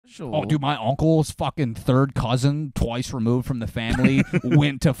special. Oh, dude, my uncle's fucking third cousin, twice removed from the family,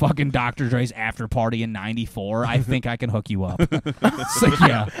 went to fucking Dr. Dre's after party in '94. I think I can hook you up. It's like,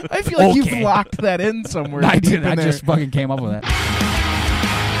 yeah. I feel like you've locked that in somewhere. I did. I just fucking came up with that.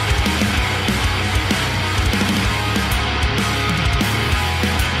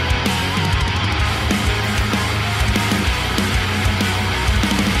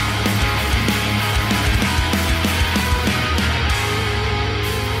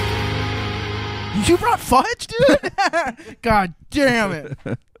 You brought fudge, dude? God damn it.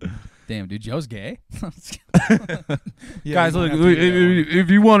 Damn, dude, Joe's gay? Yeah, guys, look, if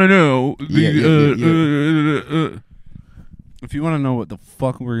you want to know, if you want to know what the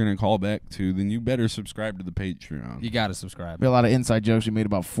fuck we're going to call back to, then you better subscribe to the Patreon. You got to subscribe. We had a lot of inside jokes we made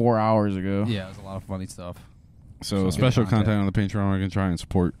about 4 hours ago. Yeah, it was a lot of funny stuff. So special content on the Patreon. We're going to try and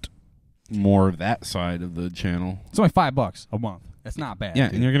support more of that side of the channel. It's only $5 a month. That's not bad. Yeah,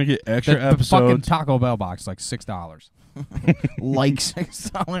 dude. and you're going to get extra the episodes. fucking Taco Bell box is like $6. Like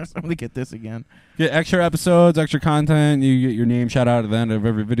 $6. I'm gonna get this again. Get extra episodes, extra content. You get your name shout out at the end of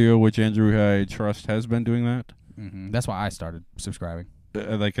every video, which Andrew, I trust, has been doing that. That's why I started subscribing.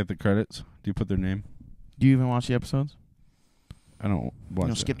 Like at the credits, do you put their name? Do you even watch the episodes? I don't watch.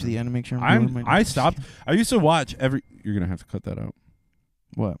 You skip to the end to make sure. I stopped. I used to watch every. You're gonna have to cut that out.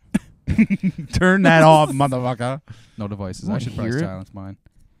 What? Turn that off, motherfucker. No devices. I I should probably silence mine.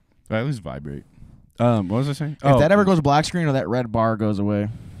 At least vibrate. What was I saying? If that ever goes black screen or that red bar goes away,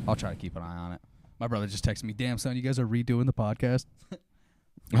 I'll try to keep an eye on it. My brother just texted me, "Damn, son, you guys are redoing the podcast."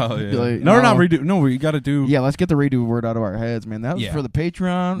 Oh yeah. Like, no, we're not redo. No, we got to do. Yeah, let's get the redo word out of our heads, man. That was for the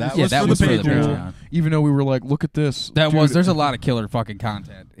Patreon. That was for the Patreon. Even though we were like, look at this. There's a lot of killer fucking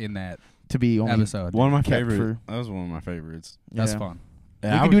content in that to be only episode. One of my favorites. That was one of my favorites. That's fun.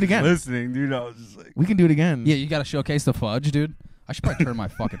 Yeah, we can do it again. Listening, dude. I was just like, we can do it again. Yeah, you got to showcase the fudge, dude. I should probably turn my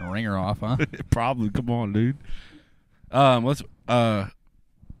fucking ringer off, huh? Probably. Come on, dude. Let's. Yeah.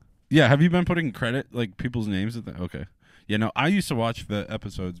 Have you been putting credit like people's names at the? Okay. Yeah. No, I used to watch the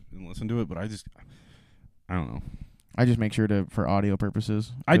episodes and listen to it, but I don't know. I just make sure to for audio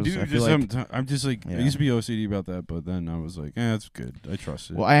purposes. I do. I'm just like I used to be OCD about that, but then I was like, it's good. I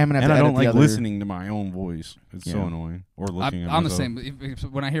trust it. Well, I am gonna have to I don't edit like listening to my own voice. It's so annoying. Or looking. I'm the same.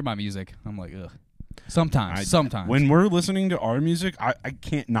 When I hear my music, I'm like, ugh. Sometimes. When we're listening to our music, I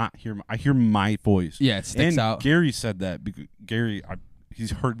can't not hear. I hear my voice. Yeah, it sticks out. Gary said that. Because Gary,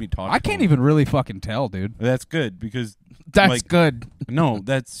 he's heard me talk. I can't even really fucking tell, dude. That's good because that's good. No,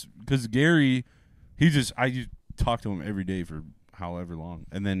 that's because Gary. I talk to him every day for however long,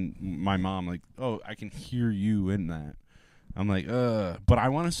 and then my mom like, oh, I can hear you in that. I'm like, but I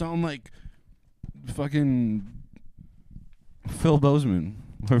want to sound like fucking Phil Bozeman.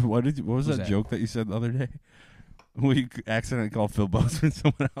 What was that joke that you said the other day? We accidentally called Phil Bozeman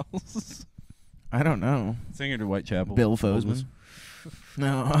someone else. I don't know. Singer to Whitechapel. Bill Foseman.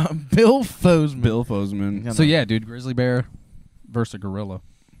 No, Bill Foseman. Bill Foseman. So yeah, dude, grizzly bear versus a gorilla.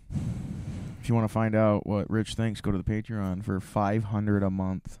 If you want to find out what Rich thinks, go to the Patreon for $500 a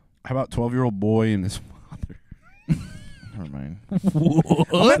month. How about 12-year-old boy and his mother? Never mind.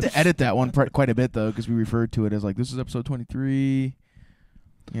 I'll have to edit that one quite a bit though, because we referred to it as like this is episode 23.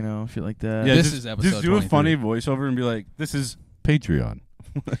 You know, shit like that. Yeah, this is episode 23. Just do a funny voiceover and be like, this is Patreon.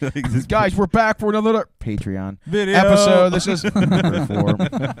 Like, guys, we're back for another Patreon video episode. This is number 4.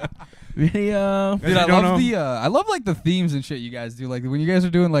 Video. Dude, I love like the themes and shit you guys do. Like when you guys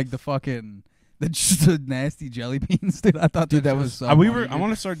are doing like the fucking the nasty jelly beans, dude. I thought that was so funny, I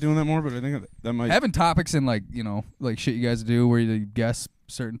want to start doing that more, but I think that might having topics and like like shit you guys do where you guess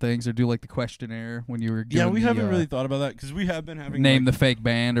certain things or do like the questionnaire when you were we haven't really thought about that because we have been having name the fake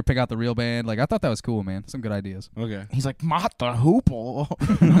band or pick out the real band. Like I thought that was cool, man. Some good ideas. Okay. He's like Mata Hoople.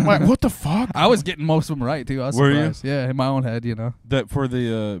 I'm like, what the fuck? I was getting most of them right too. I was surprised. Yeah, in my own head, you know. That for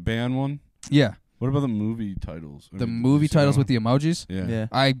the band one. Yeah. What about the movie titles? The movie titles with the emojis? Yeah.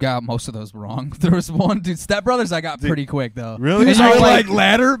 I got most of those wrong. There was one, dude, Step Brothers I got pretty quick, though. Really? And you were like,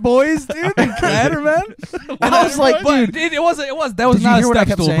 ladder boys, dude? Ladder, man? And I was like, dude. That was not a step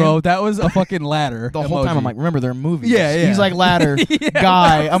stool, bro. That was a fucking ladder. The whole time I'm like, remember, they're movies. Yeah. He's like, ladder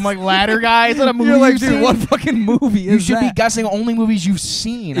guy. I'm like, ladder guy? Is that a movie You're like, you've dude, seen? what fucking movie is that? You should be guessing only movies you've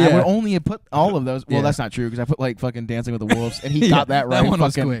seen. Yeah. I would only have put all of those. Well, Yeah. that's not true because I put like fucking Dancing with the Wolves, and he got that right. That one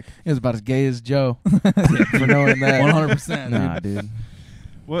was quick. It was about as gay as Joe. For knowing that. 100%. Nah, dude.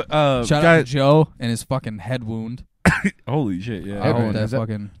 What? Shout out to Joe and his fucking head wound. Holy shit! Yeah. I hope that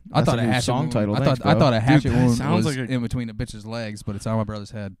fucking. I thought a hatchet song wound. title. I thought a hatchet wound sounds was like in between a bitch's legs, but it's on my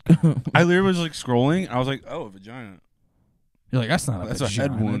brother's head. I literally was like scrolling. I was like, oh, a vagina. You're like, that's not That's a a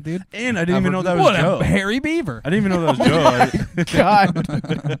head vagina, wound, dude. And I didn't even know that was What Joe. a hairy beaver. I didn't even know that was Joe.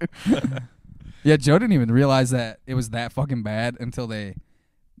 God. Yeah, Joe didn't even realize that it was that fucking bad until they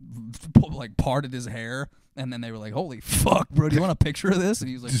like parted his hair, and then they were like, "Holy fuck, bro! Do you want a picture of this?" And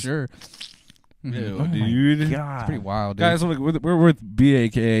he was like, "Sure." Ew, Oh my dude. God. It's pretty wild, dude. Guys, look, we're with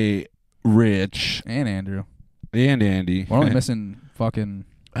BAK Rich And Andrew. and Andy. We're only missing fucking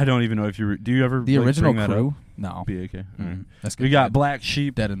I don't even know if you do you ever the original bring that crew. up? No, BAK. All right. that's good. We got Black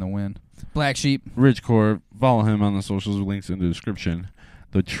Sheep, dead in the wind. Black Sheep. Rich Corp. Follow him on the socials. Links in the description.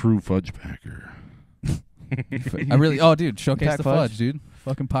 The True Fudge Packer. I really. Oh, dude, showcase Pack the fudge. fudge, dude.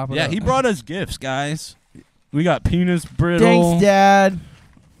 Fucking pop it Yeah, up. he brought us gifts, guys. We got penis brittle. Thanks, Dad.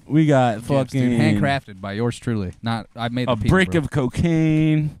 We got Gifts, fucking dude. Handcrafted by yours truly. Not I made the a peanut, brick bro. of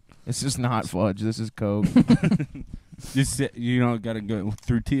cocaine. This is not fudge. This is coke. Just got to go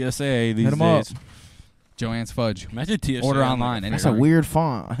through TSA these Hit 'em up. days. Joanne's fudge. Imagine TSA. Order on, online, Like That's a a Sorry. weird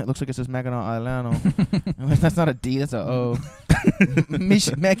font. It looks like it says Mackinac Island. That's not a D. That's a O.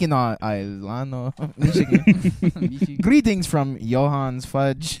 Mackinac Island, Michigan. Greetings from Johann's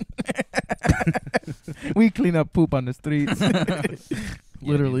Fudge. We clean up poop on the streets.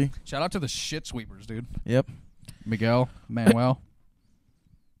 Literally. Dude. Shout out to the shit sweepers, dude. Yep. Miguel, Manuel.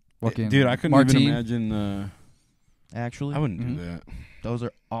 Fucking Dude, I couldn't Martine. even imagine. Actually, I wouldn't do that. those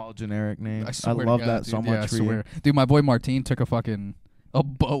are all generic names. I swear to love God, that dude. so Yeah, I much for you. swear. Dude, my boy Martine took a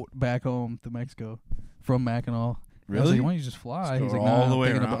boat back home to Mexico from Mackinac. I was Really? like, why don't you just fly? Just He's go like, all nah, the I'm way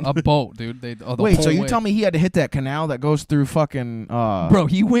thinking around. about a boat, dude. Wait, so you tell me he had to hit that canal that goes through fucking Bro,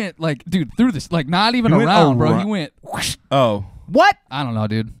 he went like, dude, through this, like, not even He went around, bro. around. He went. Whoosh. Oh, what? I don't know,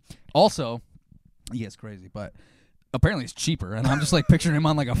 dude. Also, yeah, it's crazy, but apparently it's cheaper, and I'm just like picturing him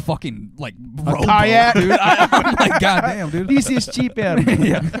on like a fucking like rowboat, kayak? dude. I'm like, goddamn, dude. This is cheap out.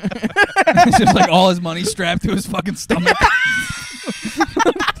 Yeah, it's just like all his money strapped to his fucking stomach.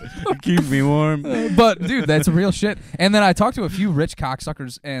 keep me warm. But dude, that's real shit. And then I talked to a few rich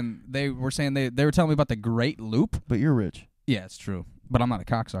cocksuckers, and they were saying they were telling me about the Great Loop. But you're rich. Yeah, it's true, but I'm not a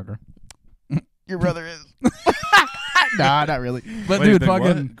cocksucker. Your brother is. Nah, not really. But Wait, dude, the what?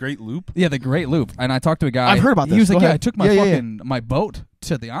 fucking Great Loop. yeah, the Great Loop. And I talked to a guy. I've heard about He this. was like, Go yeah, ahead. I took my Yeah, yeah, fucking my boat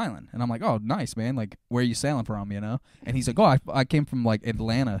to the island, and I'm like, oh, nice, man. Like, where are you sailing from? You know? And he's like, oh, I came from like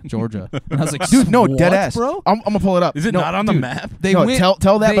Atlanta, Georgia. And I was like, Dude, no, what, dead ass, bro. I'm gonna pull it up. Is it No, not on the dude. map? They no, went,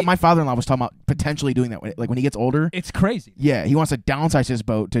 tell that. they- But my father-in-law was talking about potentially doing that. Like when he gets older. It's crazy. Yeah, he wants to downsize his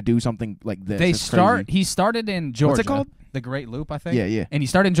boat to do something like this. They It's start. crazy. He started in Georgia. What's it called? The Great Loop, I think. Yeah, yeah. And he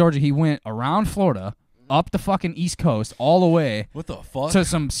started in Georgia. He went around Florida, up the fucking East Coast, all the way What the fuck? to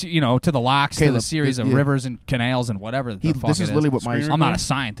some, to the locks, to the Caleb, series of yeah. rivers and canals and whatever the fuck This it is literally what my. Screamer? I'm not a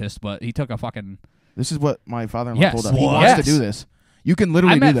scientist, but he took a fucking. This is what my father-in-law Yes. told us. He What? wants Yes. to do this. You can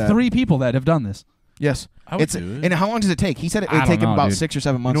literally I do met that. 3 people that have done this. Yes. I would It's do it. and how long does it take? He said it I would don't take him know, about dude. 6 or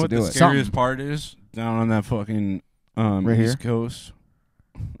 7 You months know what to do the it. scariest Something. part is? Down on that fucking Right East here? Coast.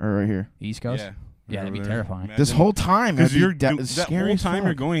 Or right here. East Coast. Yeah. Yeah, that'd be Over there. terrifying. This whole time, Because that'd you're be that scary whole as time fuck.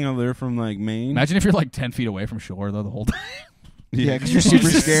 you're going out there from like Maine. Imagine if you're like 10 feet away from shore though the whole time. Yeah, because you're super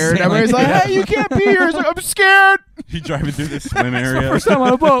scared. Sailing. Everybody's like, "Hey, you can't be here." It's like, I'm scared. You driving through the swim area. First time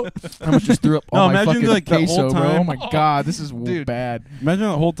on a boat. I almost just threw up No, all my imagine, fucking like, the peso, whole bro. Oh time- my god, this is Dude. bad. Imagine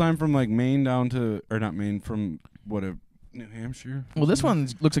the whole time from like Maine down to, or not Maine, from New Hampshire, Well, this one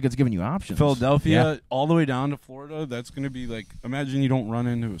looks like it's giving you options. Philadelphia, all the way down to Florida. That's gonna be like, imagine you don't run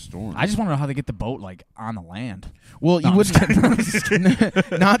into a storm. I just want to know how they get the boat like on the land. Well, you No, I'm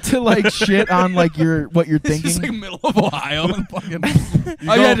wouldn't. Not to like shit on like what you're It's thinking. like middle of Ohio. And fucking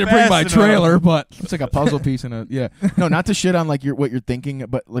You I go had to bring fast my enough. trailer, but It's like a puzzle piece in a No, not to shit on like what you're thinking,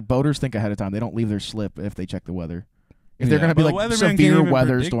 but like boaters think ahead of time. They don't leave their slip if they check the weather. If they're Yeah. gonna be But like the weatherman can't severe even weather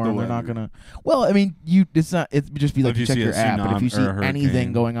predict the storm, they're not weather. gonna. Well, I mean, it's not. It'd just be like If you you check see your a app, but if you tsunami see or a anything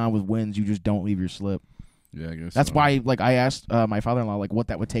hurricane. going on with winds, you just don't leave your slip. Yeah, I guess That's so. why, like, I asked my father-in-law like what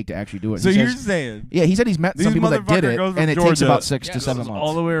that would take to actually do it. So He you're says- saying yeah, he said he's met some these people that did motherfucker it, goes from and it takes Georgia, about 6 yeah, to 7 goes months.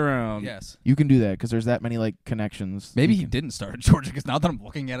 all the way around? yes. You can do that because there's that many like connections. Maybe You he can- didn't start in Georgia because now that I'm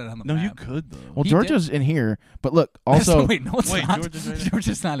looking at it on the No, map. you could though. Well, He Georgia's in here, but look, also, wait, no, it's Wait, not. Georgia's right there?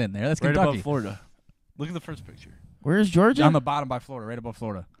 Georgia's not in there. That's right Kentucky. above Florida. Look at the first picture. where's Georgia? On the bottom by Florida, right above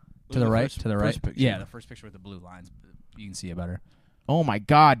Florida. Look To at the right, first- to the right. first picture. Yeah, the first picture with the blue lines. You can see it better. Oh my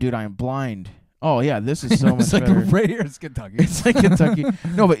god, dude, I am blind. Oh yeah, this is so much it's like better. right here. It's Kentucky. It's like Kentucky.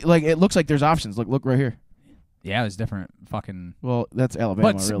 No, but like it looks like there's options. Look right here. Yeah, there's different fucking. Well, that's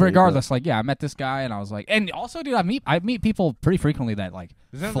Alabama. But really, regardless, like, yeah, I met this guy and I was like, and also, dude, I meet people pretty frequently that like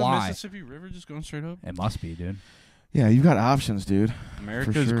Is that fly. the Mississippi River just going straight up? It must be, dude. yeah, you've got options, dude.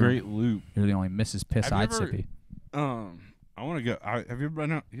 America's sure. Great Loop. You're the only Mrs. Piss Have you I'd ever- sippy. I want to go. Have you ever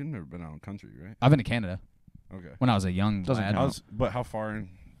been out? You've never been out in country, right? I've been to Canada. Okay. when I was a young Doesn't lad. count. But how far in?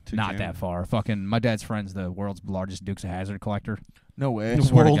 Not that far. Fucking, my dad's friend's the world's largest Dukes of Hazzard collector. No way. The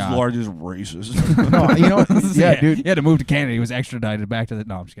Swear to world's God. largest racist. No, you know, yeah, dude. He had to move to Canada. He was extradited back to the.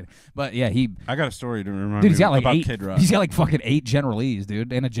 No, I'm just kidding. But yeah, I got a story to remind dude, me he's got like about 8. Kid Rock. He's got like fucking 8 General E's,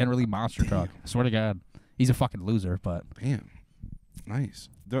 dude, and a General E monster truck. I swear to God, he's a fucking loser. But Damn. Nice.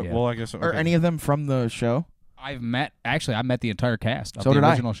 Yeah. Well, I guess. Okay. Are any of them from the show? I met the entire cast of So the did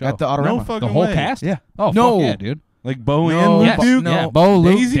I original show. at the Autorama. No fucking the whole way. cast? Yeah. Oh, No. fuck yeah, dude. Like Bo No. and Yes. Luke Duke? No. Yeah, Bo,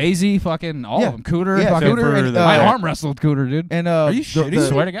 Luke, Daisy? Daisy, fucking all Yeah. of them. Cooter, Yeah, fucking Cooter and, I uh, arm wrestled Cooter, dude. And Are you shitting? the,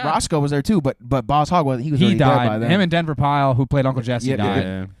 Swear to God. Roscoe was there too, but Boss Hogg was he was He already dead by died. then. Him and Denver Pyle, who played Uncle Jesse, Yeah, died.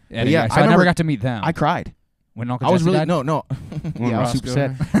 Yeah. And Yeah, so I I never remember- got to meet them. I cried. When Uncle I was Jesse really died? no. When Yeah, I was super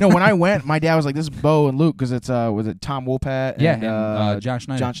Roscoe- sad. No, when I went, my dad was like, "This is Bo and Luke," because it's was it Tom Wopat Yeah, and and John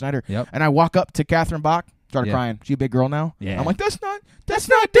Schneider. John Schneider. Yep. And I walk up to Catherine Bach, started Yeah. crying. She a big girl now. Yeah. I'm like, that's not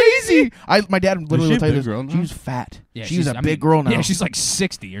Daisy. My dad literally she will a tell you big this. girl now? She was fat. Yeah, she's a I big mean, girl now. Yeah, she's like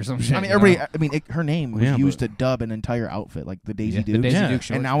 60 or some shit. I mean, you everybody. know? I mean, her name was Yeah, used but- to dub an entire outfit, like the Daisy Yeah, Duke. the Daisy Yeah. Duke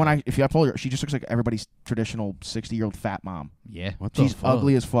shorts. And now when I told her, she just looks like everybody's traditional 60-year-old fat mom. Yeah. What the She's fuck?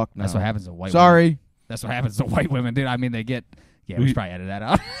 ugly as fuck now. That's what happens to white women. Sorry. That's what happens to white women, dude. I mean, they get. Yeah, we should probably edit that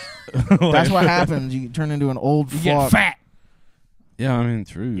out. That's what happens. You turn into an old You fuck. get fat. Yeah, I mean,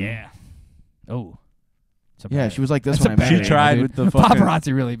 true. Yeah. Oh. Yeah, she was like this That's when I a met She her. tried dude. with the fucking.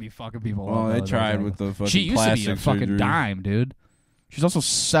 Paparazzi really be fucking people. Well, up, they though, tried though. with the fucking She used to be a plastic fucking surgery. dime, dude. She's also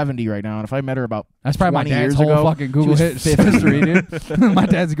 70 right now, and if I met her about That's probably my 20 dad's years whole ago, fucking Google was history, dude. My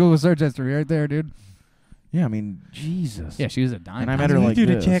dad's Google search history right there, dude. yeah, I mean, Jesus. Yeah, she was a dime. And I met her like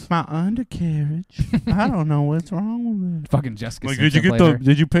this. my undercarriage. I don't know what's wrong with it. Fucking Jessica Like, Simpson did you get played the? her.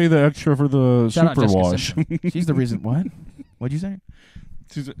 Did you pay the extra for the Shout out super Jessica wash? Simpson. She's the reason. What? What'd you say?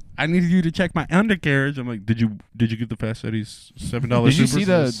 She's like, I needed you to check my undercarriage. I'm like, did you get the Fast Eddie's $7 Did you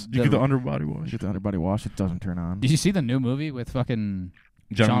super? see Did you get the underbody wash? Get the underbody wash. It doesn't turn on. Did you see the new movie with fucking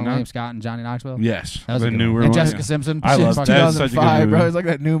Johnny Sean William Knox? Scott and Johnny Knoxville? Yes, That was the a good newer one. And one. Jessica Simpson. I Shit, love fucking- that. That's such a good 2005, bro. movie. It's like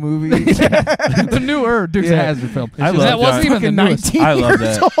that new movie. the newer Dukes of Yeah. Hazzard film. I love that wasn't that. even the newest. 19 I love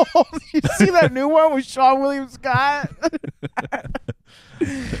years that. old. You see that new one with Sean William Scott?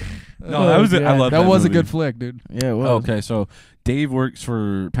 No, that was it. I love that that was a movie. good flick, dude. Yeah, it was. Okay, so Dave works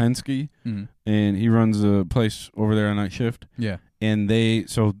for Penske, Mhm. and he runs a place over there on night shift. Yeah. And they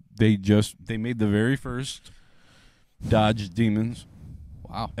made the very first Dodge Demons,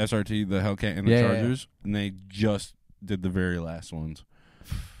 Wow. SRT, the Hellcat, and the Yeah, yeah, Chargers, and they just did the very last ones.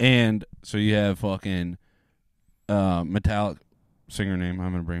 And so you have fucking Metallic singer name.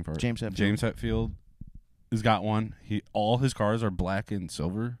 I'm gonna brain fart. James Hetfield. James Hetfield has got one. All his cars are black and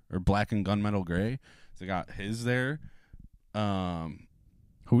silver or black and gunmetal gray. So they got his there.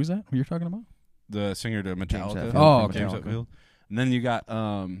 Who is that? Who you're talking about? The singer to Metallica. Hetfield Oh, from okay. James Metallica. Hetfield. And then you got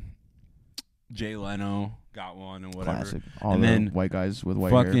Jay Leno got one and whatever. Classic. All And the then white guys with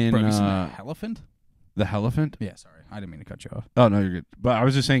white hair. Fucking Bro, you seen the elephant? the Elephant. Yeah, sorry. I didn't mean to cut you off. Oh no, you're good. But I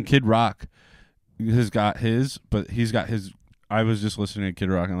was just saying, Kid Rock has got his, but he's got his. I was just listening to Kid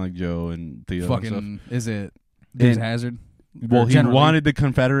Rock and like Joe and Theo and stuff. Fucking, is it Dukes of Hazzard? Well, Or he generally? wanted the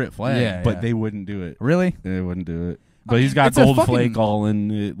Confederate flag, Yeah, but yeah. they wouldn't do it. Really? They wouldn't do it. I But mean, he's got it's a gold fucking- flake all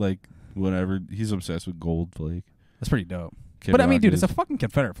in it, like whatever. He's obsessed with gold flake. That's pretty dope. Kid But I mean, Rock dude, is. it's a fucking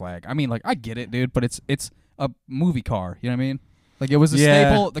Confederate flag. I mean, like, I get it, dude, but it's a movie car. You know what I mean? Like, it was a Yeah.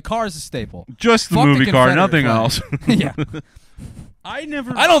 staple. The car is a staple. just the fuck the movie car, Confederate nothing flag. else. Yeah. I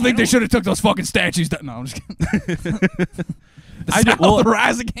never. I don't think they should have took those fucking statues down. No, I'm just kidding. I South well- will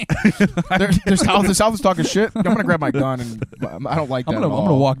rise again. The South is talking shit. I'm gonna grab my gun and I don't like that. I'm at gonna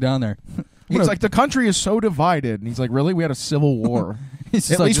all. walk down there. He's like, the country is so divided, and he's like, really? We had a civil war. It's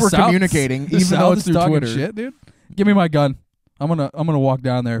just At like least the we're South- communicating, the even though South it's is through talking Twitter. shit, dude. Give me my gun. I'm gonna walk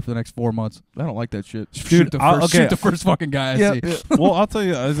down there for the next 4 months. I don't like that shit. Shoot the first fucking guy I see. Well, I'll tell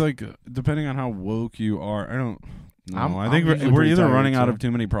you, I was like, depending on how woke you are, I don't. No, I think I'm usually we're pretty either tired, running out so- of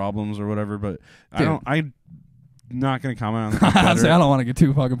too many problems or whatever. But Dude. I'm not going to comment on the Honestly, I Confederate. don't want to get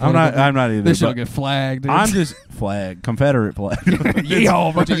too fucking. I'm political. not either. This shit'll but get flagged. Dude. I'm just Confederate flag.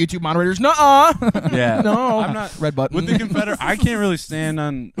 Yeehaw, bunch of YouTube moderators. Nuh-uh. Yeah, No. I'm not Red button. with the Confederate. I can't really stand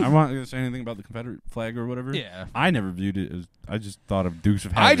on. I'm not going to say anything about the Confederate flag or whatever. Yeah. I never viewed it as. I just thought of Dukes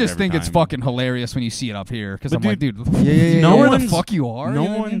of Hazzard. I just every think it's time. fucking hilarious when you see it up here because But I'm like, dude, yeah, know no where the one's- fuck you are. No you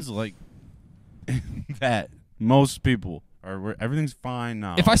know what I mean? one's like that. Most people are. Where everything's fine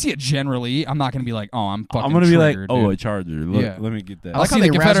now. If I see it generally, I'm not gonna be like, oh, I'm fucking. I'm gonna be like, triggered, oh, dude. a Charger. Look, Yeah. let me get that. I I'll like how see they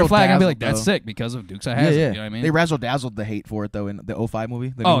the Confederate flag and be razzle-dazzled, like, that's though. sick because of Dukes of Hazzard. You know what I mean? They razzle-dazzled the hate for it, though, in the 05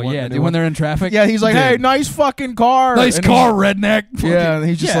 movie. The oh new one, yeah, the dude, new when one. they're in traffic. Yeah, he's like, Dude. hey, nice fucking car. nice And car, redneck. Yeah, and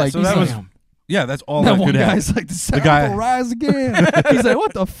he's just Yeah, like, so he's that like, was Yeah, that's all that that one could happen. guy's like, the South guy- will rise again. He's like,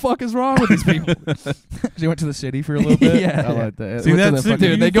 what the fuck is wrong with these people? She went to the city for a little bit. Yeah. I like that. See, Went to that's the it, fucking-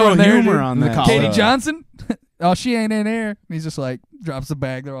 Dude, you they go throw in there, humor dude. on The that. college. Katie Oh. Johnson? Oh, she ain't in there. And he's just like, drops the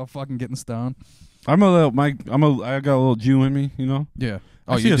bag. They're all fucking getting stoned. I got a little Jew in me, you know. Yeah.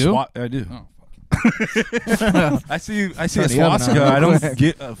 I Oh, see you a do? I do. Oh, fuck. I see a Turn the oven swastika. on I don't quick.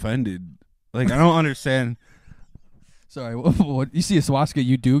 get offended. Like I don't understand. Sorry, what? You see a swastika,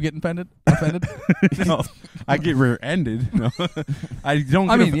 you do get offended? No, I get rear-ended. No, I don't.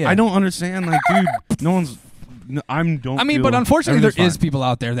 I mean, yeah. I don't understand. Like, dude, no one's. No, I don't. I mean, feel but unfortunately, there everything's is fine. people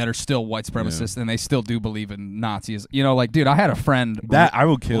out there that are still white supremacists, and they still do believe in Nazis. You know, like, dude, I had a friend that I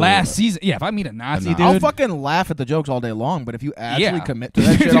will kill. last season. Yeah, if I meet a Nazi, Nazi. dude, I'll fucking laugh at the jokes all day long, but if you actually yeah. commit to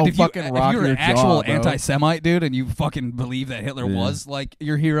that shit, Dude, I'll if you- fucking rock if you're your an actual jaw, bro. anti-Semite, dude, and you fucking believe that Hitler Yeah. was like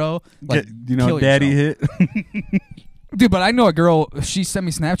your hero, like, Get, daddy yourself. hit. Dude, but I know a girl, she sent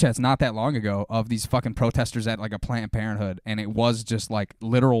me Snapchats not that long ago of these fucking protesters at like a Planned Parenthood, and it was just like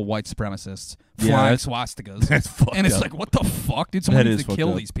literal white supremacists Yeah, flying that's- swastikas. That's fucked And it's up. like, what the fuck, dude? Someone That needs is to fucked kill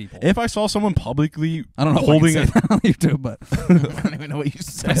up. these people. If I saw someone publicly I don't know holding if I can say that on YouTube, but I don't even know what you I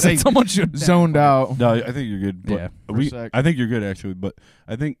said. said someone should Zoned out. No, I think you're good. But Yeah, for a sec. I think you're good actually. But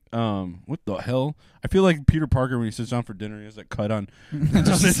I think, what the hell? I feel like Peter Parker when he sits down for dinner, he has that cut on, on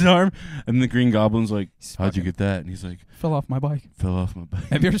his arm, and the Green Goblin's like, "How'd you get that?" And he's like, fell off my bike. "Fell off my bike."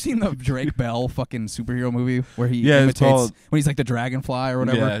 Have you ever seen the Drake Bell fucking superhero movie where he Yeah, it's imitates called- when he's like the dragonfly or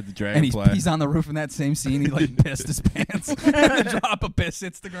whatever? Yeah, the And dragonfly. he's on the roof in that same scene. He like pissed his pants. And the drop of piss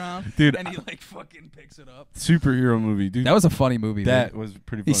hits the ground. Dude, And he like fucking picks it up. Superhero movie, dude. That was a funny movie. That dude. was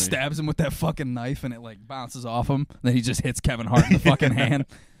pretty He funny. stabs him with that fucking knife and it like bounces off him. Then he just hits Kevin Hart in the fucking hand.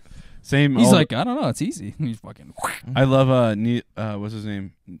 Same. He's all- like, I don't know, it's easy. And he's fucking. I love what's his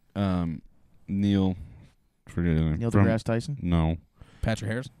name? Neil. Forget his name. Neil From- deGrasse Tyson? No, Patrick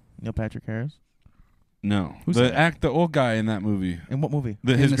Harris. Neil Patrick Harris? no. Who's the that? The old guy in that movie. In what movie?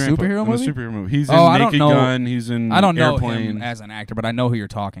 His the grandpa, superhero in movie? The superhero movie. He's in Oh, I don't Naked know. Gun. He's in I don't know Airplane. him as an actor, but I know who you're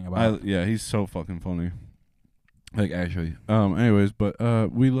talking about. Yeah, he's so fucking funny. Like actually. Anyways, but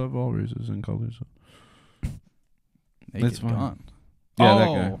we love all races and colors. Naked that's fine. Gun. Yeah,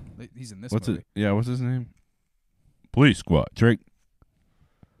 oh, that guy. He's in this What's movie. it? Yeah, what's his name? Police Squad. Drake.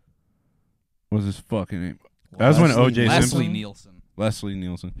 What's his fucking name? That was when Leslie- O.J. Leslie Simpson. Nielsen. Leslie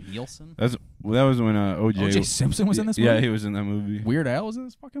Nielsen. Nielsen? That was when O.J. O.J. Simpson was in this movie? Yeah, he was in that movie. Weird Al was in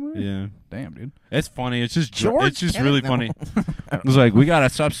this fucking movie? Yeah, Damn, dude. it's funny. It's just George it's just Kennedy? really No. funny. It's like we got a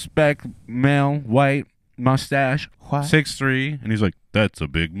suspect male, white, mustache, What? 6'3", and he's like, "That's a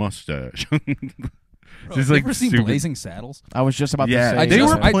big mustache." Bro, Just have like you ever seen super- Blazing Saddles? I was just about to Yeah, say. I they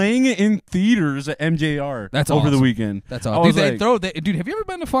just- were I- playing it in theaters at MJR. That's over the awesome. weekend. That's I all. was Dude, they like- throw. Dude, have you ever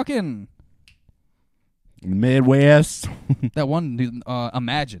been to fucking Midwest. that one? Dude,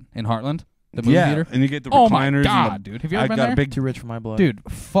 Imagine in Heartland, the movie Yeah, theater. and you get the Oh my recliners. god, and the, dude! Have you I ever been got there? a big. Too rich for my blood. Dude,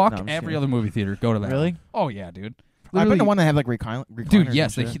 fuck No, I'm just every kidding. other movie theater. Go to that. Really? Oh yeah, dude. I've been Literally- the one that had like recliners. Dude,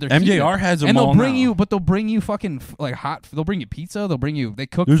 yes, and they, shit. they're MJR heated. has them and they'll all bring now. you, but they'll bring you fucking like hot. They'll bring you pizza. They'll bring you. They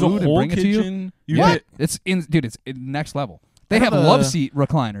cook There's a food and whole bring it to you. kitchen. You What? get It's in, dude. It's next level. They I know have the- love seat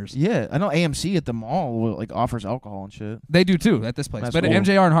recliners. Yeah, I know AMC at the mall like offers alcohol and shit. They do too at this place. That's But cool. at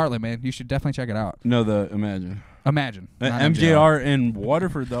MJR in Heartland, man, you should definitely check it out. no the Imagine. Imagine not MJR in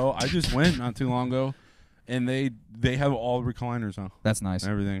Waterford though. I just went not too long ago, and they have all recliners now. That's nice.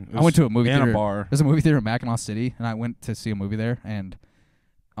 And everything. It I went to a movie and theater. a bar. There's a movie theater in Mackinac City, and I went to see a movie there, and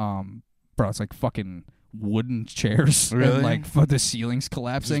bro, it's like fucking wooden chairs, Really? and like the ceilings Just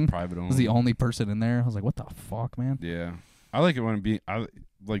collapsing. private I only. was the only person in there. I was like, what the fuck, man? Yeah, I like it when I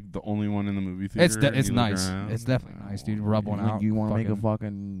like the only one in the movie theater. and It's you look nice. around. It's definitely nice, dude. Rub one Like, out. you want to make a fucking-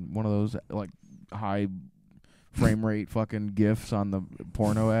 fucking one of those like high frame rate fucking gifs on the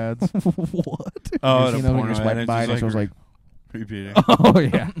porno ads. What? Oh, you the know, when porno you're just ad, went it's by just and it was like repeating. Oh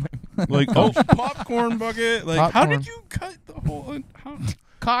yeah. Like, oh, popcorn bucket. Like, how Popcorn. did you cut the whole?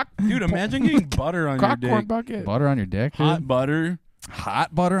 cock, Dude, imagine getting butter on your cockcorn dick. bucket. Butter on your dick, dude? Hot butter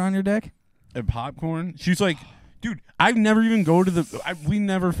Hot butter on your dick? and popcorn. She's like, dude, I've never even go to the. We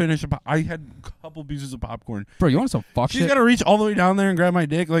never finished. I had a couple pieces of popcorn. Bro, you want some fuck She's shit? got to reach all the way down there and grab my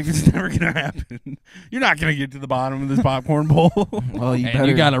dick. Like, it's never gonna happen. You're not gonna get to the bottom of this popcorn bowl. Well, you and better.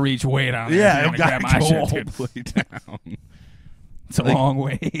 you gotta reach way down there. Yeah, if I've you're got gonna grab to my go all shit, dude. the way down. It's a Like- long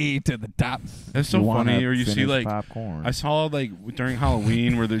way to the top. That's so you wanna funny. Or you see finish like popcorn. I saw like during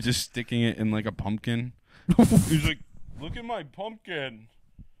Halloween where they're just sticking it in like a pumpkin. He's like, look at my pumpkin.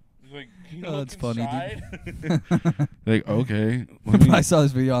 Like, Oh, that's funny, dude. Like, okay. I saw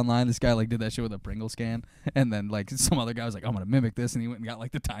this video online. This guy like did that shit with a Pringles can, and then like some other guy was like, "I'm gonna mimic this," and he went and got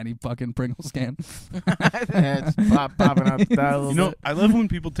like the tiny fucking Pringles can. It's popping up that a little You know, bit. I love when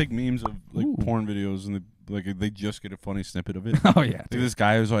people take memes of like Ooh. porn videos and they just get a funny snippet of it. Oh yeah, Like, this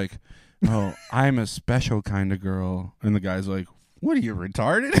guy was like, "Oh, I'm a special kind of girl," and the guy's like, "What are you,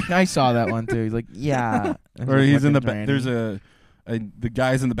 retarded?" I saw that one too. He's like, yeah. Or he's in the fucking there's tranny. the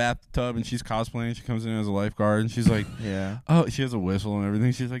guy's in the bathtub and she's cosplaying. She comes in as a lifeguard and she's like, Yeah. "Oh," she has a whistle and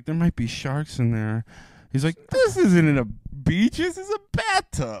everything. She's like, "There might be sharks in there." He's like, "This isn't in a beach. This is a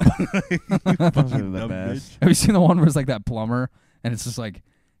bathtub." Those are the Dumb best. bitch. Have you seen the one where it's like that plumber, and it's just like,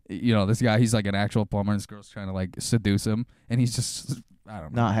 you know, this guy, he's like an actual plumber, and this girl's trying to like seduce him, and he's just, I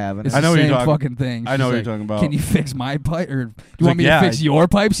don't know. Not having It's it. I know the what you're same talking- fucking thing. I know what She's you're like, talking about. Can you fix my pipe, or do you He's want me like, to "Yeah, fix your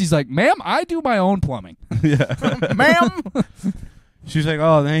pipes?" He's like, "Ma'am, I do my own plumbing." Yeah. Ma'am. She's like,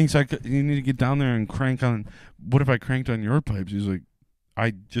 "Oh, thanks. You need to get down there and crank on. What if I cranked on your pipes?" He's like,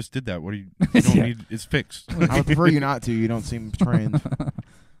 "I just did that. What do you don't Yeah. need? It's fixed." I would prefer you not to. You don't seem trained.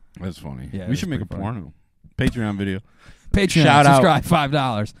 That's funny. Yeah, We should make a pretty funny. porno. Patreon video. Patreon, Shout out. subscribe,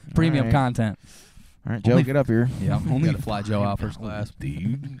 $5, premium right. content. All right, Joe, Only- get up here. Yeah, Only gotta fly Joe out first class.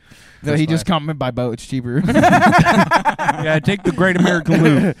 dude. No, he just come in by boat. It's cheaper. Yeah, take the Great American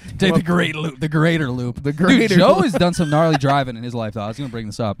Loop. Take the great loop, the greater loop. The Dude, greater Joe loop. has done some gnarly driving in his life. Though I was gonna bring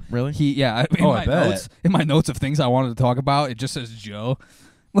this up. Really? In Oh, my I bet. notes, in my notes of things I wanted to talk about, it just says Joe.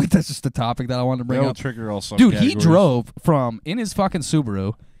 Like that's just the topic that I wanted to bring That'll up. trigger all some Dude, he categories. drove from in his fucking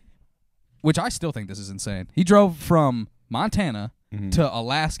Subaru, which I still think this is insane. He drove from Montana Mhm. to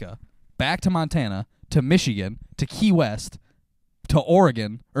Alaska, back to Montana, to Michigan, to Key West, to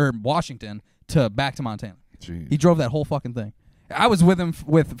Oregon or Washington, to back to Montana. Jeez. He drove that whole fucking thing. I was with him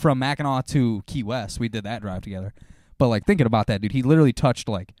from Mackinac to Key West. We did that drive together. But like thinking about that, dude, he literally touched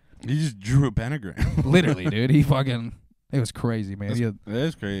like He just drew a pentagram. literally, dude. He fucking it was crazy, man. He had- That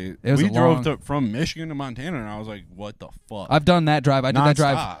is crazy. It was We a drove long- from Michigan to Montana, and I was like, "What the fuck?" I've done that drive. I did that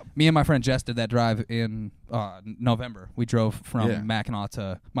drive. Non-stop. Me and my friend Jess did that drive in November. We drove from Yeah. Mackinac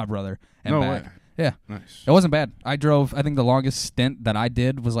to my brother and No back. way. Yeah. Nice. It wasn't bad. I drove. I think the longest stint that I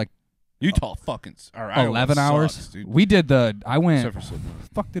did was like Utah fucking. Or Iowa 11 hours. sucks, dude. We did the. I went. Except for Slipknot.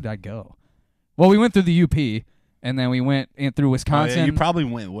 Fuck, did I go? Well, we went through the UP, and then we went in through Oh, Wisconsin. yeah, you probably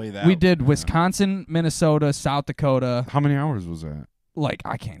went way that. We did Wisconsin, Minnesota, South Dakota. How many hours was that? Like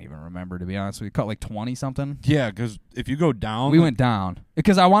I can't even remember, to be honest. We cut like 20 something. Yeah, because if you go down, We went down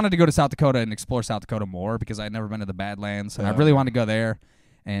because I wanted to go to South Dakota and explore South Dakota more because I had never been to the Badlands and I really wanted to go there.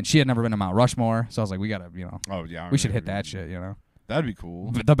 And she had never been to Mount Rushmore, so I was like, we gotta, Oh yeah, we should hit that shit, you know. That'd be cool.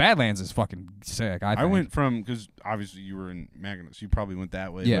 But the Badlands is fucking sick. I I think. went from because obviously you were in Mackinac, so you probably went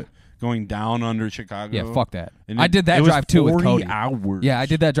that way. Yeah. But going down under Chicago. Yeah, fuck that. and I did that it was drive too with 40 Cody. hours. Yeah, I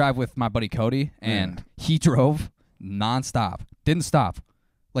did that drive with my buddy Cody, and he drove nonstop, didn't stop,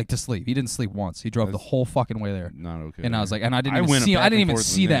 like to sleep. He didn't sleep once. He drove the That's whole fucking way there. Not okay. And I was like, and I didn't I even went see. back I didn't and even forth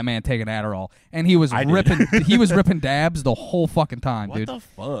see with that Nick. man taking Adderall, and he was I did. ripping. He was ripping dabs the whole fucking time, what dude. the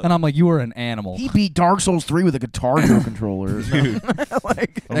fuck? And I'm like, you were an animal. He beat Dark Souls 3 with a Guitar Hero controller. Dude.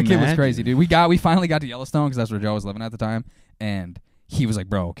 Like, That kid was Imagine. crazy, dude. We finally got to Yellowstone because that's where Joe was living at the time, and he was like,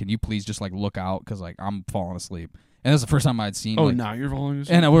 "Bro, can you please just like look out because like I'm falling asleep." And this is the first time I'd seen. Oh, like, now you're falling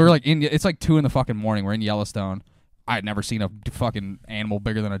asleep. and we were like it's like 2 a.m. We're in Yellowstone. I had never seen a fucking animal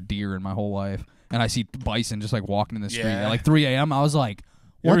bigger than a deer in my whole life, and I see bison just like walking in the street Yeah. at like 3 a.m. I was like,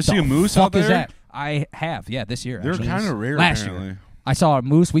 You "What ever see the a moose fuck out is there? that?" I have, yeah, this year. They're actually. kind of rare. Last apparently. year. I saw a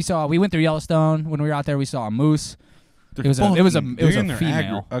moose. We went through Yellowstone when we were out there. We saw a moose. They're It was a fucking-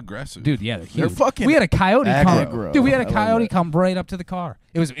 female. aggressive. Dude, yeah, they're They're huge. fucking We had a coyote aggro. come. Dude, we had a I love coyote that. come right up to the car.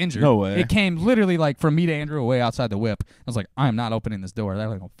 It was injured. No way. It came literally like from me to Andrew away outside the whip. I was like, I am not opening this door. That's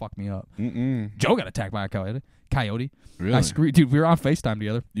gonna fuck me up. Mm-mm. Joe got attacked by a coyote. Really? I screamed, dude. We were on FaceTime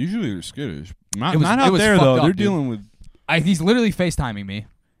together. Usually they're skittish. Not, It was- not it out was there fucked though. up, They're dude. dealing with. He's literally FaceTiming me,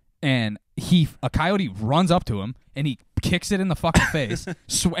 and a coyote runs up to him and he kicks it in the fucking face.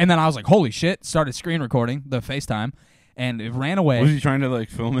 And then I was like, holy shit! Started screen recording the FaceTime, and it ran away. Was he trying to like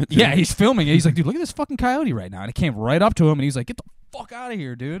film it? too? Yeah, he's filming it. He's like, dude, look at this fucking coyote right now. And it came right up to him, and he's like, get the fuck out of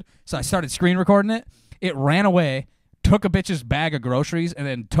here, dude. So I started screen recording it. It ran away, took a bitch's bag of groceries, and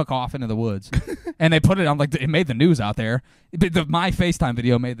then took off into the woods. And they put it on, like, it made the news out there. My FaceTime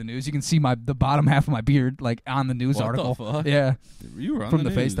video made the news. You can see the bottom half of my beard, like, on the news What the article. fuck? Yeah, You were on from the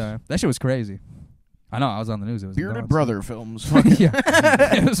the news. FaceTime. That shit was crazy. I know, I was on the news. It was Bearded nuts. Brother films. Yeah,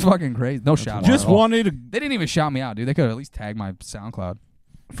 it was fucking crazy. No shout out. Just at all. wanted to They didn't even shout me out, dude. They could have at least tagged my SoundCloud.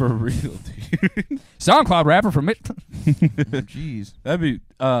 for real, dude. SoundCloud rapper from it. Jeez. That'd be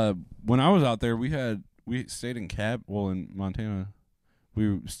when I was out there. We stayed in in Montana.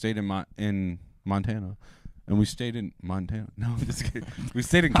 we stayed in Montana. And we stayed in Montana. No, I'm just kidding. We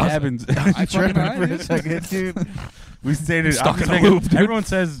stayed in cabins. I tripped for a second, dude. We stayed in. Stuck in a loop, dude. Everyone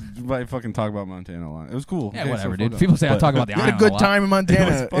says I fucking talk about Montana a lot. It was cool. Yeah, Okay, whatever, so dude. fuck People up. say I talk about the You had island a a good lot. time in Montana.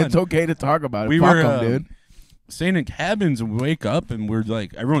 It was fun. It's okay to talk about it. We Fuck were 'em, dude. staying in cabins and we wake up and we're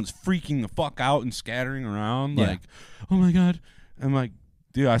like, everyone's freaking the fuck out and scattering around. Yeah. Like, oh my God. I'm like,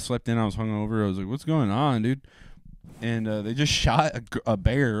 dude, I slept in. I was hungover. I was like, what's going on, dude? And they just shot a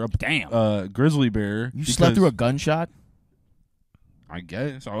bear, a grizzly bear. You slept through a gunshot? I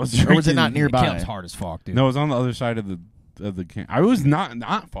guess. I was Or was it not The nearby? camp's hard as fuck, dude. No, it was on the other side of the camp. I was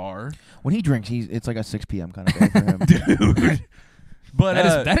not far. When he drinks, it's like a 6 p.m. kind of day for him. Dude. But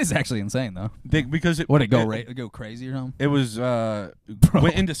that is actually insane, though. because it Would it go crazy or something? It was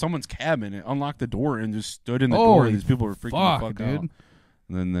went into someone's cabin. It unlocked the door and just stood in the door. Holy And these people were freaking the fuck dude. out.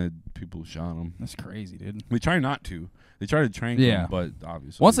 And then the people shot him. That's crazy, dude. We try not to. They try to trank Yeah. him, but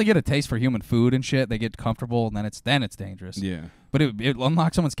obviously Once they get a taste for human food and shit, they get comfortable, and then it's dangerous. yeah, But it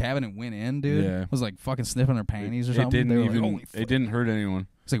unlocked someone's cabin and went in, dude. Yeah. It was like fucking sniffing their panties or it something. didn't They were even. like, "Holy It fuck." didn't hurt anyone.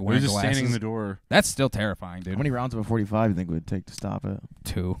 It's like We were wearing just glasses. standing in the door. That's still terrifying, dude. How many rounds of a 45 you think it would take to stop it?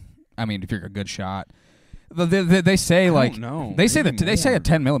 2. I mean, if you're a good shot. They say like no, they say a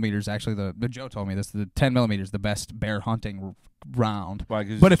 10 millimeters. Actually, the Joe told me this. The 10 millimeters the best bear hunting round. Why,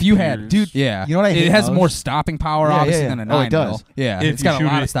 'cause But if you it's had, years. dude, yeah, You know what I hate it has most? more stopping power, Yeah, obviously, yeah, than a yeah. 9 Oh, it does. mil. Yeah, If it's you got a shoot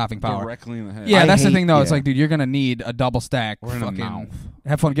lot it of stopping power. directly in the head. Yeah, I that's the hate- thing, though. It's yeah. like, dude, you're gonna need a double stack. Or in the fucking mouth.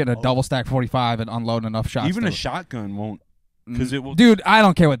 have fun getting a double stack 45 and unloading enough shots. Even to- a shotgun won't, because it will. Dude, I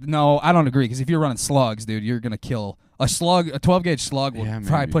don't care what. No, I don't agree. Because if you're running slugs, dude, you're gonna kill a slug. A 12 gauge slug will Yeah,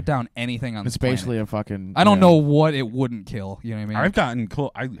 probably maybe. put down anything on It's this planet. basically a fucking. I don't yeah. know what it wouldn't kill. You know what I mean? I've gotten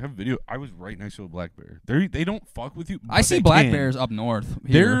close. I have video. I was right next to a black bear. They don't fuck with you. I but see they black can. bears up north.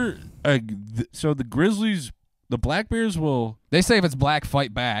 Here. They're so the grizzlies, the black bears will They say if it's black,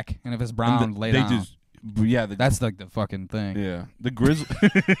 fight back, and if it's brown, and lay they down. just yeah. That's like the fucking thing. yeah. The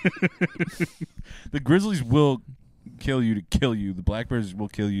the grizzlies will kill you to kill you. The black bears will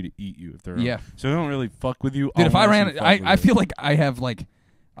kill you to eat you if they're Yeah. So they don't really fuck with you. Dude, if I unless ran, you fuck with I it. feel like I have like,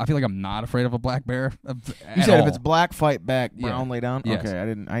 I feel like I'm not afraid of a black bear. You said if it's black, fight back. Yeah. Brown, lay down. Yes. Okay, I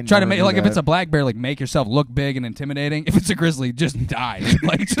didn't. I Try to never make knew like if that. it's a black bear, like make yourself look big and intimidating. If it's a grizzly, just die.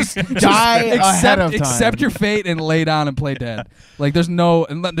 Like just Die ahead of time. Accept your fate and lay down and play dead. Like there's no,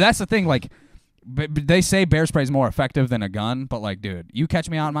 and that's the thing. Like they say bear spray is more effective than a gun, but like, dude, you catch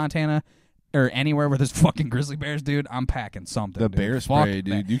me out in Montana or anywhere where there's fucking grizzly bears, dude, I'm packing something. The dude. bear Fuck spray,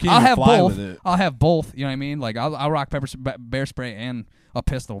 dude. that. You can't I'll even have fly both. with it. I'll have both. You know what I mean? Like I'll rock bear spray and a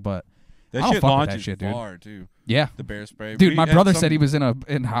pistol, but that I don't shit fuck with launches that shit, dude. far too. yeah. The bear spray, Dude, We my had brother some- said he was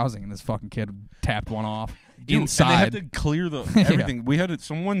in housing, and this fucking kid tapped one off Dude, inside. And they had to clear the Yeah. everything. We had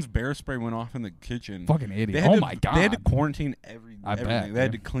someone's bear spray went off in the kitchen. Fucking idiot. They had Oh to- my god. They had to quarantine I everything. bet, They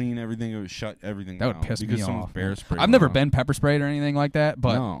had to dude. clean everything. It was shut everything. That would down piss because me someone's off. bear man. spray. I've went never off. been pepper sprayed or anything like that,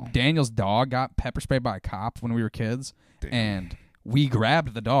 but No. Daniel's dog got pepper sprayed by a cop when we were kids, Damn. and we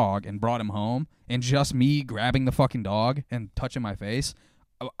grabbed the dog and brought him home, and just me grabbing the fucking dog and touching my face,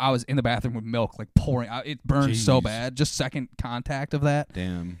 I was in the bathroom with milk like pouring out. It burned so Jeez. bad. Just second contact of that.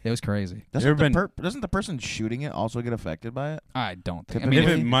 Damn. It was crazy. Doesn't ever doesn't the person shooting it also get affected by it? I don't think. I If mean,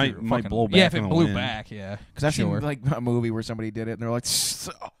 it if might you're might fucking- blow back. Yeah, if it in the blew wind. back, yeah. Because I've Sure. seen like a movie where somebody did it and they're like,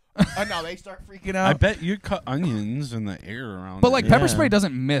 oh no, they start freaking out. I bet you cut onions in the air around. But like it. pepper Yeah. spray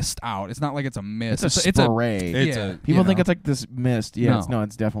doesn't mist out. It's not like it's a mist. it's a It's a spray. It's yeah, a- People you think know. it's like this mist. Yeah,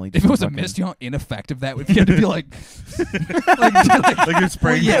 it's definitely. If just it was a fucking- mist, you know how ineffective that would be. You had to be like, like you're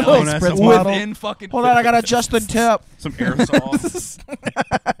spraying yeah, your like own ass spritz with bottle. within fucking. Hold on, I gotta adjust the tip. some aerosol.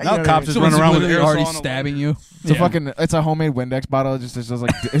 You Now know, cops just Someone's run around with literally aerosol already on a stabbing lighter. you. It's a fucking. It's a homemade Windex bottle. It's just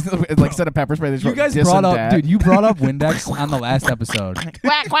like it's like instead of pepper spray. They just You wrote guys dis brought and up, dat. dude. You brought up Windex on the last episode.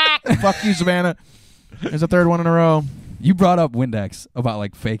 Quack quack. Fuck you, Savannah. There's a third one in a row. You brought up Windex about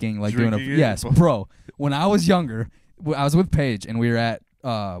like faking, like doing a Drinking it? yes, bro. When I was younger, I was with Paige and we were at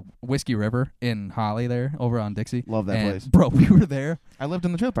Whiskey River in Holly there over on Dixie. Love that And, place. bro. We were there. I lived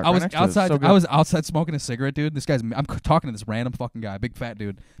in the trailer park. I right was next to it. outside. So good. I was outside smoking a cigarette, dude. This guy's. I'm talking to this random fucking guy, big fat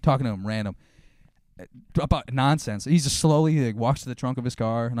dude, talking to him random about nonsense. He's just slowly like walks to the trunk of his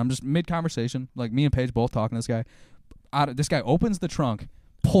car, and I'm just mid conversation, like me and Paige both talking to this guy. This guy opens the trunk,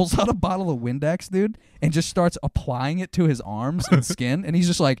 pulls out a bottle of Windex, dude, and just starts applying it to his arms and skin, and he's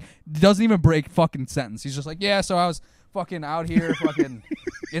just like doesn't even break fucking sentence. He's just like, yeah, so I was fucking out here, fucking.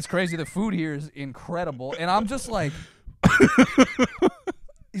 It's crazy. The food here is incredible, and I'm just like.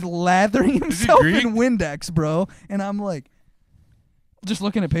 He's lathering himself Greek? in Windex, bro. And I'm like, Just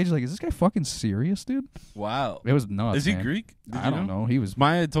looking at pages like, is this guy fucking serious, dude? Wow. It was nuts. Is he man. Greek? I don't know. He was.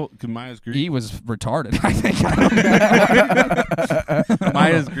 Maya's Greek. He was retarded. I think.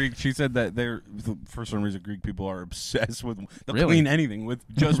 Maya's Greek. She said that for some reason Greek people are obsessed with they'll clean anything with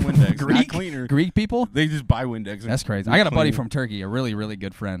just Windex. Greek not cleaner. Greek people. They just buy Windex. That's crazy. I got a buddy from Turkey, a really really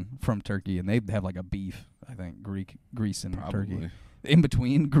good friend from Turkey, and they have like a beef. I think Greece and Turkey. In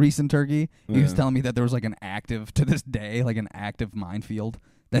between Greece and Turkey, he was telling me that there was like an active to this day, like an active minefield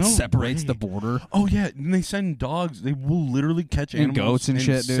that separates the border. Oh yeah, and they send dogs. They will literally catch animals and goats and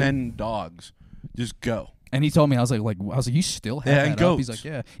shit, dude. Send dogs, just go. And he told me, I was like, you still have that goats. up? He's like,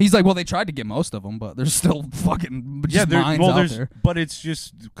 yeah. He's like, well, they tried to get most of them, but there's still fucking mines out there. But it's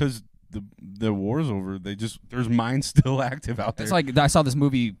just because the war's over. There's mines still active out there. It's like I saw this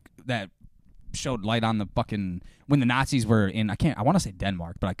movie that showed light on the fucking when the Nazis were in I want to say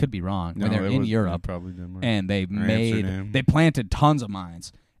Denmark, but I could be wrong. When they're in Europe, probably Denmark. And they planted tons of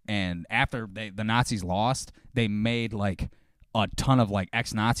mines, and after the Nazis lost, they made like a ton of like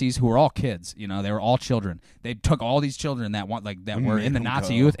ex-Nazis who were all kids, they were all children. They took all these children that were in the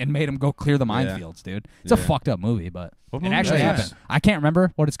Nazi youth and made them go clear the minefields, dude. It's a fucked up movie, but it actually happened. I can't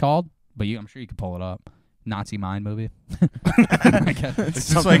remember what it's called, but I'm sure you can pull it up. Nazi mine movie.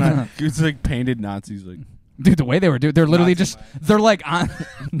 It's just like painted Nazis, like dude. The way they were, dude, they're literally they're like on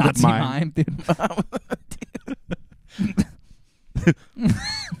Nazi mime, dude.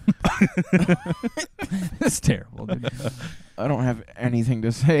 It's terrible, dude. I don't have anything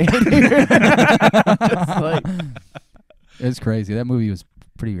to say. It's crazy. That movie was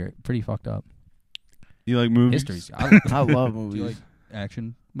pretty fucked up. You like movies? Histories. I love movies. Do you like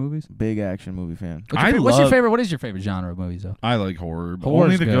action movies? Big action movie fan. What's your favorite? What is your favorite genre of movies, though? I like horror.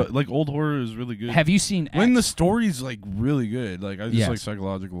 Horror's only good. Like old horror is really good. Have you seen when the story's like really good? Like I just like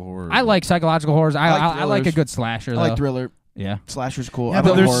psychological horror. I like psychological horrors. I like a good slasher. I like thriller. Yeah, slasher's cool. Yeah, I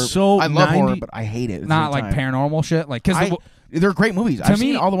but love horror. I love 90, horror, but I hate it. Not like paranormal shit. Like because they're great movies. I've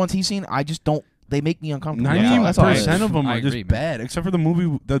seen all the ones he's seen. I just don't. They make me uncomfortable. 90% of them are just bad, except for the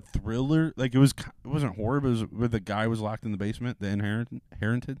movie, the thriller. Like it wasn't horror, but it was where the guy was locked in the basement. The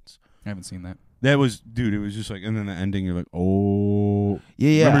Inheritance. I haven't seen that. That was, dude. It was just like, and then the ending. You're like, oh,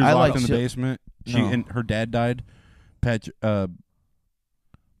 yeah. Remember he was I locked in the basement. And her dad died. Patrick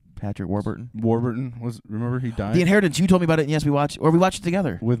Warburton. Remember he died. The Inheritance. You told me about it. And yes, we watched it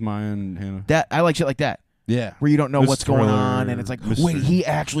together with Maya and Hannah. That I like shit like that. Yeah, where you don't know what's going on, and it's like, wait, he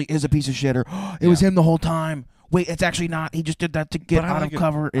actually is a piece of shit, or it was him the whole time. Wait, it's actually not. He just did that to get out of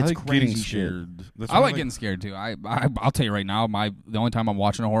cover. It's crazy scared. I like getting scared too. I'll tell you right now, the only time I'm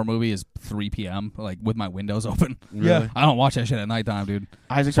watching a horror movie is 3 p.m. like with my windows open. Yeah, I don't watch that shit at nighttime, dude.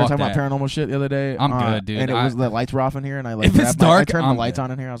 Isaac started talking about paranormal shit the other day. I'm good, dude. And it was the lights were off in here, and I if it's dark, I turned the lights on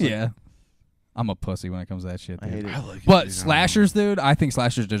in here. I was like, I'm a pussy when it comes to that shit, dude. I hate it. like but slashers, dude, I think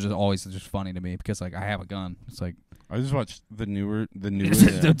slashers are just always just funny to me because like I have a gun. It's like I just watched the newer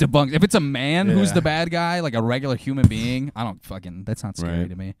debunk. If it's a man who's the bad guy, like a regular human being, I don't fucking. That's not scary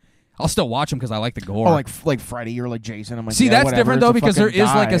to me. I'll still watch him because I like the gore. Oh, like Freddy or like Jason. I'm like, see, that's different though because there is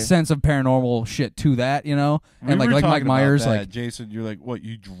guy. like a sense of paranormal shit to that, and like Mike Myers, like Jason, you're like, what?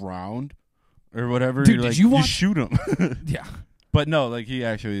 You drowned or whatever? Dude, you're like, did you shoot him? Yeah. But no, like he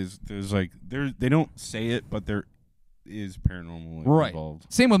actually is. There's like they don't say it, but there is paranormal involved.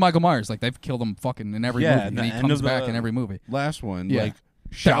 Same with Michael Myers. Like they've killed him fucking in every movie, and he comes back in every movie. Last one, like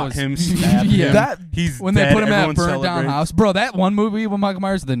shot him, stabbed him. That he's when dead, they put him at burned down celebrates. house, bro. That one movie with Michael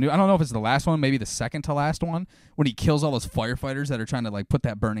Myers, I don't know if it's the last one, maybe the second to last one, when he kills all those firefighters that are trying to like put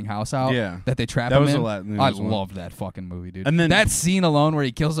that burning house out. Yeah, that they trap that him was in. I loved that fucking movie, dude. And then that scene alone where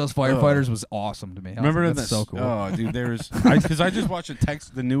he kills those firefighters was awesome to me. Remember that's so cool. Oh, dude, there's because I just watched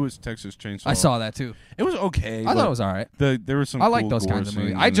the newest Texas Chainsaw. I saw that too. It was okay. I thought it was all right. There was some. I like those kinds of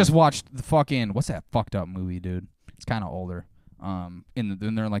movies. I just watched the fucking what's that fucked up movie, dude? It's kind of older. They're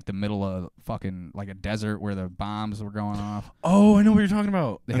in like the middle of fucking like a desert where the bombs were going off. Oh, I know what you're talking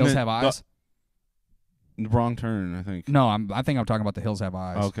about. The Hills Have Eyes. The Wrong Turn, I think. No, I think I'm talking about The Hills Have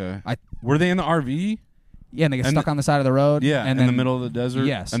Eyes. Okay. Were they in the RV? Yeah, and they get stuck on the side of the road. Yeah, and in the middle of the desert.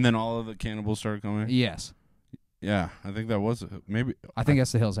 Yes. And then all of the cannibals started coming. Yes. Yeah, I think that was maybe. I think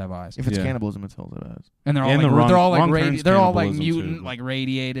that's The Hills Have Eyes. If it's cannibalism, it's Hills Have Eyes. And they're all they're all like mutant, like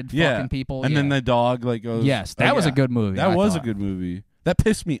radiated fucking people. And then the dog like goes. Yes, that was a good movie. That was a good movie. That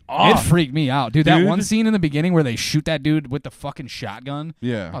pissed me off. It freaked me out, dude. That one scene in the beginning where they shoot that dude with the fucking shotgun.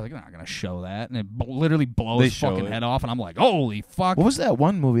 Yeah. I was like, they're not gonna show that, and it literally blows his fucking head off, and I'm like, holy fuck. What was that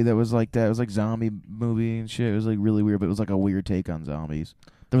one movie that was like that? It was like zombie movie and shit. It was like really weird, but it was like a weird take on zombies.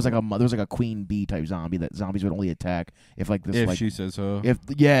 There was like a queen bee type zombie that zombies would only attack if like this. If like, she says so.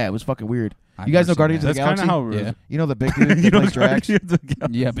 It was fucking weird. I've You guys know never Guardians seen of the That's kind Galaxy? of how. Yeah. You know the big dude that plays Drax?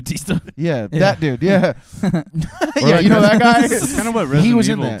 Yeah, Batista. Yeah, Yeah. that dude. Yeah, Or yeah. like You know that guy? That's kind of what Resident was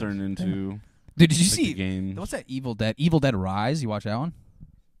in Evil that. turned into. Dude, did you Like the see? game? What's that Evil Dead? Evil Dead Rise. You watch that one?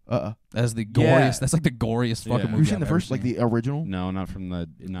 That's the Yeah. goriest. That's like the goriest Yeah. fucking You movie. You seen I've the ever first, like seen. the original? No, not from the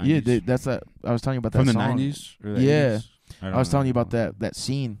 90s. Yeah, that's that. I was telling you about that From the song. 90s? Or the Yeah. 80s? I was telling you about that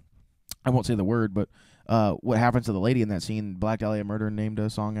scene. I won't say the word, but what happens to the lady in that scene? Black Dahlia Murder named a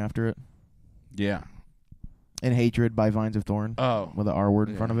song after it. Yeah. And Hatred by Vines of Thorn Oh. with the R word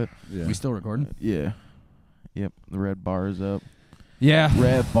in front of it. Yeah. We still recording? Yeah. Yep. The red bar is up. Yeah.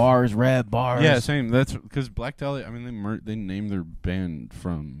 Red bars. Yeah, same. That's because Black Dahlia. I mean, they named their band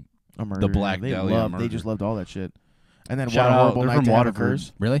from. A murder. Black Dahlia They murder. just loved all that shit. And then Shout What a out, Horrible they're Night from to Have a Waterford.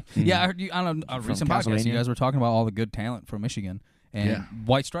 Curse. Really? Mhm. Yeah, I heard you on a From recent podcast. You Castlevania. guys were talking about all the good talent from Michigan and Yeah.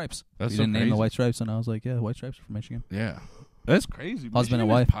 White Stripes. That's you so didn't name the crazy. White Stripes, and I was like, yeah, White Stripes are from Michigan. Yeah. That's crazy. Husband and Michigan is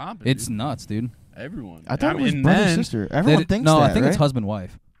wife. popping, It's dude. nuts, dude. Everyone. I thought it was and brother then- sister. Everyone thinks no, that, I think it's right? husband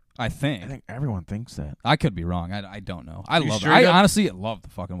wife. I think. I think everyone thinks that. I could be wrong. I don't know. I You love it. straight I up- honestly love the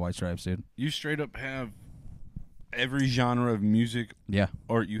fucking White Stripes, dude. You straight up have every genre of music, Yeah.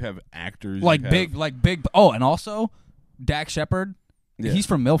 or you have actors. Like you big, have- like big. Oh, and also, Blkshp. Yeah. He's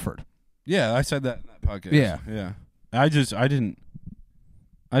from Milford. Yeah, I said that in that podcast. Yeah. Yeah. I didn't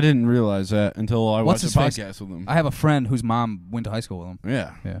realize that until I What's watched a his face? podcast with him. I have a friend whose mom went to high school with him.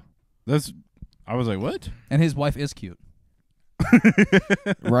 Yeah. Yeah. I was like, what? And his wife is cute.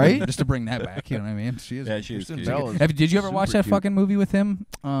 Right? Just to bring that back, you know what I mean? She is. Yeah, she is Kristen cute. Bell is Did you ever watch super that cute. fucking movie with him?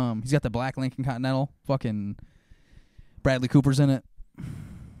 He's got the black Lincoln Continental. Fucking Bradley Cooper's in it.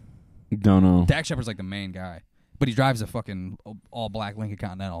 Don't know. Blkshp's like the main guy, but he drives a fucking all black Lincoln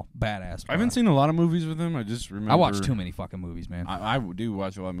Continental. Badass. I haven't seen a lot of movies with him. I just remember. I watched too many fucking movies, man. I do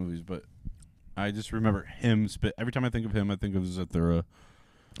watch a lot of movies, but I just remember him spit. Every time I think of him, I think of Zathura.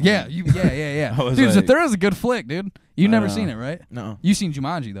 Yeah. I was Dude, like- Zathura's a good flick, dude. You never seen it, right? No. You seen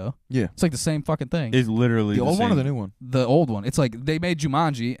Jumanji though? Yeah. It's like the same fucking thing. It's literally The old one or same. the new one? The old one. It's like they made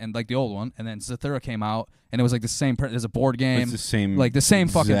Jumanji and like the old one, and then Zathura came out, and it was like the same. There's a board game, It's the same. like the same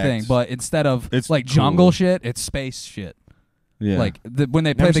fucking exact- thing, but instead of It's like cool. jungle shit, it's space shit. Yeah. Like when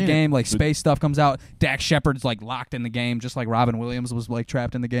they play Never the seen game, like space stuff comes out. Blkshp's like locked in the game, just like Robin Williams was like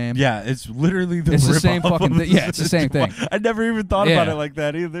trapped in the game. Yeah, it's literally the It's the rip-off same fucking of thing. Yeah, it's the same thing. I never even thought about Yeah. it like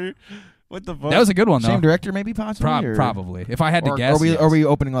that either. What the fuck? That was a good one though. Same director, maybe possibly. or- Probably. If I had to Or, guess, are we yes. are we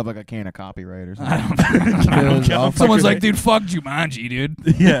opening up like a can of copyright or something? I don't know. Because I'll Someone's fucking- like, dude, fuck Jumanji, dude.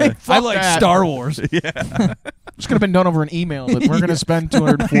 Yeah. I like that. Star Wars. This could have been done over an email, but we're gonna spend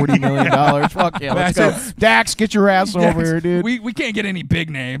 $240 million. Fuck yeah, let's go. Dax, get your ass over here, dude. We can't get any big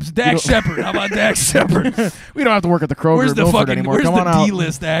names. Blkshp. How about Blkshp? We don't have to work at the Kroger Where's in the Milford fucking anymore. Where's Come the on out.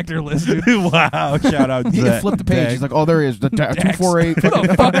 D-list actor list, dude? Wow! Shout out to He that. flipped the page. He's like, oh, there he is. The Dax. 248. Who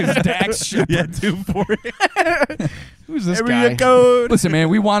the fuck is Blkshp? Yeah, 248. Who's this Area guy? code. Listen, man,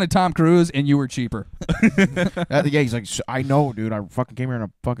 we wanted Tom Cruise, and you were cheaper. Yeah, he's like, I know, dude. I fucking came here in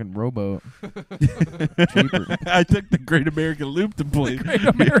a fucking rowboat. Cheaper. I took the Great American Loop to play. Great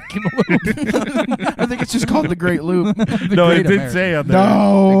American Loop. I think it's just called the Great Loop. No, Great it did American. say on there.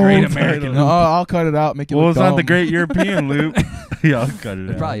 No, The Great American No, Loop. I'll cut it out. Make it Well, look it's not the dumb. Great European Loop. Yeah, I'll cut it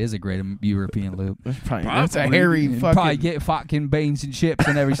It out. probably is a great European loop. That's a Probably. hairy You fucking. probably get fucking beans and chips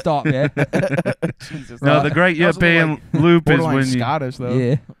in every stop, yeah. Jesus. No, the Great That was a little, European Loop is borderline when you. Scottish though.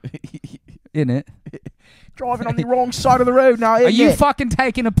 Yeah. In it. Driving on the wrong side of the road now. Are you fucking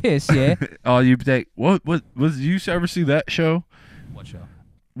taking a piss, yeah? Oh, you take what? Was you ever see that show What show?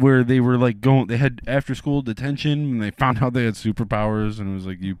 where they were like going? They had after school detention and they found out they had superpowers and it was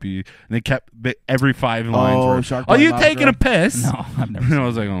like UP and they kept every 5 lines. Oh, were, Shark Are Boy you Lava taking Girl? a piss? No, I've never And seen I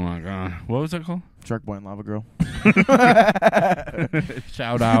was like, oh my god, what was that called? Shark Boy and Lava Girl.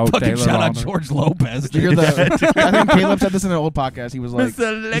 Shout out, Fucking Taylor shout out Lautner. George Lopez. Did you hear the, I think Caleb said this in an old podcast. He was like,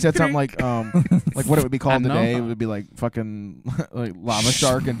 Mr. he said something Electric. like what it would be called I know. today. It would be like fucking like Lava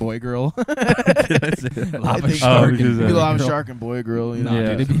Shark and Boy Girl. Lava think- Shark. because, It'd be Lava Girl. Shark and Boy Girl. You know. No,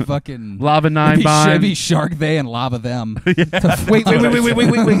 Yeah. dude, it'd be fucking Lava it'd 9 be Bond. Chevy Shark they and Lava them. Wait.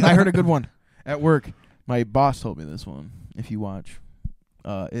 I heard a good one at work. My boss told me this one. If you watch,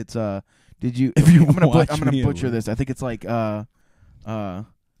 it's Did you? If you I'm gonna watch I'm gonna me, butcher it this. I think it's like Did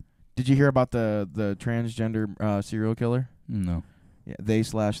you hear about the transgender serial killer? No. Yeah,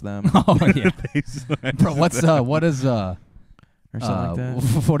 they/them Oh yeah. Bro, what is or something like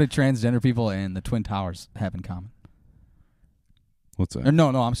that. what do transgender people and the Twin Towers have in common? What's Or that? no,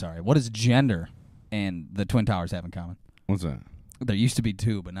 I'm sorry. What does gender and the Twin Towers have in common? What's that? There used to be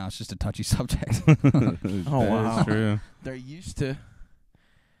 2, but now it's just a touchy subject. Oh, wow. That's true. They're used to.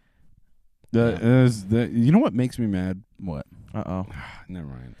 You know what makes me mad? What? Uh-oh. Never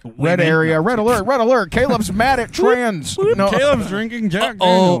mind. Red area, red alert, red alert. Caleb's mad at trans. No. Caleb's drinking Jack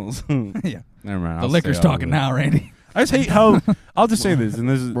Daniels. Yeah. Never mind. The liquor's talking now, Randy. I just hate how I'll just say this, and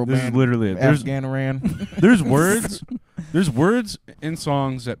this is literally it. There's words in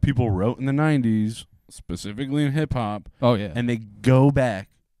songs that people wrote in the 90s, specifically in hip hop. Oh yeah. And they go back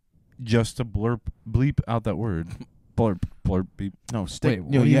just to bleep out that word. Blurp, beep. No, Wait,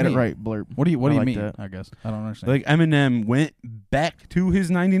 you had it right. Blurp. What do you mean? That. I guess I don't understand. Like Eminem went back to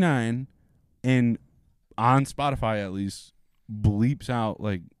his 99 and on Spotify at least bleeps out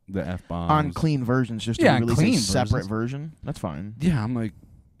like the F-bombs. On clean versions, just to release a separate version. That's fine. Yeah, I'm like,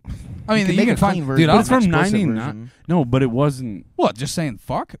 I mean, you can find clean version. Dude, it's from 99. No, but it wasn't. What? Just saying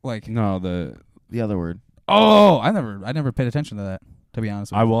fuck? Like no, the other word. Oh, I never paid attention to that. To be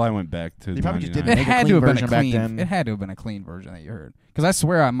honest, I went back to. They probably just didn't it make had a to clean have been a version back clean. then. It had to have been a clean version that you heard. Because I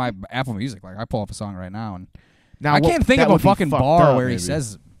swear on my Apple Music, like I pull up a song right now and now, I can't think of a fucking bar where he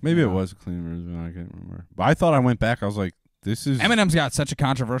says. Maybe it was a clean version. I can't remember. But I thought I went back. I was like, this is. Eminem's got such a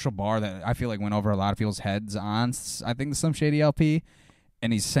controversial bar that I feel like went over a lot of people's heads on. I think the Some Shady LP,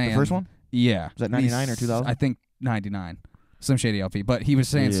 and he's saying the first one. Yeah, was that 99 or 2000? I think 99. Some Shady LP, but he was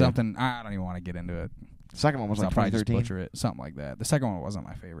saying something. I don't even want to get into it. The second one was like probably just 2013. butcher it, something like that. The second one wasn't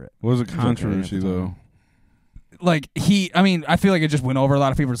my favorite. What was a controversy though? Like I feel like it just went over a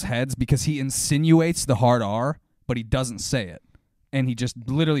lot of people's heads because he insinuates the hard R, but he doesn't say it, and he just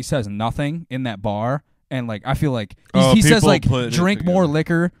literally says nothing in that bar. And like I feel like he says like drink more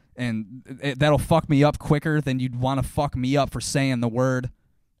liquor, and that'll fuck me up quicker than you'd want to fuck me up for saying the word,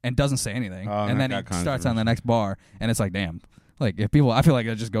 and doesn't say anything. And then he starts on the next bar, and it's like damn. Like if people, I feel like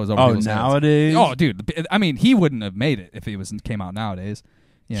it just goes over. people's nowadays. Heads. Oh, dude, I mean, he wouldn't have made it if it came out nowadays.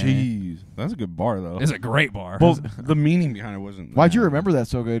 Yeah, jeez, that's a good bar though. It's a great bar. Well, the meaning behind it wasn't. Why'd you remember that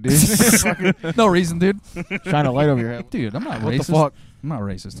so good, dude? No reason, dude. Shine a light over your head, dude. I'm not what racist. The fuck? I'm not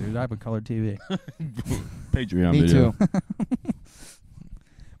racist, dude. I have a colored TV. Patreon. Me video. too.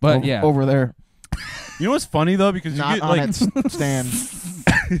 But yeah, over there. You know what's funny though, because not you get on like its stand.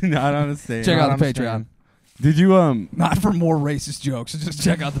 Not on its stand. Check out the Patreon. Stand. Did you Not for more racist jokes. Just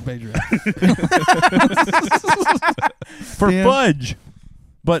check out the Patreon for fudge?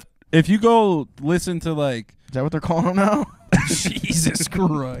 But if you go listen to like, is that what they're calling them now? Jesus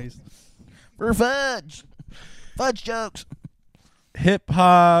Christ. For fudge jokes. Hip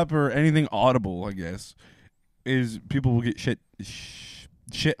hop or anything audible, I guess, is people will get shit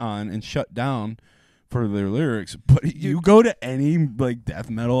on and shut down for their lyrics, but you go to any like death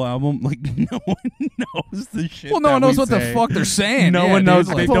metal album, like no one knows the shit. Well, no one knows what say. the fuck they're saying. No one knows.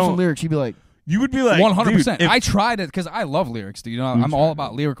 Dude, They Like, don't. some lyrics, you'd be like, You would be like 100%. I tried it because I love lyrics, dude. You know, I'm all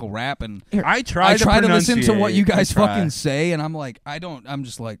about lyrical rap, and I try to listen to what you guys fucking say, and I'm like, I'm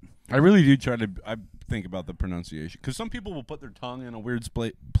just like, I really do try to. I think about the pronunciation because some people will put their tongue in a weird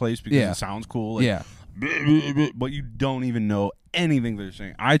place because it sounds cool. Like, yeah. But you don't even know anything they're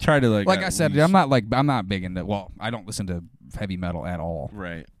saying. I try to like I said, I'm not big into. Well, I don't listen to heavy metal at all.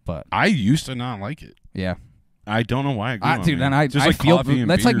 Right. But I used to not like it. Yeah. I don't know why. Dude, and I feel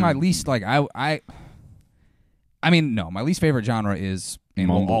that's like my least. Like I mean, no, my least favorite genre is and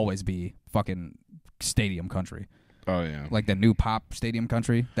will always be fucking stadium country. Oh yeah. Like the new pop stadium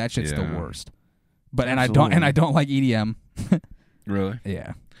country. That shit's the worst. But Absolutely. and I don't like EDM. Really?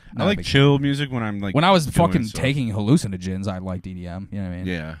 Yeah. I like chill music when I'm like. When I was fucking stuff. taking hallucinogens, I liked EDM. You know what I mean?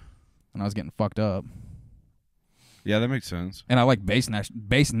 Yeah. When I was getting fucked up. Yeah, that makes sense. And I like bass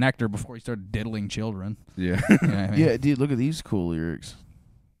nectar before he started diddling children. Yeah. You know what I mean? yeah, dude, look at these cool lyrics.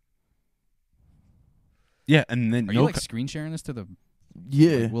 Yeah, and then Are you like screen sharing this to the?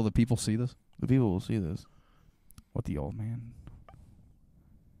 Yeah. Like, will the people see this? The people will see this. What the old man?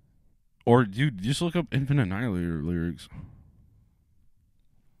 Or dude, just look up Infinite Annihilator lyrics.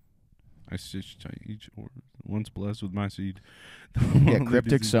 I stitched each once blessed with my seed. Yeah,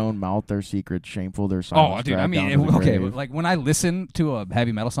 cryptic sown mouth their secrets, shameful their songs. Oh, dude, I mean, but like when I listen to a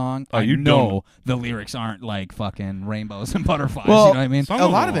heavy metal song, I know the lyrics aren't like fucking rainbows and butterflies. Well, you know what I mean? A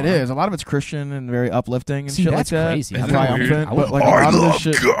lot of it is. A lot of it's Christian and very uplifting and shit like that. Crazy. And triumphant. But like a lot of this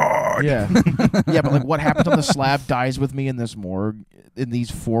shit. God. Yeah. Yeah, but like what happens on the slab dies with me in this morgue, in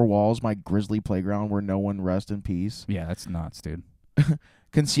these four walls, my grisly playground where no one rests in peace. Yeah, that's nuts, dude.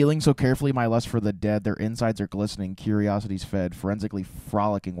 Concealing so carefully my lust for the dead, their insides are glistening, curiosities fed, forensically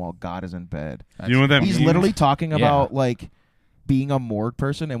frolicking while God is in bed. You know what that He's means? literally talking about like being a morgue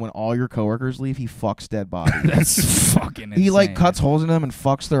person, and when all your coworkers leave, he fucks dead bodies. That's fucking insane. He like cuts holes in them and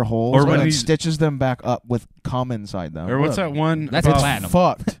fucks their holes, Or when and he stitches them back up with cum inside them. Or what's that one? That's about platinum.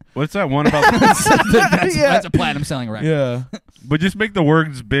 Fucked. What's that one about? That's a platinum selling record. Yeah. But just make the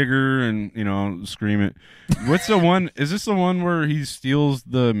words bigger and scream it. What's the one? Is this the one where he steals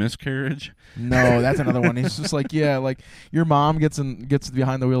the miscarriage? No, that's another one. He's just like, yeah, like your mom gets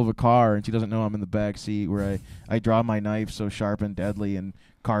behind the wheel of a car and she doesn't know I'm in the back seat where I draw my knife so sharp and deadly and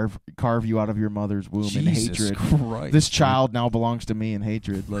carve you out of your mother's womb in hatred. Christ, this child now belongs to me in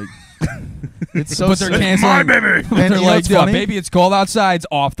hatred. Like it's so but they're sick. canceling. My baby. And They're you know like, what's yo, funny? baby, it's cold outside's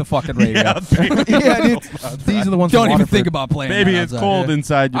off the fucking radio. Yeah, dude, these are the ones. Don't from even Waterford. think about playing. Baby, that it's outside. cold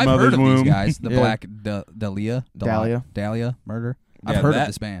inside your I've mother's heard of womb. these guys. The Yeah. Black Dahlia murder. I've heard of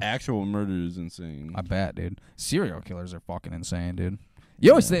this band. Actual murder is insane. I bet, dude. Serial killers are fucking insane, dude.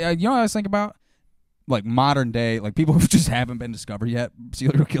 You always you know what I was thinking about? Like modern day, like people who just haven't been discovered yet.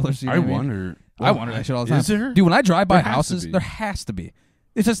 Serial killers. You know I what mean? wonder. I wonder that shit all the time. Is there? Dude, when I drive by There has to houses, be. there has to be.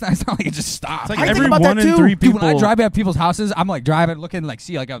 It's just it's not like it just stops. It's like I think every about one that in too. 3 people. Dude, when I drive by people's houses, I'm like driving, looking, like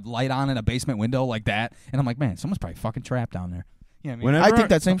see like a light on in a basement window like that, and I'm like, man, someone's probably fucking trapped down there. You know what I mean? Whenever I think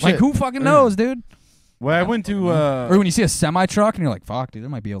that same Like shit. who fucking knows, dude? Well, I went to. Or when you see a semi truck and you're like, fuck, dude, there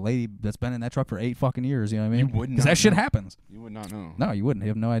might be a lady that's been in that truck for 8 fucking years. You know what I mean? You would Because not that shit know. happens. You would not know. No, you wouldn't. You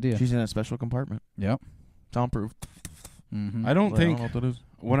have no idea. She's in a special compartment. Yep. Soundproof. Mm-hmm. I don't Like, think. I don't know what that is.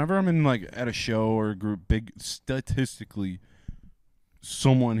 Whenever I'm in like at a show or a group, big statistically,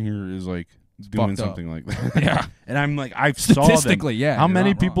 someone here is like doing fucked up. something like that. Yeah. And I'm like, I saw them. Statistically, yeah. How you're many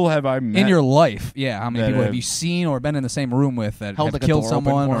not wrong. people have I met in your life? Yeah. How many that people have have- you seen or been in the same room with that Held have like a killed door open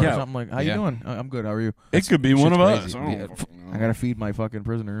someone? for Or her Yeah. or something like, how you Yeah. doing? I'm good. How are you? It could be one of shit's us. crazy. I don't Yeah. fucking know. I gotta feed my fucking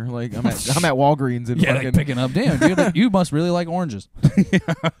prisoner. Like I'm at Walgreens and Yeah, fucking. like picking up. Damn, dude, you must really like oranges.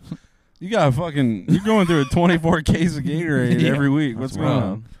 You got fucking. You're going through a 24 case of Gatorade Yeah. every week. What's That's going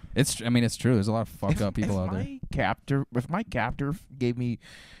wild. on? I mean, it's true. There's a lot of fucked up people out there. If my captor gave me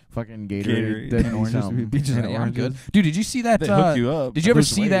fucking Gatorade. Gatorade, then And oranges, Some peaches and yeah, I'm oranges. good. Dude, did you see that? They hook you up. Did you ever Lose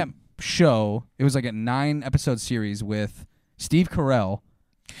see weight. that show? It was like a 9-episode series with Steve Carell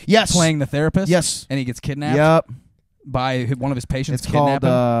Yes. playing the therapist. Yes. And he gets kidnapped Yep. by one of his patients. It's called.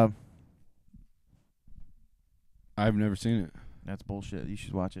 Kidnap him. I've never seen it. That's bullshit. You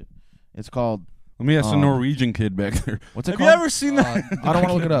should watch it. It's called. Let me ask the Um, Norwegian kid back there. What's it Have called? you ever seen that? I don't want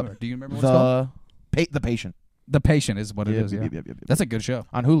to look it up. Do you remember what it's called? The Patient. The Patient is what it is. Yeah. Yep. That's a good show.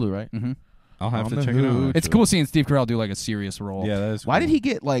 On Hulu, right? Mm-hmm. I'll have On to the check it hood. out. It's cool seeing Steve Carell do like a serious role. Yeah, that is. Why cool. did he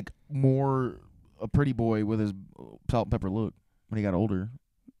get like more a pretty boy with his salt and pepper look when he got older?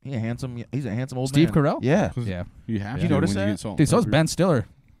 He's a handsome old Steve man. Carell? Yeah. 'Cause Yeah. You have Did you to notice when that? You get salt Dude, and so is pepper. Ben Stiller.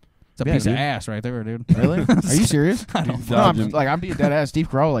 It's a Yeah, piece dude. of ass right there, dude. Really? Are you serious? I don't He's No, dodging. I'm being dead ass. Steve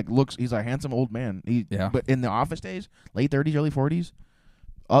Carell he's a handsome old man. Yeah. But in the office days, late 30s, early 40s.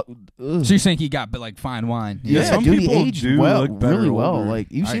 So you think he got like fine wine? Yeah, some dude, people he aged do well, look better really well. older. Like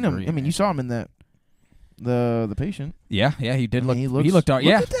you've I seen agree, him. I mean, man. you saw him in that the Patient. Yeah, he did look. He He looked Look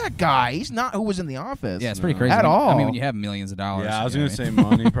yeah. at that guy. He's not who was in the office. Yeah, it's pretty No. crazy. At all. I mean, when you have millions of dollars. Yeah, I was you know gonna what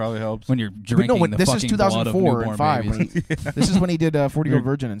say money probably helps. when you're But drinking no, the this is fucking blood of 2004 newborn and 5. babies. When this is when he did 40 Year Old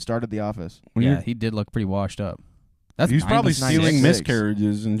Virgin and started The Office. When Yeah, you're- he did look pretty washed up. That's He's probably 96. stealing 96.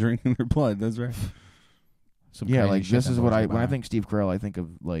 miscarriages and drinking their blood. That's right. Some Yeah, crazy like shit this that is what blows I my when I mind. think Steve Carell, I think of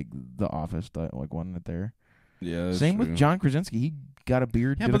like The Office, like one it there. Yeah. That's Same true. with John Krasinski. He got a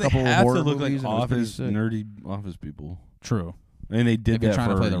beard. Yeah, did but a they couple of have horror to look like movies, and it was pretty office sick. nerdy office people, True. and they did If you're that trying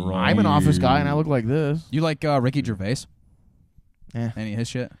to for play the role. I'm an office guy, and I years. look like this. You like Ricky Gervais? Eh. Any of his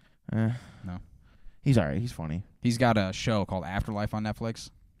shit? No. He's alright. He's funny. He's got a show called Afterlife on Netflix.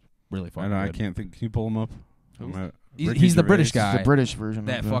 Really I fucking know. I good. can't think. Can you pull him up? Ricky He's the Gervais. British It's guy the British version.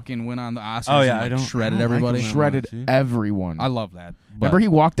 that of the- fucking went on the Oscars. Oh, yeah, and, I don't- shredded I don't like everybody. him. shredded See? everyone. I love that. Remember, he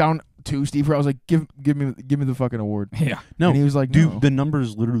walked down to Steve Carell. I was like, "Give me the fucking award." Yeah. No, and he was like, dude, no. the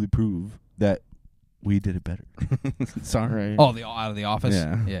numbers literally prove that we did it better. Sorry. Right. Oh, out of the Office.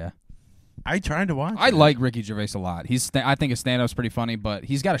 Yeah. Yeah. I tried to watch. I it. like Ricky Gervais a lot. I think his stand-up's pretty funny, but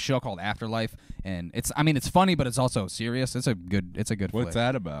he's got a show called Afterlife, and it's funny, but it's also serious. It's a good What's flick.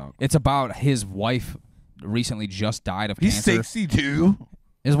 that about? It's about his wife recently just died of He's cancer. 62.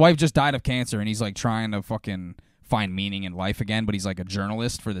 His wife just died of cancer, and he's like trying to fucking find meaning in life again, but he's like a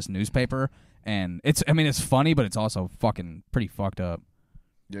journalist for this newspaper, and it's funny, but it's also fucking pretty fucked up.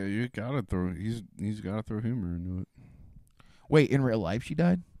 Yeah, you gotta throw. He's gotta throw humor into it. Wait, in real life, she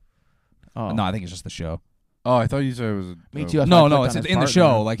died. Oh No, I think it's just the show. Oh, I thought you said it was. Me too. That's why I No, clicked it's on his in the partner.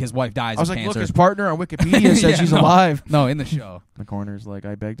 show. Like his wife dies I was of like, cancer. look, his partner on Wikipedia says Yeah, she's no. alive. No, in the show. The corner's like,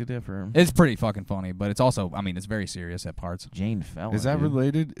 I beg to differ. It's pretty fucking funny, but it's also, it's very serious at parts. Jane Fallon. Is that dude.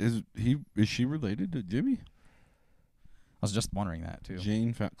 related? Is she related to Jimmy? I was just wondering that too.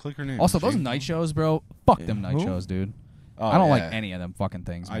 Jane. Click her name. Also, those Jane night Fallon? shows, bro. Fuck Yeah. them night Who? shows, dude. Oh, I don't yeah. like any of them fucking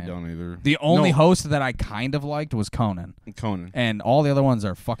things, man. I don't either. The only host that I kind of liked was Conan. And all the other ones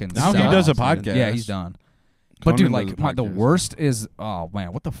are fucking Now he sellouts, does a dude. podcast. Yeah, he's done. But dude, Conan like does a the podcast. worst is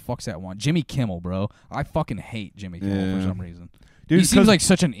man, what the fuck's that one? Jimmy Kimmel, bro. I fucking hate Jimmy Kimmel for some reason. Dude, he seems like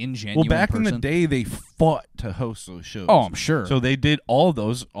such an ingenuine Well, back person. in the day, they fought to host those shows. Oh, I'm sure. So they did all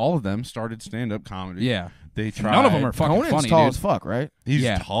of them started stand-up comedy. Yeah. They tried. None of them are fucking Conan's funny, tall dude. as fuck, right? He's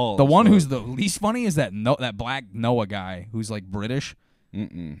tall. The as one fuck. who's the least funny is that black Noah guy who's like British.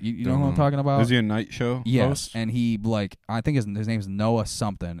 Mm-mm. You know who I'm talking about? Is he a night show Yes, host? and he like I think his name's Noah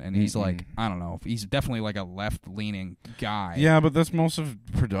something, and he's like I don't know, he's definitely like a left leaning guy. Yeah, but that's most of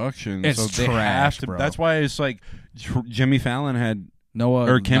production. It's so they trash, have to. bro. That's why it's like Jimmy Fallon had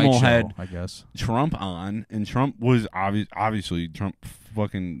Noah or Kimmel Night Show, had I guess. Trump on, and Trump was obviously Trump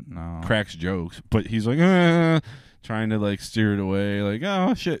fucking cracks jokes, but he's like trying to like steer it away, like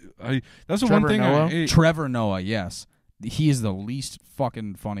oh shit. That's the one thing Noah? I hate. Trevor Noah, yes, he is the least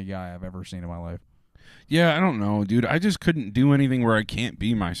fucking funny guy I've ever seen in my life. Yeah, I don't know, dude. I just couldn't do anything where I can't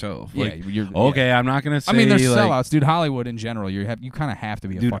be myself. Yeah, Like, you're okay, yeah. I'm not gonna say. I mean, they're like, sellouts, dude. Hollywood in general, you kind of have to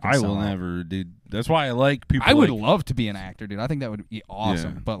be a dude, fucking I sellout. will never, dude. That's why I like people. I would like, love to be an actor, dude. I think that would be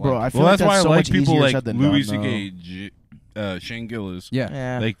awesome. Yeah. But like, Bro, I feel well, like that's why I so like much people easier like said than Louis done, though. C.K., Shane Gillis.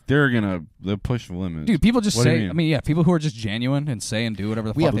 yeah. Like they'll push the limits. Dude, people just What do you say. mean? I mean, yeah, people who are just genuine and say and do whatever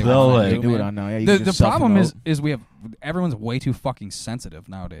the We fuck have they they'll, want like, to do it man. on now. Yeah, you The can just problem self-promote. is we have everyone's way too fucking sensitive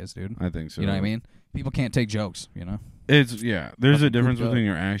nowadays, dude. I think so. You know what I mean? People can't take jokes. You know, There's a Fucking difference goofed up. between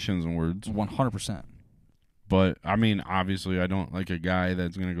your actions and words. 100%. But I mean, obviously, I don't like a guy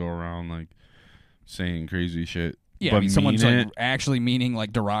that's gonna go around like saying crazy shit. Yeah, but I mean, someone's mean like it. actually meaning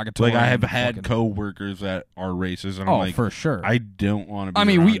like derogatory. Like I have and had fucking- coworkers that are racist, and Oh, I'm like, for sure. I don't want to be. I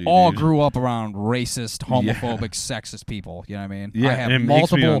mean, around we you, all dude. grew up around racist, Yeah. homophobic, sexist people. You know what I mean? Yeah, I have and it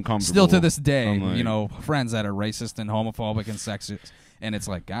makes me multiple, uncomfortable. still to this day, I'm like- you know, friends that are racist and homophobic and sexist, and it's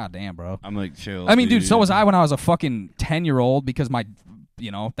like, god damn, bro. I'm like, chill. I mean, dude, so was I when I was a fucking 10-year-old because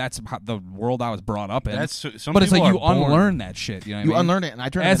that's how the world I was brought up in. That's some but it's like people you are born- unlearn that shit. You know what You I mean? unlearn it, and I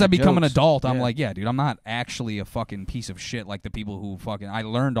turn it As I into become an jokes. adult, I'm Yeah. like, yeah, dude, I'm not actually a fucking piece of shit like the people who fucking I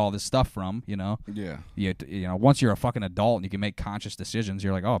learned all this stuff from. You know, Yeah. you know, once you're a fucking adult and you can make conscious decisions,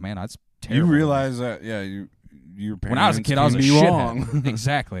 you're like, oh man, that's terrible. You realize that, yeah, your parents When I was a kid, I was a can be shithead. wrong.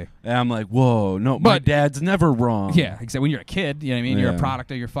 Exactly. And I'm like, whoa, no, my But- dad's never wrong. Yeah, exactly. When you're a kid, you know what I mean? You're a Yeah.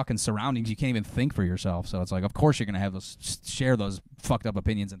 product of your fucking surroundings. You can't even think for yourself. So it's like, of course you're going to have share those fucked up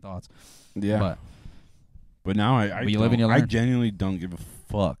opinions and thoughts. Yeah. But now I you live and you I learn. genuinely don't give a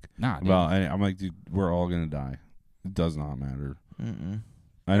fuck Nah, dude. about. I'm like, dude, we're all gonna die. It does not matter. Mm-mm.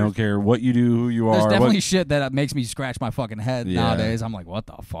 I don't care what you do, who you There's are. definitely shit that makes me scratch my fucking head Yeah. nowadays. I'm like, what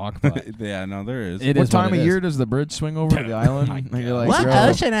the fuck? But yeah, no, there is. it What is time it of is. year does the bridge swing over the island? My And you're God. like, What bro,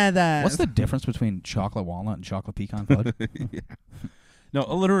 ocean is that? What's the difference between chocolate walnut and chocolate pecan fudge? Yeah. No,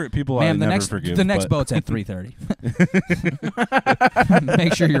 illiterate people I Man, the never next forgive. the next but- boat's at 3:30.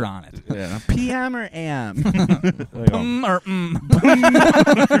 Make sure you're on it. Yeah, PM or AM. Or,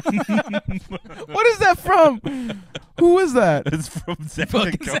 what is that from? Who is that? It's from Zach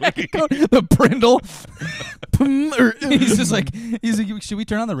fucking and Zach Cody. and Cody, the Brindle. He's just like, should we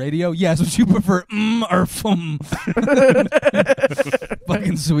turn on the radio? Yes. Would you prefer or fum?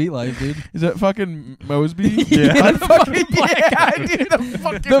 Fucking sweet life, dude. Is that fucking Mosby? Yeah, the fucking black guy, dude. The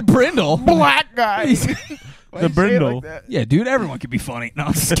fucking The Brindle. black guy. He's- Why The you say it Brindle. like that? Yeah, dude, everyone can be funny. No,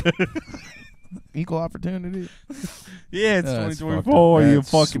 I'm just kidding. Equal opportunity. Yeah, it's That's 2024. You That's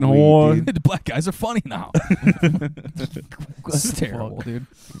fucking sweet, whore. dude. The black guys are funny now. That's terrible, dude.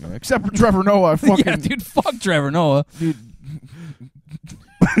 Except for Trevor Noah. Fucking Yeah, dude, fuck Trevor Noah. dude.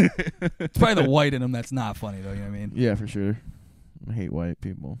 It's probably the white in him that's not funny, though, you know what I mean? Yeah, for sure. I hate white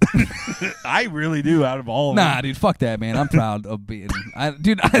people. I really do. Out of all, of Nah, them. dude, fuck that, man. I'm proud of being. I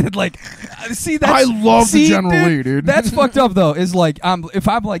see that. I love the General Lee, dude. That's fucked up, though. Is like, if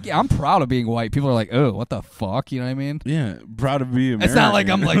I'm like, yeah, I'm proud of being white. People are like, oh, what the fuck? You know what I mean? Yeah, proud to be American. It's not like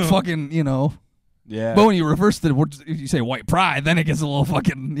I'm like fucking, you know. Yeah. But when you reverse the word, if you say white pride, then it gets a little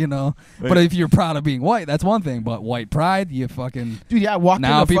fucking, you know. But if you're proud of being white, that's one thing. But white pride, you fucking. Dude, yeah, I walked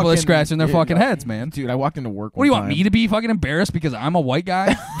Now into people are fucking- scratching their yeah, fucking yeah. heads, man. Dude, I walked into work What do you one want time. me to be fucking embarrassed because I'm a white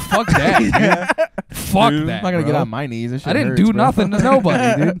guy? Fuck that. Fuck Dude, that. I'm not going to bro. get on my knees. This shit I didn't hurts, do bro. nothing to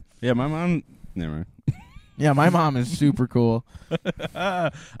nobody, dude. Yeah, my mom. Never mind. Yeah, my mom is super cool.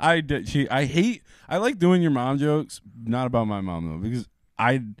 I like doing your mom jokes. Not about my mom though, because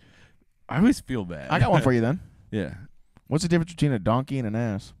I always feel bad. I got one for you then. Yeah. What's the difference between a donkey and an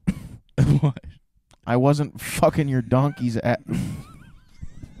ass? What? I wasn't fucking your donkey's ass.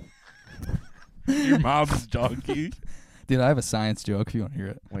 Your mom's donkey. Dude, I have a science joke if you want to hear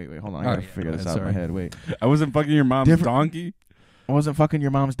it. Wait, hold on. I All gotta right, figure go this ahead, out in my sorry. head. Wait. I wasn't fucking your mom's Different- donkey. I wasn't fucking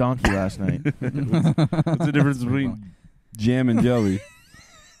your mom's donkey last night. What's the difference between jam and jelly?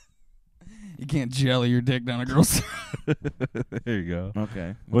 You can't jelly your dick down a girl's. There you go.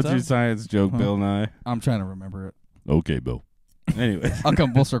 Okay. What's your up? science joke, Huh? Bill Nye? I'm trying to remember it. Okay, Bill. Anyway,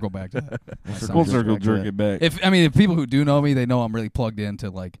 We'll circle back to that. My Full full science circle back to jerk that. it back. If people who do know me, they know I'm really plugged into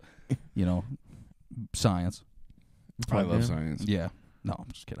like, science. I love Yeah. science. Yeah. No,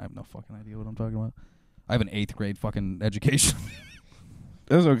 I'm just kidding. I have no fucking idea what I'm talking about. I have an 8th grade fucking education.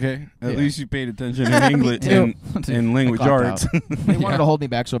 That's okay. At Yeah. least you paid attention in English too. in language I clocked arts. out. They wanted Yeah. to hold me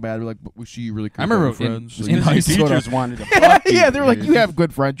back so bad. They're like, but we see you really could I remember have friends. in Because high your school- teachers wanted to yeah, fuck you. yeah, they're like, dude. you have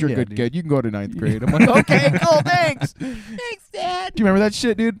good friends. You're a Yeah, good dude. kid. You can go to 9th grade. I'm like, okay, cool, thanks. Thanks, Dad. Do you remember that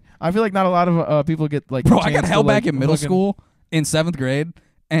shit, dude? I feel like not a lot of people get like. Bro, a I got chance held to, back like, in middle fucking- school in 7th grade,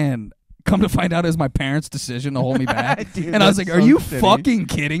 and come to find out it was my parents' decision to hold me back. Dude, And I was that's like, "Are so you shitty. fucking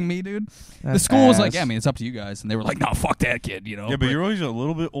kidding me, dude?" The That's school was like, ass. "Yeah, I mean, it's up to you guys," and they were like, "No, fuck that kid," Yeah, but you're always a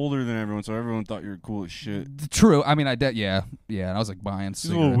little bit older than everyone, so everyone thought you were cool as shit. True. I mean, I did. Yeah. And I was like buying. It's a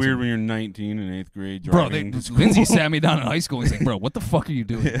little cigarettes weird and- when you're 19 in 8th grade Bro, driving to school. Lindsay sat me down in high school. He's like, "Bro, what the fuck are you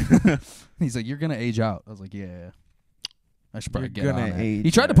doing?" He's like, "You're gonna age out." I was like, "Yeah, I should probably You're get on gonna that." age He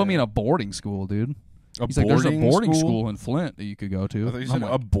tried to put me in out. a boarding school, dude. A He's like, "There's a boarding boarding school in Flint that you could go I to." thought you I'm said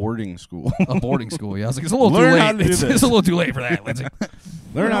like, a boarding school. a boarding school. Yeah, I was like, "It's a little Learn too how late. to do It's this. a little too late for that, Lindsay."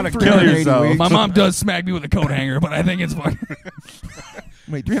 Learn how to 380 kill yourself. weeks. My mom does smack me with a coat hanger, but I think it's fine.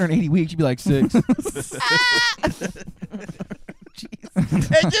 Wait, 380 weeks, you'd be like 6.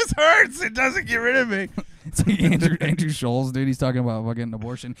 It just hurts. It doesn't get rid of me. It's like Andrew Scholes, dude. He's talking about fucking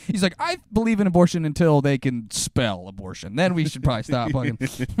abortion. He's like, "I believe in abortion until they can spell abortion. Then we should probably stop fucking."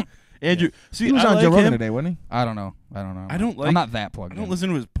 Andrew, see, He was I on like Joe Rogan him. today, wasn't he? I don't know. I don't I'm like- not that plugged I don't in. listen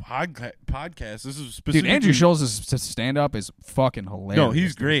to his podcast. This is Dude, specifically. Andrew Scholes' stand-up is fucking hilarious. No,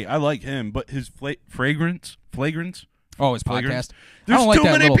 he's dude. great. I like him, but his flagrance. Oh, his Flagrant. podcast. I There's don't like too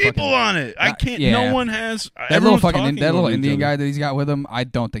that many little people fucking- on it. I can't. yeah. No one has. That little everyone's fucking talking that little over each Indian other. guy that he's got with him, I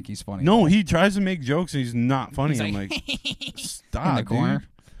don't think he's funny. No, he tries to make jokes and he's not funny. He's I'm like, like, stop, in the corner. dude.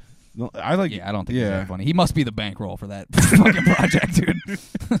 No, I like. Yeah, I don't think he's Yeah. that funny. He must be the bankroll for that fucking project, dude.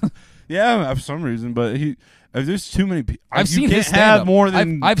 Yeah, for some reason, but he. There's too many people. I've seen can't his stand-up. have more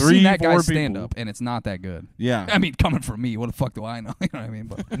than I've 3, seen that 4 guy's people. stand-up, and it's not that good. Yeah. I mean, coming from me, what the fuck do I know? You know what I mean?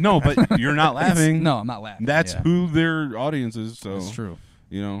 But No, but you're not laughing. no, I'm not laughing. That's yeah. who their audience is. So That's true.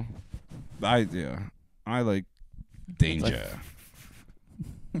 you know, I like danger.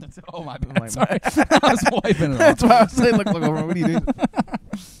 Oh my bad. Sorry, I was wiping it That's off. why I was saying, look over. What are you doing?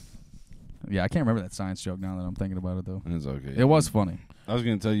 Yeah, I can't remember that science joke now that I'm thinking about it though. It's okay. It was funny. I was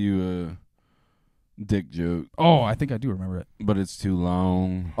gonna tell you a dick joke, Oh, I think I do remember it. but it's too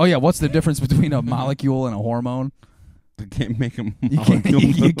long. Oh yeah, what's the difference between a molecule and a hormone? I can't make a You can't. molecule.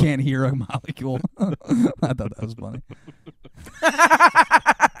 You can't hear a molecule. I thought that was funny.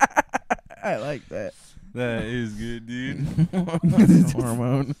 I like that. That is good, dude.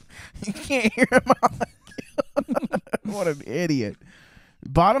 Hormone. You can't hear him. What an idiot.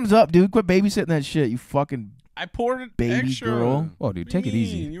 Bottoms up, dude. Quit babysitting that shit, you fucking I poured it baby extra. girl. Oh, dude, What take do it you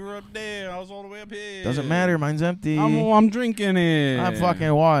easy. mean? You were up there. I was all the way up here. Doesn't matter. Mine's empty. I'm drinking it. I'm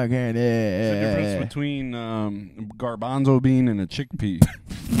fucking walking What's the difference it. between garbanzo bean and a chickpea?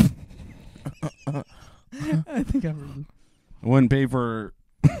 I think I've heard I wouldn't pay for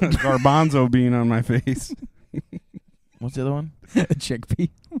garbanzo bean on my face. What's the other one? a chickpea.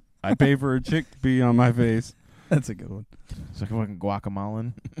 I pay for a chickpea on my face. That's a good one. It's like a fucking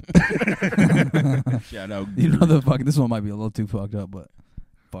guacamole. Shout out. You know the fucking. This one might be a little too fucked up, but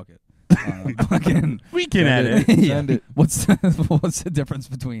fuck it. Fucking. We can Send edit. it. Yeah. Send it. What's the difference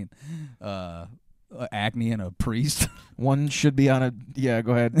between acne and a priest? One should be on a. Yeah,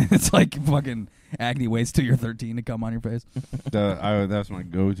 go ahead. It's like fucking acne waits till you're 13 to come on your face. That's my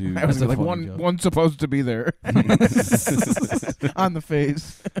go-to. I was That's a like funny joke. one's supposed to be there on the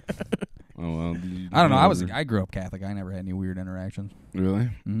face. Oh well. I don't know. I grew up Catholic. I never had any weird interactions. Really?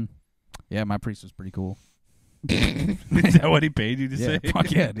 Mm-hmm. Yeah, my priest was pretty cool. Is that what he paid you to Yeah, say?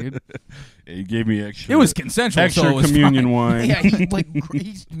 fuck yeah, dude. He gave me extra. It was consensual. extra so it was communion fine. wine. Yeah,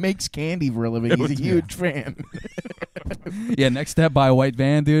 he makes candy for a living. He's a huge fan. Yeah, next step, buy a white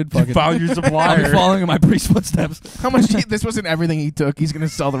van, dude. Fucking, Found your I'll be supplier. following in my priest's footsteps. How much? This wasn't everything he took. He's gonna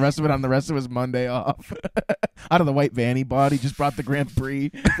sell the rest of it on the rest of his Monday off. Out of the white van he bought, he just brought the Grand Prix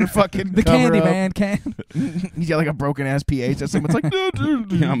for fucking The cover candy up. man can. He's got like a broken ass PA system. It's like,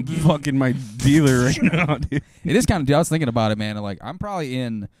 Yeah, I'm fucking my dealer right now, dude. It is kind of. I was thinking about it, man. And like, I'm probably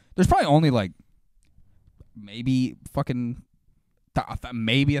in. There's probably only like maybe fucking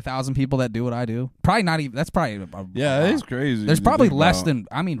maybe 1,000 people that do what I do. Probably not even. That's probably Yeah, it is crazy. There's probably less about. than.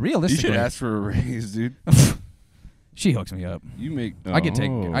 I mean, You realistically, should ask for a raise, dude. she hooks me up. You make. I get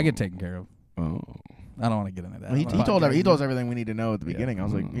taken care of. Oh, I don't want to get into that. Well, he told us everything we need to know at the beginning. I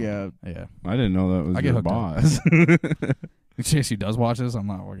was like, yeah. I didn't know that was I get your hooked boss. In case she does watch this, I'm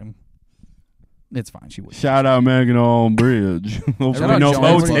not working. It's fine. She would. Shout out Megan on Bridge. Hopefully Shout out no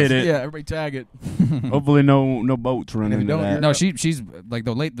Jones. boats hit it. Yeah, everybody tag it. Hopefully no boats run And if you into don't, that. No, she's like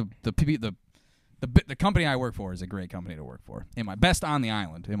the company I work for is a great company to work for. And my best on the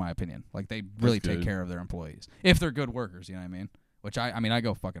island, in my opinion. Like they really That's take good. care of their employees if they're good workers. You know what I mean? Which I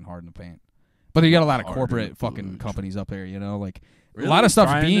go fucking hard in the paint. But you got a lot of Hard in corporate the fucking bush. companies up there. You know, like Really? a lot of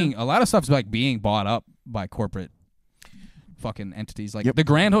stuff's Trying being bought up by corporate fucking entities. Like Yep. the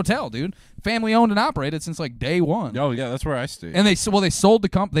Grand Hotel, dude, family owned and operated since like day one. Oh yeah, that's where I stay. And they sold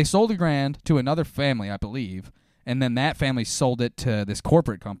the Grand to another family, I believe, and then that family sold it to this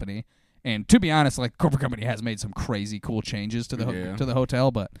corporate company. And to be honest, like corporate company has made some crazy cool changes to the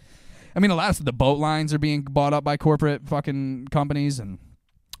hotel, but I mean a lot of the boat lines are being bought up by corporate fucking companies, and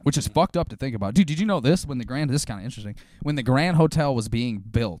which is fucked up to think about. Dude, did you know this? This is kind of interesting. When the Grand Hotel was being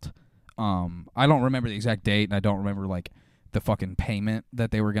built, I don't remember the exact date, and I don't remember like the fucking payment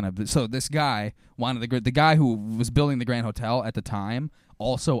that they were gonna. So this guy wanted the guy who was building the Grand Hotel at the time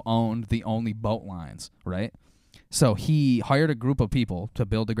also owned the only boat lines, right? So he hired a group of people to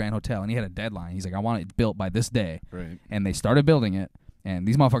build the Grand Hotel, and he had a deadline. He's like, I want it built by this day. Right. And they started building it, and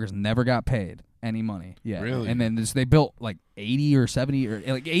these motherfuckers never got paid any money. Yeah. Really? And then they built like 80 or 70 or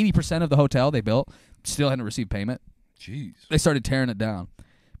like 80% of the hotel they built, still hadn't received payment. Jeez. They started tearing it down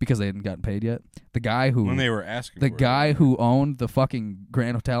because they hadn't gotten paid yet. The guy who When they were asking the for guy it. who owned the fucking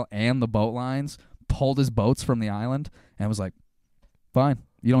Grand Hotel and the boat lines pulled his boats from the island and was like, fine,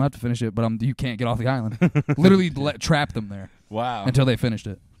 you don't have to finish it, but you can't get off the island. Literally trapped them there Wow. until they finished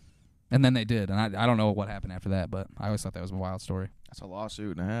it. And then they did. And I don't know what happened after that, but I always thought that was a wild story. That's a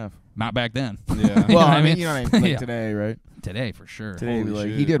lawsuit and a half. Not back then. Yeah. You know Well, what I mean, you know what I mean? Like Yeah. today, right? Today, for sure. Today, Holy be like,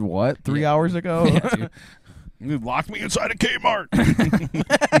 shit. he did what? 3 Yeah. hours ago? Yeah, dude. You locked me inside a Kmart.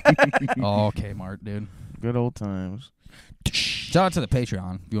 Oh, Kmart, dude. Good old times. Shout out to the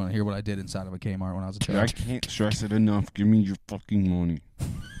Patreon if you want to hear what I did inside of a Kmart when I was a Dude, I child. can't stress it enough. Give me your fucking money.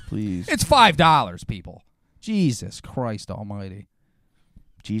 Please. It's $5, people. Jesus Christ almighty.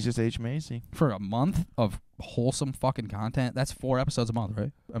 Jesus H. Macy. For a month of wholesome fucking content, that's 4 episodes a month,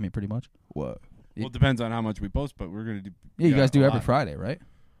 right? I mean, pretty much. What? Well, it depends on how much we post, but we're gonna do. Yeah, you guys do a every lot. Friday, right?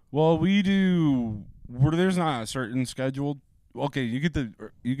 Well, we do. There's not a certain scheduled. Okay, you get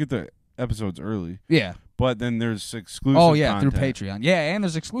the episodes early, Yeah. but then there's exclusive. Oh, yeah, content. through Patreon. Yeah, and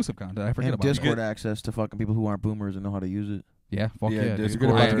there's exclusive content. I forget And about Discord that. access to fucking people who aren't boomers and know how to use it. Yeah, fuck Yeah, yeah. dude. Discord.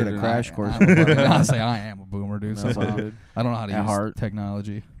 You're about to get a and crash course. Honestly, I am a boomer, dude. That's So all good. I don't know how to At use heart.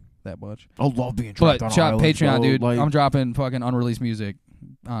 technology that much. I love being But trapped on shout islands, Patreon, bro. dude. Like, I'm dropping fucking unreleased music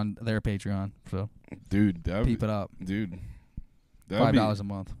on their Patreon. So Dude. That peep it up. dude. That'd $5 a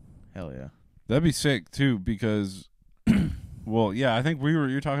month. hell yeah. That'd be sick too, because, well, yeah, I think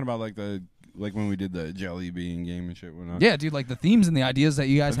you're talking about like when we did the jelly bean game and shit. Whatnot. Yeah, dude. Like the themes and the ideas that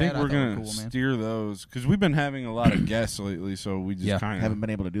you guys I think had, we're I thought gonna were cool, man. steer those because we've been having a lot of guests lately, so we just Yeah. kind of Haven't been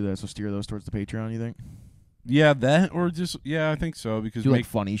able to do that, so steer those towards the Patreon, you think? Yeah, that or just I think so because Do like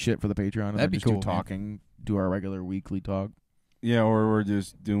funny shit for the Patreon and That'd then be just cool, do man. talking, do our regular weekly talk. or we're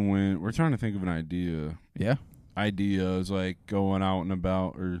just we're trying to think of an idea. Yeah. Ideas like going out and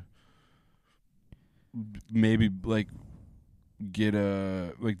about or maybe like get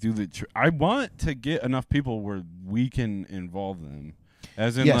I want to get enough people where we can involve them.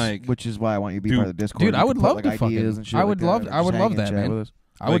 As in, yes, like, which is why I want you to be Dude, part of the Discord. dude, You I can would put, love like, to ideas fucking- and shit I would like love- that, I or would just love hang that, and chat man. with us.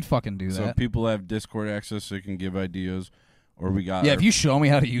 I would Like, fucking do so that. people have Discord access so they can give ideas, or we got Yeah, if you show me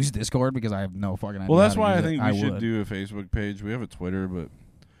how to use Discord, because I have no fucking idea. well, that's how to why I use it, think we should would. do a Facebook page. We have a Twitter, but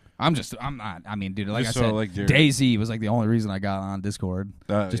I'm not. I mean, dude, like just I so, said, like, Jared- DayZ was like the only reason I got on Discord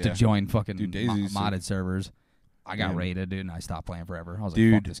just yeah. to join fucking Dude, DayZ's modded servers. I got Yeah. raided, dude, and I stopped playing forever. I was like,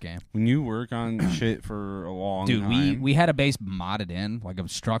 Dude, fuck this game. When you work on shit for a long Dude, time, we had a base modded in, like a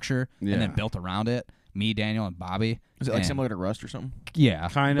structure, Yeah. and then built around it. Me, Daniel, and Bobby. Is it like And- similar to Rust or something? Yeah,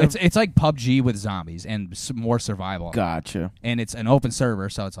 Kind of. It's like PUBG with zombies and more survival. Gotcha. And it's an open server,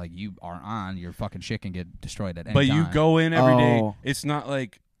 so it's like you are on, your fucking shit can get destroyed at any but time. you go in every day. Oh. It's not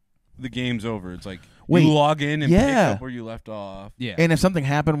like the game's over. It's like Wait, you log in and pick yeah. up where you left off. Yeah. And if something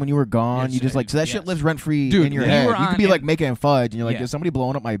happened when you were gone, Yes, you just like so that shit yes. lives rent free Dude, in your we head. were You could on be like and- making fudge, and you're like, Yeah. is somebody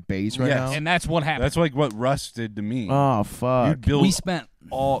blowing up my base right Yes. now? and that's what happened. That's like what Rust did to me. Oh fuck! You build we spent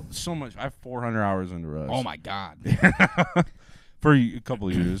so much. I have 400 hours into Rust. oh my god. for a couple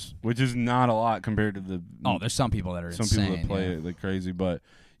of years, which is not a lot compared to the. Oh, there's some people that are some insane, people that play yeah. it like crazy, but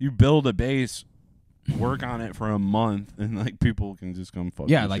you build a base, work on it for a month, and like people can just come fuck.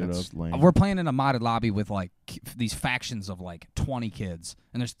 Yeah, your like shit up. we're playing in a modded lobby with like these factions of like 20 kids,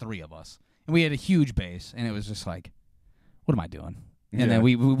 and there's 3 of us, and we had a huge base, and it was just like, what am I doing? And then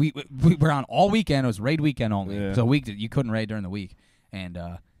we were on all weekend. It was raid weekend only. Yeah. It was a week that you couldn't raid during the week, and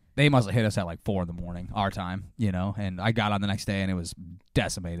they must have hit us at like 4 a.m, our time, you know. And I got on the next day, and it was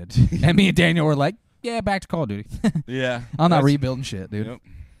decimated. And me and Daniel were like, yeah, back to Call of Duty. Yeah, I'm not rebuilding shit, dude.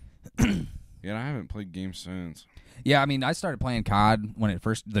 Yep. Yeah, I haven't played games since. Yeah, I mean, I started playing COD when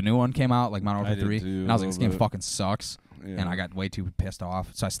the new one came out, like Modern Warfare 3, and I was like, this game fucking sucks, and I got way too pissed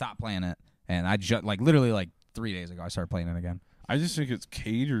off, so I stopped playing it, and I just, like, literally, like, 3 days ago, I started playing it again. I just think it's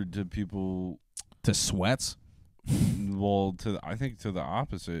catered to people. To sweats? Well, I think to the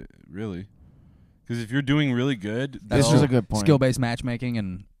opposite, really. Because if you're doing really good, This is a good point. Skill-based matchmaking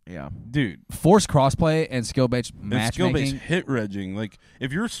and... Yeah. Dude, force crossplay and skill-based matchmaking. Skill-based hit regging. Like,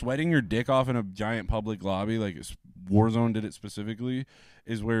 if you're sweating your dick off in a giant public lobby, like Warzone did it specifically,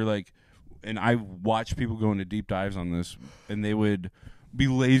 is where, like, and I watch people go into deep dives on this, and they would be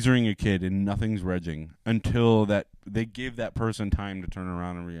lasering a kid and nothing's regging until that they give that person time to turn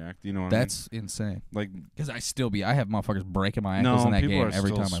around and react. You know what That's I mean? insane. Like, because I have motherfuckers breaking my ankles in that people game are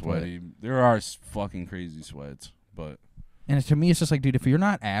every still time I play it. There are fucking crazy sweats, but... And to me, it's just like, dude, if you're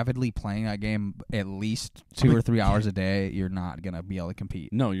not avidly playing that game at least 2 or 3 hours a day, you're not gonna be able to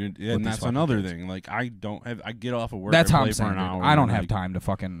compete. No, and that's fucking another kids. thing. Like, I get off of work. That's I how play I'm saying, for an dude. hour. I don't and, have like, time to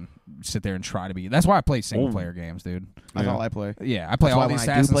fucking sit there and try to be. That's why I play single player games, dude. That's Yeah. all I play. Yeah, I play That's all why the when I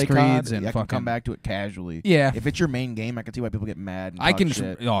do Assassin's play Creeds COD, and I fucking can come back to it casually. Yeah. If it's your main game, I can see why people get mad. And I talk can.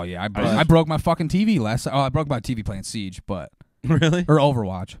 shit. Oh yeah, I broke my fucking TV last. Oh, I broke my TV playing Siege, but Really? or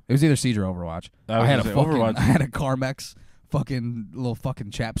Overwatch. It was either Siege or Overwatch. I had a was fucking. gonna say Overwatch. I had a Carmex fucking little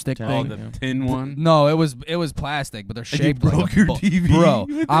fucking chapstick Oh, thing. the tin one. No, it was plastic, but they're And you shaped like broke a your bu- TV Bro,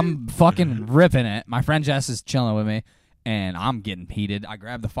 with I'm fucking ripping it. My friend Jess is chilling with me, and I'm getting heated. I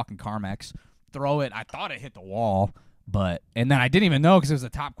grabbed the fucking Carmex, throw it. I thought it hit the wall, and then I didn't even know because it was the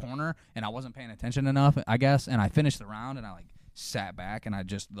top corner, and I wasn't paying attention enough, I guess. And I finished the round, and I like sat back, and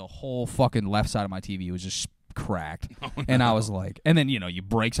the whole fucking left side of my TV was just cracked. And I was like, and then you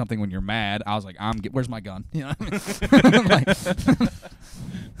break something when you're mad. I was like, where's my gun? You know what I mean? Like,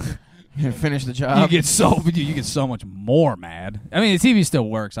 Finish the job. you get so much more mad. I mean, the TV still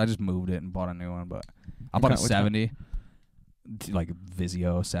works. I just moved it and bought a new one, but I bought a 70, like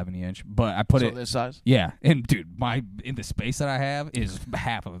Vizio 70-inch. But I put it this size. Yeah, and dude, the space that I have is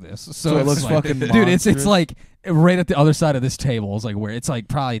half of this. So it it's looks like, fucking dude. It's monstrous. like right at the other side of this table. It's like where it's like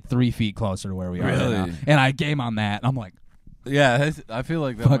probably 3 feet closer to where we are right Really? now. And I game on that. And I'm like, Yeah, I feel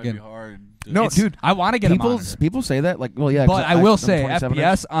like that Fucking- might be hard. No, dude. I want to get a monitor. People say that, like, well, yeah. But I will I'm say 27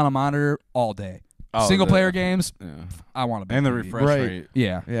 FPS on a monitor all day. Oh, Single the- player games, Yeah. I want to. And the refresh Right. rate.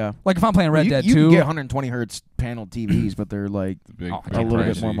 Yeah. Yeah. Like if I'm playing Red Dead you 2. can get 120 hertz panel TVs, but they're like The big, Oh, I big can't a little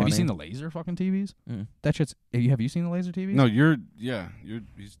bit pricey. more Have money. you seen the laser fucking TVs? Mm. That shit's. Have you seen the laser TVs? No,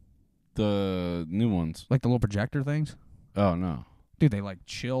 he's the new ones. Like the little projector things. Oh no. Dude, they like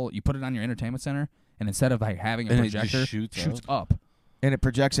chill. You put it on your entertainment center, and instead of like having a And it just projector, shoots up. up. and it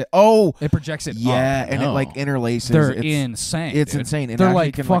projects it. Oh, It projects it yeah, up. and it like interlaces. They're it's insane. It's dude. insane. And They're actually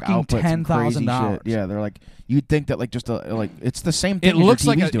like can, fucking output some crazy $10,000. shit. Yeah, they're like you'd think that like just like it's the same thing. It as looks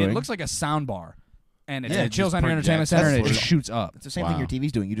your like TV's doing. it looks like a sound bar, and Yeah, it it chills just on your entertainment projects. center, and it That's just what shoots up. It's the same thing your Wow.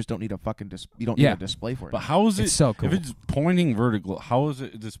 TV's doing. You just don't need a fucking you don't Yeah. need a display for it. But how is it? It's so cool. If it's pointing vertical, how is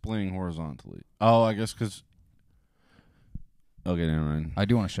it displaying horizontally? Oh, I guess because. Okay, never mind. I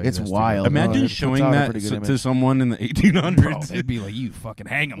do want to show you. It's this, wild. Dude. Imagine it puts showing out a that pretty good to image. someone in the Bro, 1800s. they'd be like, "You fucking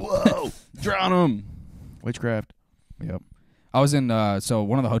hang them." Whoa, drown them. Witchcraft. Yep. I was in so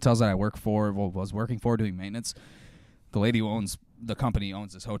one of the hotels that I was working for doing maintenance. The lady who owns the company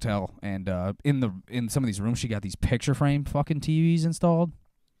owns this hotel, and in some of these rooms she got these picture frame fucking TVs installed.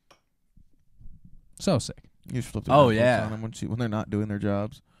 So sick. You just flip the Oh, Netflix yeah. on them when they're not doing their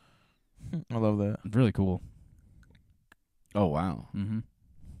jobs. I love that. Really cool. Oh wow, Mm-hmm.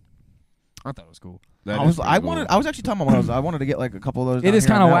 I thought it was cool. I was actually talking about I wanted to get like a couple of those. It is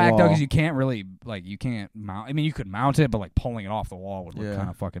kind of whack though, because because you can't really you can't mount. I mean, you could mount it, but like pulling it off the wall would look Yeah. kind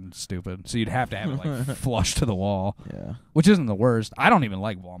of fucking stupid. So you'd have to have it like flush to the wall, Yeah. which isn't the worst. I don't even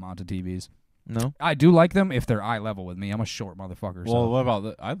like wall mounted TVs. No. I do like them if they're eye level with me. I'm a short motherfucker. Well, so what about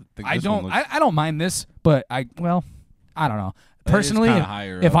that? I think I this don't. One looks, I don't mind this, but I don't know. Personally,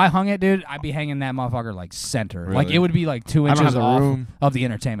 higher if up. I hung it, dude, I'd be hanging that motherfucker like center. Really? Like it would be like 2 I don't inches have the off room. of the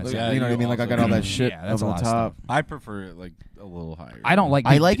entertainment Yeah, center. You know what I mean? Like I got all that shit Yeah, that's up a on lot the of top. I prefer it like a little higher. I don't like.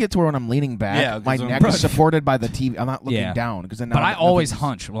 I like it to where when I'm leaning back, Yeah, my 'cause neck I'm- is supported by the TV. I'm not looking Yeah. down because then. But I always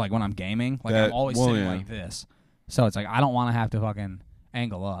nothing's- hunch like when I'm gaming. Like That- I'm always well, sitting yeah. like this. So it's like I don't want to have to fucking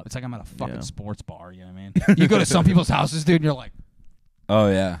angle up. It's like I'm at a fucking Yeah. sports bar. You know what I mean? You go to some people's houses, dude, and you're like, Oh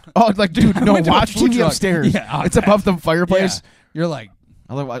yeah. Oh, like dude, no, went to a watch food TV truck. upstairs. Yeah, It's above the fireplace. you're like,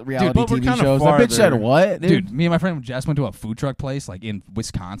 I love reality but we're TV kinda shows. That bitch said farther. what, dude. Me and my friend Jess went to a food truck place like in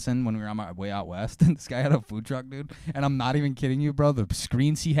Wisconsin when we were on my way out west. And this guy had a food truck, dude. And I'm not even kidding you, bro. The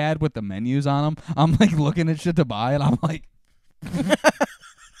screens he had with the menus on them, I'm like looking at shit to buy, and I'm like.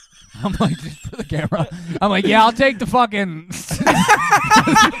 I'm like, just for the camera. I'm like, yeah, I'll take the fucking.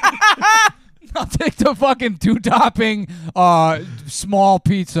 I'll take the fucking 2-topping small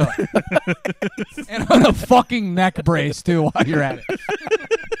pizza. And on a fucking neck brace, too, while you're at it.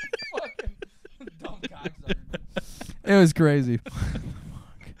 Fucking dumb cocksucker. It was crazy.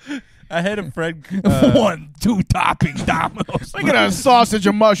 I had a friend. 1 2-topping Domino's. Look at a sausage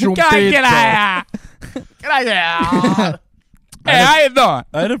and mushroom Get pizza. out of here. Get out of here. Hey, how you doing?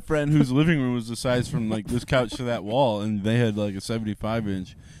 I had a friend whose living room was the size from like this couch to that wall, and they had like a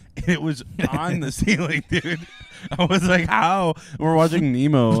 75-inch. And it was on the ceiling, dude. I was like, "How?" We're watching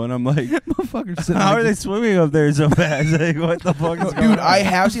Nemo, and I'm like, "How are they swimming up there so fast? Like, what the fuck is going Dude, on?" I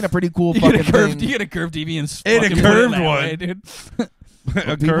have seen a pretty cool You fucking get a curved thing. TV and And a fucking put it curved that one. way, dude.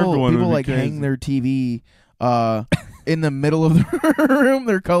 a People, curved one. people would be like crazy. hang their TV in the middle of the room,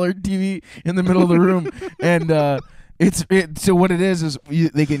 their colored TV in the middle of the room, and so what it is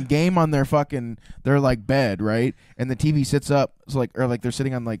they can game on their like bed, right? And the TV sits up, so like they're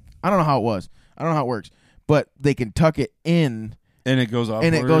sitting on like I don't know how it was, I don't know how it works, but they can tuck it in and it goes upward.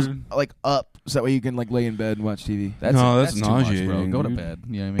 and it goes like up, so that way you can like lay in bed and watch TV. that's too much, nauseating, bro. Go to dude. bed.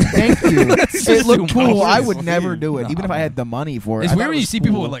 You know what I mean? Thank you. That's It just looked too cool. much. I would never do it, Nah, even if I man. had the money for it. It's I weird thought when it you was see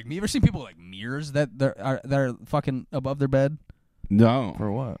people cool. with like. You ever seen people with like mirrors that are fucking above their bed? No. For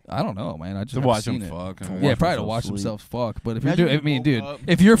what? I don't know, man. I just To never watch seen them it. fuck. Yeah, probably to watch themselves fuck. But if you're Imagine doing, I you mean, woke dude, up-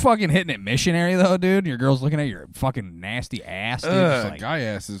 if you're fucking hitting it missionary though, dude, and your girl's looking at your fucking nasty ass, dude, it's like, guy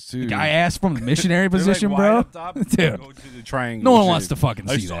asses too. guy ass from the missionary They're, position, like, bro. wide up top, Dude. go to the triangle No one shape. wants to fucking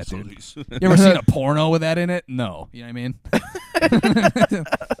I see saw that, some dude. of these. You ever seen a porno with that in it? No. You know what I mean?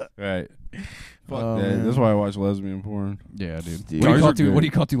 Right. Fuck Oh, that. man. That's why I watch lesbian porn. Yeah, dude. Dude. What do you Guys call are two? good. What do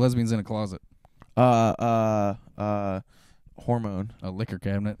you call two lesbians in a closet? Hormone. A liquor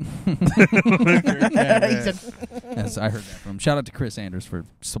cabinet. He said- Yes, I heard that from. Shout out to Chris Anders for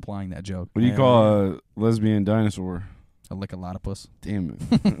supplying that joke. What do you call a lesbian dinosaur? A lickalotopus. Damn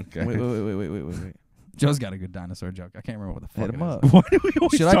it. Okay. Wait. Joe's got a good dinosaur joke. I can't remember what the fuck Hit him it is. up. Why do we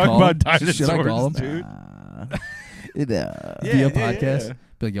always Should I talk call about him? dinosaurs, Should I call him? dude? Via podcast.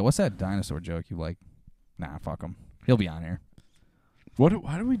 Be like, yeah, what's that dinosaur joke you like? Nah, fuck him. He'll be on here. Why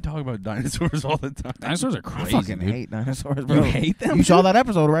do we talk about dinosaurs all the time? Dinosaurs are I crazy, fucking dude. hate dinosaurs, bro. You hate them? You saw that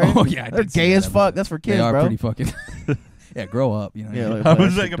episode, right? Oh, yeah, I They're did see gay that as fuck. episode. That's for kids, They are bro. pretty fucking... Yeah, grow up. You know. Yeah, like I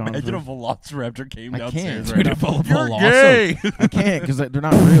was plastic like, imagine if dinosaurs. a velociraptor came I downstairs can't. right now. You're Velociraptor. gay. I can't because they're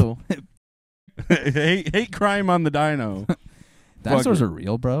not real. hate crime on the dino. Dinosaurs Fuck are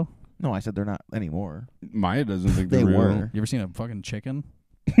real, bro. No, I said they're not anymore. Maya doesn't think They they're real. were. You ever seen a fucking chicken?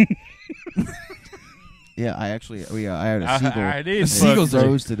 Yeah, I actually. I had a seagull. I did. The seagulls are-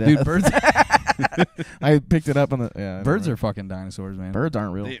 froze to death. Dude, birds. I picked it up on the. Yeah, I know, Birds right? are fucking dinosaurs, man. Birds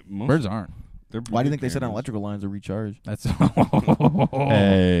aren't real. Birds aren't. Why do you think they said on electrical lines are recharged? That's.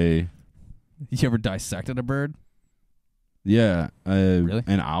 Hey. You ever dissected a bird? Yeah. Really?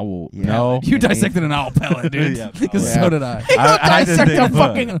 An owl. Yeah. No. You dissected an owl pellet, dude. Yeah, Because yeah. so did I. I did Dissect a think-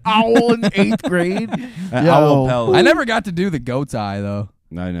 fucking owl in 8th grade. An Yo. owl pellet. I never got to do the goat's eye though.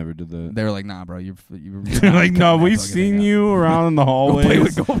 I never did that. They were like, "Nah, bro, you're They're like, no, cutting we've that fucking seen thing out. you around in the Go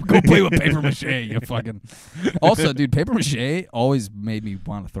hallways. play with paper mache. You fucking. Also, dude, paper mache always made me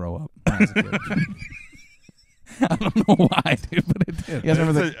want to throw up when I was a kid. I don't know why, dude, but it did. You guys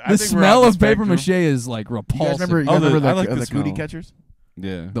remember It's the? a- I The think we're smell on the of paper spectrum. mache is like You guys repulsive. remember? You Oh, guys remember I like the the cootie smell. catchers?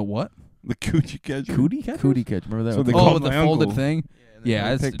 Yeah. The what? The coochie catcher. Cootie catcher? Cootie catch. Remember that? So they one? call Oh, with the my folded uncle. thing.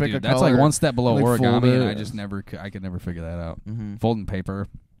 Yeah, Pick- that's, pick a dude, that's like color, one step below like fold origami, and it. I just never, I could never figure that out. Mhm. Folding paper.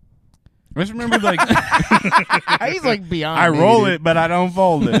 I just remember like He's like beyond. I me, roll dude. it, but I don't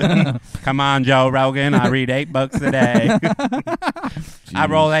fold it. Come on, Joe Rogan. I read $8 a day. I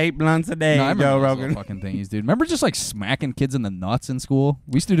roll 8 blunts a day, No, I remember Joe those little Rogan. fucking thingies, dude. Remember just like smacking kids in the nuts in school?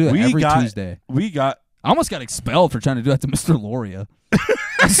 We used to do that We every got- Tuesday. We got I almost got expelled for trying to do that to Mr. Loria.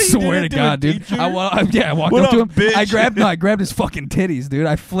 I swear to God, dude. I walked What up to up, him. bitch? I grabbed his fucking titties, dude.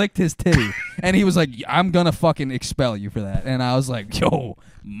 I flicked his titty, and he was like, "I'm gonna fucking expel you for that." And I was like, "Yo,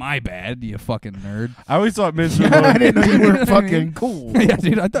 my bad, you fucking nerd." I always thought Mr. I Loria, didn't know you You know were what I fucking mean? cool. Yeah,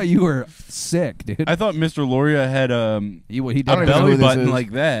 dude. I thought you were sick, dude. I thought Mr. Loria had He I did. don't a even know belly who this button is.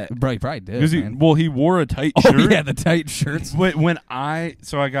 like that. Bro, he probably did. 'Cause Man. he wore a tight Oh shirt. yeah, the tight shirts. When I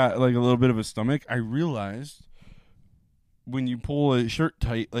got like a little bit of a stomach, I realized when you pull a shirt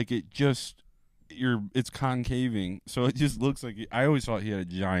tight, like it's concaving, so it just looks like I always thought he had a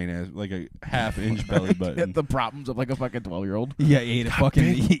giant ass, like a half-inch belly button. The problems of like a fucking 12-year-old. Yeah, he ate a fucking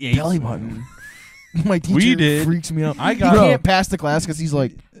he ate belly button. My teacher We did. freaks me out. I He got- can't pass the class because he's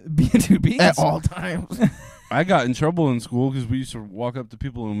like dude, beans. at all times. I got in trouble in school because we used to walk up to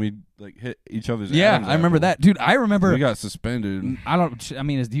people and we'd like hit each other's. Yeah, Adam's I remember apple. that, dude. I remember. We got suspended. I don't. I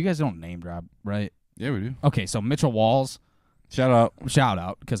mean, you guys don't name drop, right? Yeah, we do. Okay, so Mitchell Walls, Shout out. shout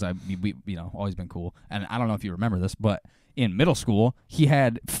out because we always been cool, and I don't know if you remember this, but in middle school he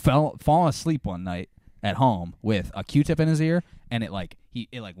had fallen asleep one night at home with a Q-tip in his ear, and it went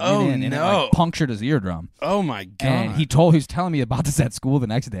Oh, in and it no. like punctured his eardrum. Oh my god. And he was telling me about this at school the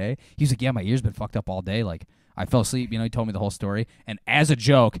next day. He was like, "Yeah, my ear's been fucked up all day. Like, I fell asleep." He told me the whole story, and as a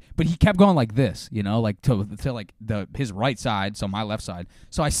joke, but he kept going like this, like to like his right side, so my left side.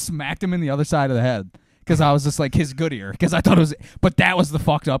 So I smacked him in the other side of the head because I was just like his good ear, because I thought it was, but that was the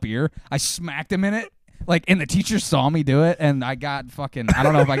fucked up ear. I smacked him in it. Like, and the teacher saw me do it, and I got fucking, I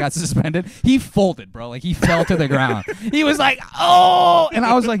don't know if I got suspended. He folded, bro. Like, he fell to the ground. He was like, "Oh!" And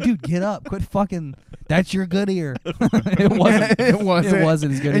I was like, "Dude, get up. Quit fucking, that's your good ear." It wasn't. It wasn't. It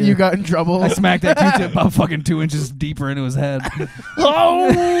wasn't his good And ear. you got in trouble. I smacked that Q-tip about fucking 2 inches deeper into his head.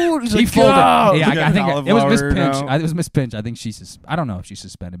 Oh! He's He like, folded. "Go!" Yeah, You got I think an it was Miss olive Pinch. oil now? It was Miss Pinch. I think I don't know if she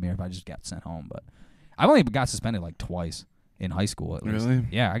suspended me or if I just got sent home, but I've only got suspended like twice in high school at least. Really?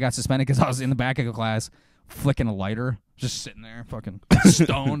 Yeah, I got suspended because I was in the back of the class flicking a lighter, just sitting there fucking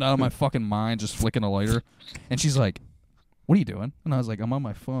stoned out of my fucking mind, just flicking a lighter. And she's like, "What are you doing?" And I was like, "I'm on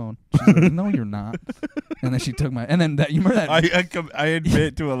my phone." She's like, "No, you're not." And then she took my, and then you remember that? I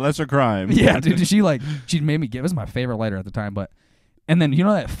admit to a lesser crime. Yeah, dude. She made me it was my favorite lighter at the time, but and then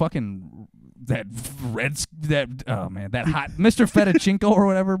that fucking that hot Mr. Fettuchinko or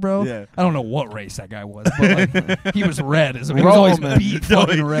whatever, bro. Yeah. I don't know what race that guy was, but like he was red. He was always Roman. beat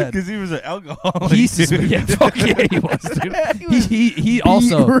fucking red. Because he was an alcoholic. Yeah, fuck yeah, he was, dude. He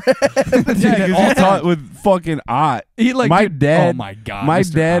also Red. dude, Yeah, at because all he taught time- with fucking Ott. he like my dude, dad. Oh my god, My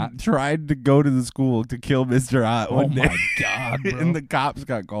Mr. dad Ott. tried to go to the school to kill Mr. Ott Oh one day, my god, bro. and the cops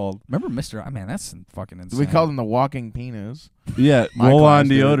got called. Remember Mr. Man, that's fucking insane. We called him the walking penis. Yeah, My roll class on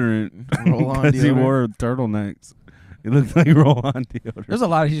did. deodorant. Roll on Because he deodorant. wore turtlenecks. He looked like roll on deodorant. There's a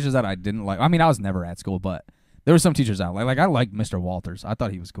lot of teachers that I didn't like. I mean, I was never at school, but there were some teachers I like. Like I liked Mr. Walters. I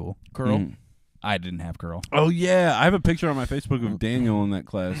thought he was cool. Curl. Mm. I didn't have curl. Oh yeah, I have a picture on my Facebook of Daniel in that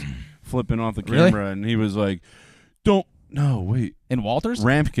class flipping off the Really? camera, and he was like, "Don't no wait, In Walters?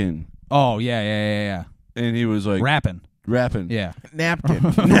 Rampkin," Oh yeah. and he was like Rapping. rapping. Yeah. Napkin.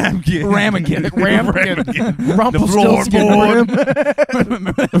 Napkin. Ramekin. Ramekin. Rumpelstiltskin.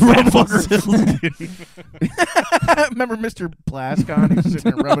 Remember Mr. Plaskon? He's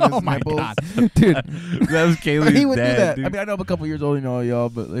sitting there rubbing his Oh my nipples. god, dude. That was Kaylee's He would dad, do that. dude. I mean, I know I'm a couple years older than all y'all,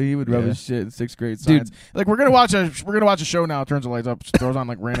 but he would rub Yeah. his shit in 6th grade Dude. science. Like we're gonna watch a show now. Turns the lights up, throws on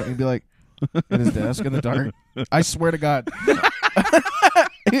like random. He'd be like at his desk in the dark. I swear to God.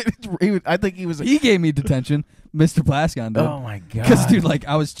 I think he was. He gave me detention, Mr. Plaskon did. Oh my God. Because dude, like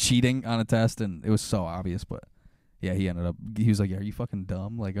I was cheating on a test and it was so obvious, but yeah, he was like, "Are you fucking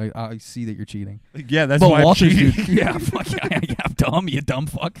dumb? Like I see that you're cheating." Yeah, that's But why Walters, I'm dude, cheating. yeah, fuck yeah, I'm dumb, you dumb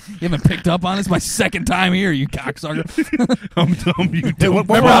fuck. You haven't picked up on it. It's my second time here, you cocksucker. I'm dumb. You Hey, dumb.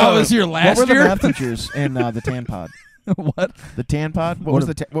 Remember how I was here last what were year? the math teachers in the Tan Pod? What? The Tan Pod. What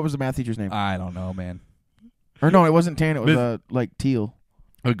was the math teacher's name? I don't know, man. Or no, it wasn't Tan. It was But- like teal.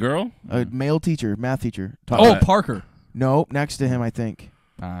 A girl? A male teacher, math teacher. taught Oh, that. Parker. No, next to him, I think.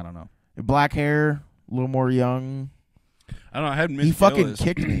 I don't know. Black hair, a little more young. I don't know. I had Miss He fucking Gillis.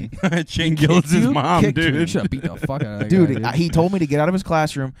 kicked me. I had Shane Gillis' you? mom, Kicked you. You dude. should have beat the fuck out of that Dude, guy, he told me to get out of his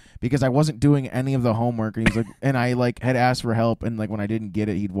classroom because I wasn't doing any of the homework, and he was like, and I like had asked for help, and like when I didn't get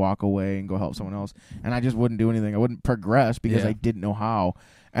it, he'd walk away and go help someone else, and I just wouldn't do anything. I wouldn't progress because Yeah. I didn't know how.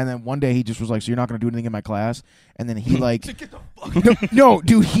 And then one day he just was like, "So you're not going to do anything in my class?" And then he like, no,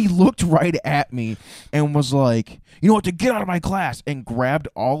 dude, he looked right at me and was like, "You know what? To get out of my class," and grabbed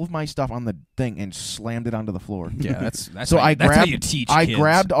all of my stuff on the thing and slammed it onto the floor. Yeah, that's So that's how you teach kids.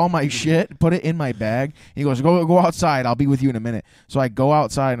 grabbed all my shit, put it in my bag. He goes, go outside. I'll be with you in a minute. So I go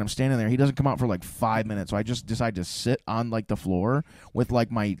outside and I'm standing there. He doesn't come out for like 5 minutes. So I just decide to sit on like the floor with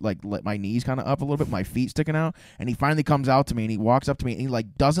like my knees kind of up a little bit, my feet sticking out. And he finally comes out to me and he walks up to me and he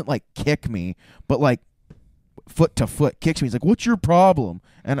like doesn't like kick me, but like foot to foot kicks me. He's like, "What's your problem?"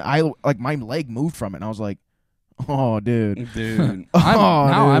 And I like my leg moved from it, and I was like, "Oh, dude, I'm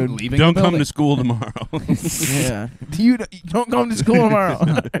leaving. Don't the come building. to school tomorrow." yeah, you don't come to school tomorrow."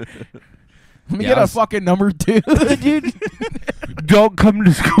 Let me Yeah, get a fucking number 2, dude. Don't come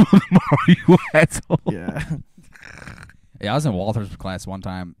to school tomorrow, you asshole. Yeah. Yeah, I was in Walter's class one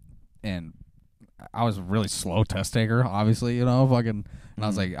time, and I was a really slow test taker, obviously, you know, fucking. And I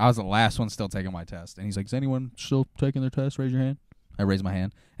was like, I was the last one still taking my test. And he's like, "Is anyone still taking their test? Raise your hand." I raised my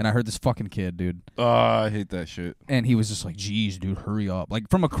hand, and I heard this fucking kid, dude. I hate that shit. And he was just like, "Geez, dude, hurry up!" Like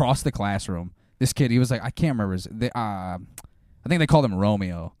from across the classroom, this kid, he was like, I can't remember I think they called him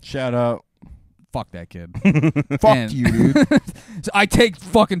Romeo. Shout out. Fuck that kid. Fuck you, dude. So I take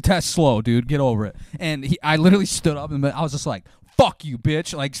fucking tests slow, dude. Get over it. And I literally stood up and I was just like, "Fuck you,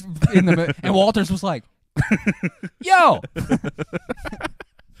 bitch!" Like and Walters was like, "Yo."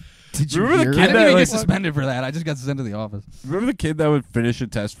 Did you Remember hear the I kid it? didn't that, even like, get suspended for that. I just got sent to the office. Remember the kid that would finish a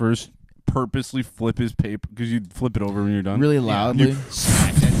test first, purposely flip his paper because you'd flip it over when you're done? Really loudly.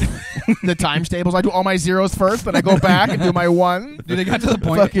 The times tables. I do all my zeros first, then I go back and do my 1. Dude, it got to the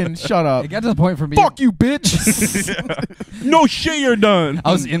point. Fucking shut up. It got to the point for me. Fuck you, bitch. No shit, you're done.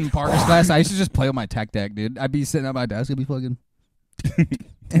 I was in Parker's class. I used to just play with my tech deck, dude. I'd be sitting at my desk, I'd be fucking,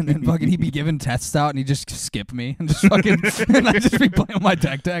 and then fucking he'd be giving tests out, and he'd just skip me and just fucking, and I'd just be playing with my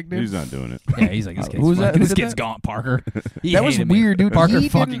tech deck, dude. He's not doing it. Yeah, he's like, this kid's Who's that? fucking- Who This did kid's that? gone, Parker. He That was hated me. weird, dude. Parker he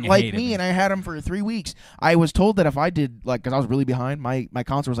fucking didn't like hated me, and I had him for 3 weeks. I was told that if I did, like, because I was really behind, my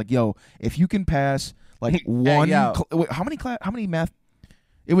counselor was like, "Yo, if you can pass like one, yo. wait, how many math?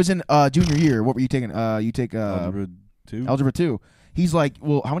 It was in junior year. What were you taking? You take Algebra 2? algebra 2. He's like,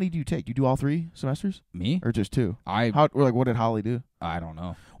 "Well, how many do you take? Do you do all 3 semesters Me? or just 2? I What did Holly do? don't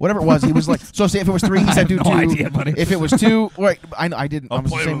know. Whatever it was, he was like, so say if it was 3, he I said have do no 2. idea, buddy. If it was 2, right? I didn't. I was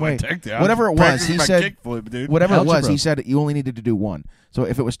the same way. Whatever it was, he said. Whatever it was, Algebra. he said you only needed to do 1. So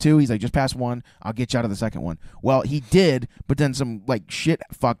if it was 2, he's like, just pass 1. I'll get you out of the second one. Well, he did, but then some like shit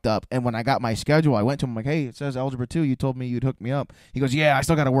fucked up. And when I got my schedule, I went to him like, "Hey, it says algebra 2. You told me you'd hook me up." He goes, "Yeah, I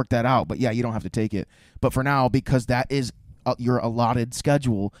still got to work that out, but yeah, you don't have to take it. But for now, because that is your allotted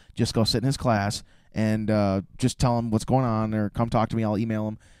schedule, just go sit in his class and just tell him what's going on, or come talk to me. I'll email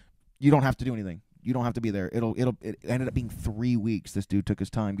him. You don't have to do anything. You don't have to be there. It ended up being 3 weeks. This dude took his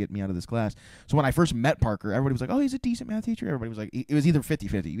time getting me out of this class. So when I first met Parker, everybody was like, "Oh, he's a decent math teacher." Everybody was like, it was either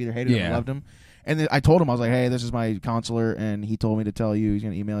 50-50. You either hated him or loved him. And then I told him, I was like, "Hey, this is my counselor, and he told me to tell you. He's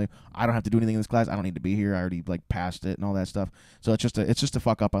gonna email you. I don't have to do anything in this class. I don't need to be here. I already like passed it and all that stuff. So it's just a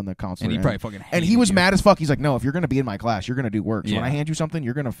fuck up on the counselor." And he probably fucking and he hated was you. mad as fuck. He's like, "No, if you're gonna be in my class, you're gonna do work. So when Yeah. I hand you something,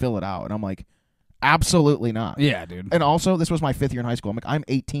 you're gonna fill it out." And I'm like, "Absolutely not." Yeah, dude. And also, this was my 5th year in high school. I'm like, I'm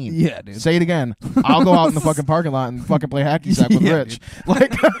 18. Yeah, dude. Say it again. I'll go out in the fucking parking lot and fucking play hacky sack with Yeah, Rich.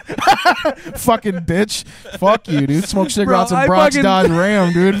 Like, fucking bitch. Fuck you, dude. Smoke cigarettes I and Bronx fucking- Dodge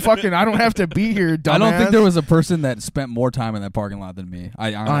Ram, dude. Fucking, I don't have to be here, dumbass. I don't think there was a person that spent more time in that parking lot than me.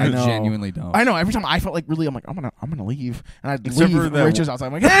 I know. genuinely don't. I know. Every time I felt like really, I'm like, I'm gonna leave, and I'd Except for leave. that Rich is outside.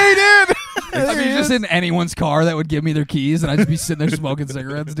 I'm like, "Hey, dude." I'd be just in anyone's car that would give me their keys, and I'd just be sitting there smoking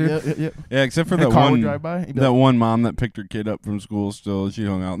cigarettes, dude. Yeah. Yeah, except for And a that car would one drive by. He'd be that like, one mom that picked her kid up from school. Still, she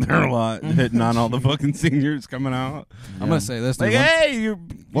hung out there a lot, hitting on all the fucking seniors coming out. I'm gonna say this. Like, Dude, hey, you.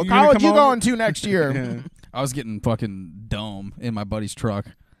 "What you gonna college come you over?" going to next year?" Yeah. I was getting fucking dome in my buddy's truck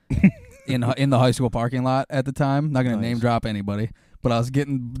in the high school parking lot at the time. Not gonna Nice. name drop anybody, but I was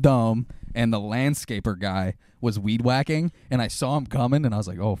getting dome, and the landscaper guy was weed whacking, and I saw him coming, and I was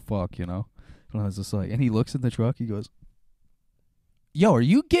like, "Oh fuck," you know. And I was just like, and he looks at the truck, he goes, "Yo, are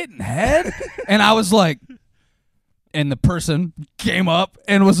you getting head?" And I was like, and the person came up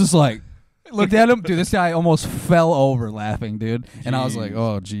and was just like, looked at him, dude. This guy almost fell over laughing, dude. And I was like,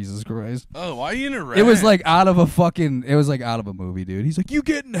 "Oh Jesus Christ!" Oh, why are you in a It was like out of a fucking. It was like out of a movie, dude. He's like, "You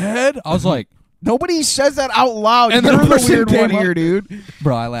getting head?" I was like, Nobody says that out loud. And You're the the person weird came one up- here, dude.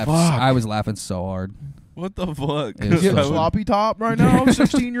 "Bro, I laughed. Fuck. I was laughing so hard." What the fuck? It was Get a so- sloppy top right now,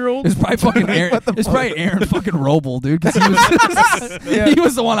 16-year-old. It's probably fucking Aaron. What the It's fuck? probably Aaron fucking Roble, dude. Because he was, Yeah. he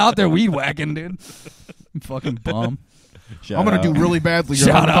was the one out there weed whacking, dude. Fucking bum. I'm gonna do really badly. You're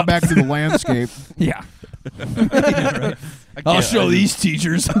Shout gonna out. come back to the landscape. Yeah. Yeah, right. I'll show these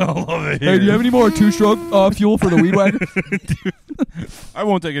teachers. I love it. Hey, do you have any more two-stroke fuel for the weed whacker? I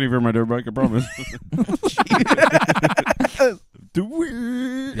won't take any for my dirt bike. I promise.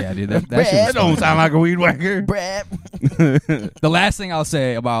 Yeah, dude. That Brad, shit was Don't funny. sound like a weed whacker. Brad. The last thing I'll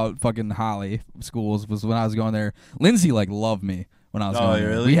say about fucking Holly schools was when I was going there. Lindsay like loved me when I was going there.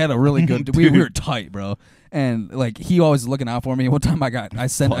 Really? We had a really good. we were tight, bro. And like he always was looking out for me. One time I got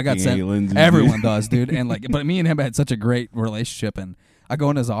sent. Lindsay, Everyone dude. does, dude. And like, but me and him had such a great relationship. And I go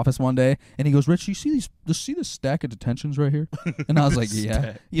in his office one day, and he goes, "Rich, you see this stack of detentions right here?" And I was like,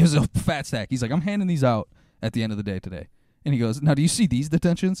 "Yeah." He was a fat stack. He's like, "I'm handing these out at the end of the day today." And he goes, "Now, do you see these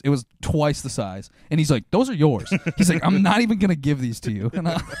detentions?" It was twice the size. And he's like, "Those are yours." He's like, "I'm not even gonna give these to you." And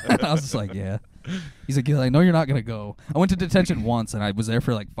I was just like, "Yeah." He's like, "I know you're not gonna go." I went to detention once, and I was there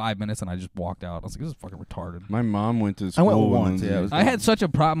for like 5 minutes, and I just walked out. I was like, "This is fucking retarded." My mom went to school. I went with once, Lindsay. yeah, it was I had such a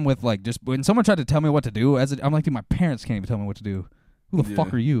problem with like just when someone tried to tell me what to do. I'm like, dude, my parents can't even tell me what to do. Who the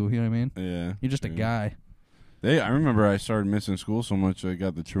fuck are you? You know what I mean? Yeah. You're just a guy. I remember I started missing school so much I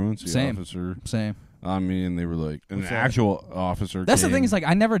got the truancy Same. officer Same. on me, and they were like, an What's that? actual officer. That's the came. thing is like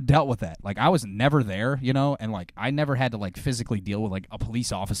I never dealt with that. Like I was never there, you know, and like I never had to like physically deal with like a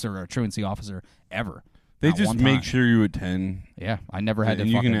police officer or a truancy officer ever. They Not just one make time. sure you attend. Yeah, I never had to.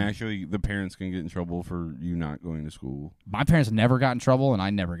 And you fucking, can actually, the parents can get in trouble for you not going to school. my parents never got in trouble, and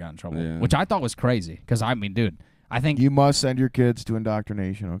I never got in trouble, Yeah. which I thought was crazy. Because I mean, dude, I think You must send your kids to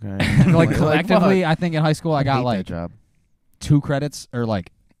indoctrination, okay? like collectively, I think in high school I got hate like that job. 2 credits or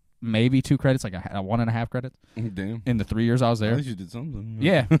like maybe 2 credits, like a 1.5 credits Damn. in the 3 years I was At there. least you did something.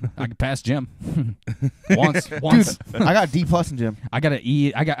 Yeah, I could pass gym once. I got D+ in gym. I got an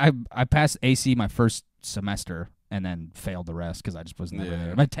E. I passed AC my first semester and then failed the rest because I just was never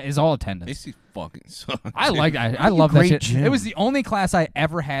Yeah. there. It's all attendance. AC fucking sucks. I love that great shit. gym. It was the only class I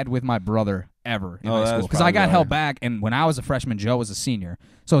ever had with my brother ever in Oh, high that's school because I got probably held why. back, and when I was a freshman, Joe was a senior,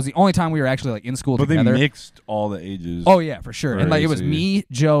 so it was the only time we were actually like in school But together. they mixed all the ages. Oh yeah, for sure. for And like it was AC. me,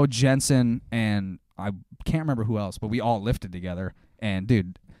 Joe, Jensen, and I can't remember who else, but we all lifted together. And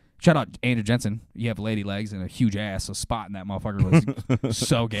dude, shout out Andrew Jensen. You have lady legs and a huge ass, so spotting that motherfucker was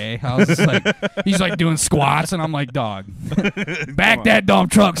so gay. I was just like, he's like doing squats, and I'm like, dog, back that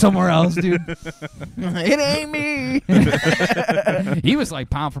dump truck somewhere else, dude. It ain't me. He was like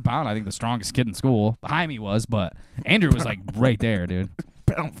pound for pound, I think the strongest kid in school. Jaime was, but Andrew was like right there, dude.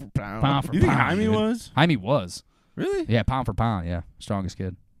 Pound for pound. Pound for You think pound. Jaime dude. was? Jaime was. Really? Yeah, pound for pound. Yeah, strongest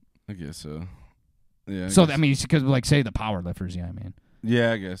kid. I guess so. Yeah. So guess- I mean, because like say the power lifters, you know what I mean?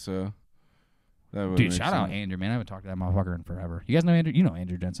 Yeah, I guess so. That would Dude, make shout out sense. Andrew, man. I haven't talked to that motherfucker in forever. You guys know Andrew? You know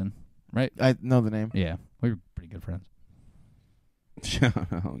Andrew Jensen, right? I know the name. Yeah, we were pretty good friends. Shout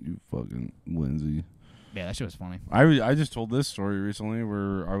out you fucking Lindsay. Yeah, that shit was funny. I just told this story recently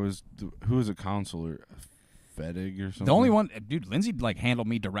where who was a counselor? Fedig or something? The only one, dude, Lindsay like handled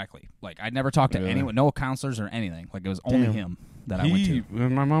me directly. Like I never talked to Really? anyone, no counselors or anything. Like it was only Damn. him that I went to.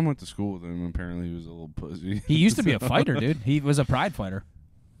 When my mom went to school with him, apparently he was a little pussy. He used to be a fighter, dude. He was a pride fighter.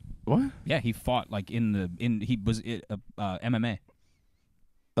 What? Yeah, he fought like he was MMA.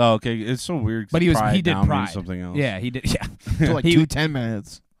 Oh, okay. It's so weird. 'cause But he did now means pride. something else. Yeah, he did. Yeah, So like He- 2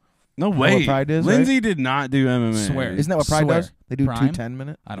 10-minutes. No what way. Pride is, right? Lindsay did not do MMA. Swear. Isn't that what Pride Swear. does? They do Prime? 2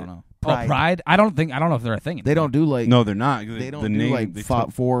 10-minute. I don't know. Pride. Oh, pride. I don't know if they're a thing. They don't do like No, they're not. they don't the do name, like they 4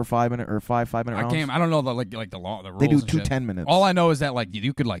 or 5 minute or 5-minute I rounds. can't. I don't know the like the law, the rules. They do and 2 shit. 10-minutes. All I know is that like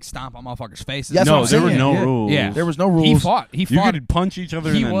you could like stomp on motherfuckers' faces. That's what no, I'm there were saying. no Yeah. rules. Yeah. There was no rules. He fought. You could punch each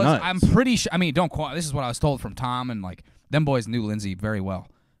other He in the was. nuts. I'm pretty sure. I mean, don't quote. This is what I was told from Tom, and like them boys knew Lindsay very well.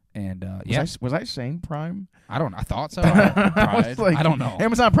 And yeah, Was I saying Prime? I don't. I thought so. I was like, I don't know.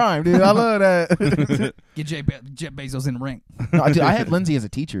 Amazon Prime, dude. I love that. Get Jeff Bezos in the ring. No, dude, I had Lindsay as a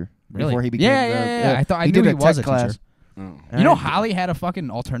teacher Really? before he became. Yeah. I thought I he knew did he a was tech a class. teacher. Oh, You know, And- Holly had a fucking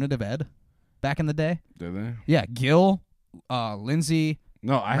alternative ed back in the day. did they? Yeah, Gil, Lindsay,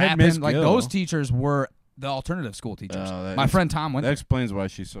 No, I had Rappin, Miss like Gill. those teachers were the alternative school teachers. Oh, that My is- friend Tom went That there. explains why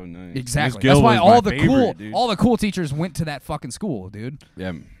she's so nice. Exactly. Miss Gill That's why was all my the favorite, cool dude. teachers went to that fucking school, dude.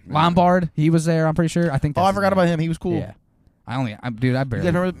 Yeah. Lombard, he was there. I'm pretty sure. I think. Oh, That's I his forgot name. about him. He was cool. Yeah. I barely. You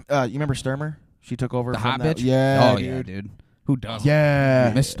guys remember? You remember Sturmer? She took over the from hot that. bitch. Yeah, Oh dude. yeah, dude. Who doesn't?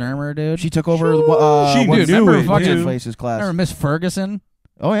 Yeah. Miss Sturmer, dude. She took over. She one- knew remember it, fucking dude. Place's class. Remember Miss Ferguson?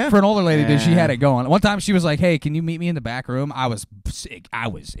 Oh yeah. For an older lady, dude, she Yeah. had it going. One time she was like, "Hey, can you meet me in the back room?" I was sick. I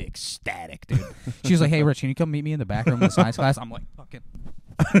was ecstatic, dude. She was like, "Hey, Rich, can you come meet me in the back room in the science class?" I'm like, "Fucking."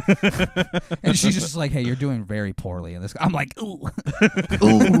 And she's just like, "Hey, you're doing very poorly in this." I'm like, "Ooh,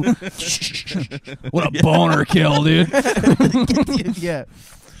 ooh, what a boner kill, dude." Yeah.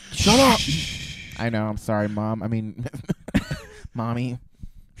 Shut up. I know. I'm sorry, Mom. I mean, Mommy.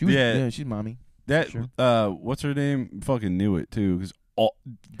 She was, Yeah. she's Mommy. That Sure. what's her name? Fucking knew it too. Because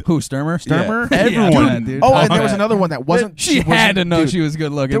Who, Sturmer? Sturmer? Yeah, everyone. dude. Oh, and there was Okay. another one that wasn't. She had wasn't- to know dude, she was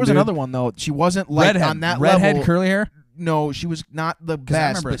good looking. There was dude. another one though. She wasn't like redhead, on that redhead level. curly hair. No, she was not the I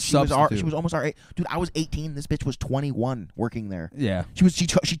best, remember but a she was substitute. almost our age. Dude, I was 18. This bitch was 21 working there. Yeah. She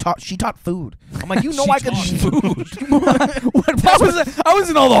taught food. I'm like, you know, She I could taught food. I was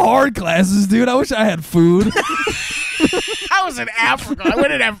in all the hard classes, dude. I wish I had food. I was in Africa. I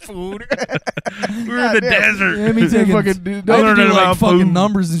wouldn't have food. We were in the desert. Yeah, me taking fucking dude. I had to learning do like about fucking food.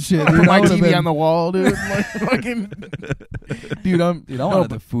 numbers and shit. Put Dude, my I would've TV been- on the wall, dude. Like, fucking, dude, I wanted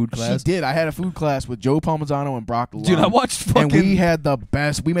the food class. She did. I had a food class with Joe Palmisano and Brock Lund. Dude, I watched fucking. and we had the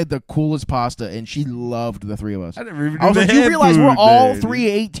best. We made the coolest pasta, and she loved the three of us. I never even I was knew like, they you had realize we're food all there,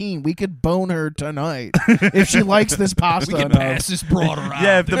 318. We could bone her tonight if she likes this pasta. we can enough. pass this broad around.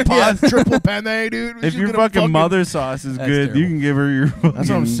 Yeah, if the Yeah, pasta, triple penne, dude. if She's your gonna fucking mother sauce is That's good, terrible. you can give her your. That's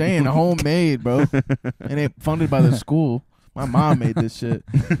what I'm saying. Homemade, bro. And it funded by the school. My mom made this shit.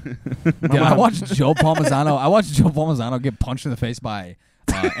 My Yeah, I mom- watched Joe Palmisano. I watched Joe Palmisano get punched in the face by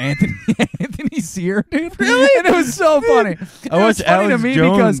Anthony Sear, dude. Really? And it was so funny. It was watched funny Alex to me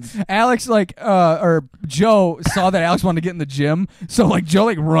Jones. because Alex, or Joe, saw that Alex wanted to get in the gym. So, like,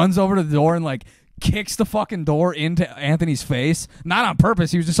 Joe, runs over to the door and, kicks the fucking door into Anthony's face. Not on purpose.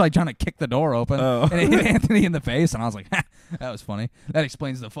 He was just, trying to kick the door open. Oh. And it hit Anthony in the face. And I was like, that was funny. That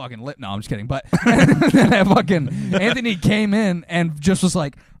explains the fucking lip. No, I'm just kidding. But that fucking Anthony came in and just was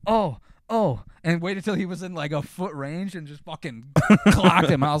like, oh, and waited till he was in a foot range and just fucking clocked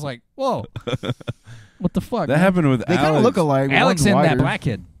him. And I was like, whoa, what the fuck? That man? happened with They kind Alex. of look alike. but Alex one's and that wider. black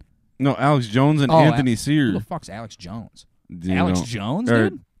kid. No, Alex Jones and Oh, Anthony Who Sear. the fuck's Alex Jones? Do you Alex know? Jones, Or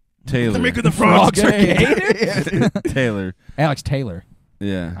dude? Taylor. the frogs are gay, Taylor. Alex Taylor.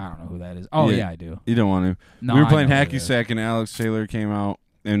 Yeah. I don't know who that is. Oh, Yeah. yeah, I do. You don't want to. No, We were I playing know who hacky that is. sack, and Alex Taylor came out,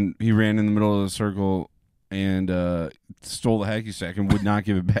 and he ran in the middle of the circle and stole the hacky sack and would not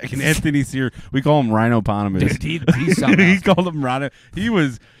give it back. And Anthony Sear, we call him Rhinopotamus. Dude, he's something He else. called him Rhino. He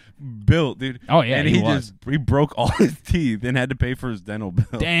was built, dude. Oh, yeah, and he he was. just broke all his teeth and had to pay for his dental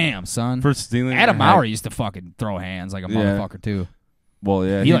bill. Damn, son. For stealing. Adam a hack- Maurer used to fucking throw hands like a Yeah. motherfucker, too. Well,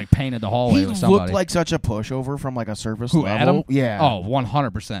 yeah. He painted the hallway He with somebody. looked like such a pushover from a surface Who, level. Adam? Yeah. Oh,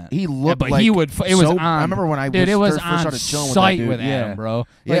 100%. He looked but like he would. It was so, on. I remember when I Dude, it was first on started chilling sight with that dude. Adam, bro. Like,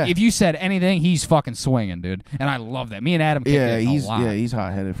 Yeah. if you said anything, he's fucking swinging, dude. And I love that. Me and Adam kicked Yeah, it he's a lot. he's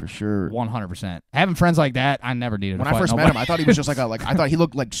hot headed for sure. 100%. Having friends like that, I never needed When to I fight first met nobody. him, I thought he was just I thought he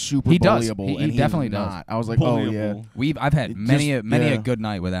looked like super He does. bullyable. He and definitely was does. not. I was like, oh yeah, Bullyable. I've had It many just- a yeah. good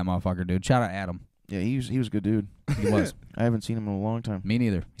night with that motherfucker, dude. Shout out Adam. yeah. He was a good dude. He was. I haven't seen him in a long time. Me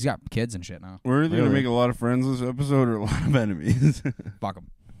neither. He's got kids and shit now. We're either Really? gonna make a lot of friends this episode or a lot of enemies. Fuck him.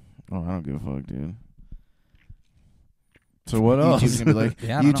 Oh, I don't give a fuck, dude. So what else? YouTube's gonna be like,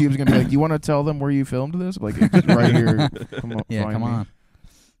 Yeah, I don't YouTube's gonna be like, do you want to tell them where you filmed this? Like, it's right here. Come on, Yeah, find come me. on.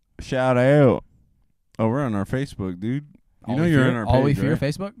 Shout out. Oh, we're on our Facebook, dude. You All know we you're fear, on our All page, we fear right?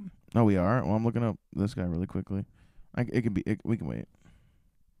 Facebook. No, we are. Well, I'm looking up this guy really quickly. We can wait.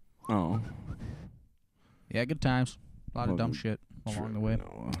 Oh. Yeah, good times. A lot of dumb Well, shit along the way.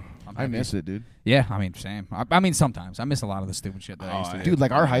 No. I'm I happy. miss it, dude. Yeah, I mean, same. I mean, sometimes I miss a lot of the stupid shit that I used to do. Dude,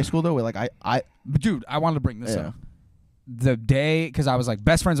 like our high school though, like I But dude, I wanted to bring this Yeah. up. The day, because I was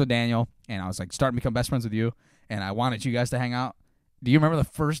best friends with Daniel, and I was starting to become best friends with you, and I wanted you guys to hang out. Do you remember the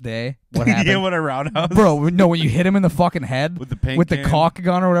first day? What happened? Yeah, what a roundhouse. Bro, no, when you hit him in the fucking head With the paint with the can. caulk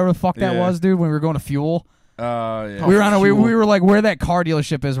gun or whatever the fuck that Yeah. was, dude, when we were going to Fuel. Yeah. We were on we Fuel. were where that car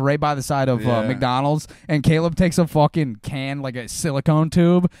dealership is, right by the side of Yeah. McDonald's, and Caleb takes a fucking can, a silicone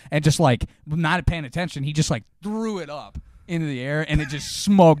tube, and just not paying attention, he just threw it up into the air, and it just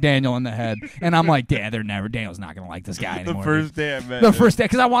smoked Daniel in the head. And I'm like, yeah, Daniel's not gonna like this guy the anymore. first day I met The him. first day,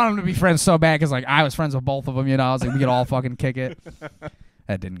 because I wanted him to be friends so bad, because I was friends with both of them, I was like, we could all fucking kick it.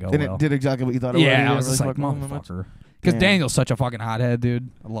 That didn't go did well. it did exactly what you thought it would. Yeah, I You was didn't just really like, fuck with him that much? motherfucker. Because Damn. Daniel's such a fucking hothead, dude.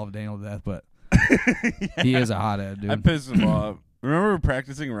 I love Daniel to death, but he is a hothead, I dude. pissed him off. Remember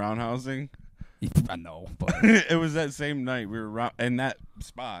practicing roundhousing? I know, but It was that same night we were in that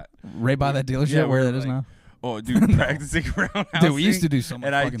spot. right by that dealership Yeah, where we it were is now. Oh, dude, practicing roundhousing. Dude, we used to do so much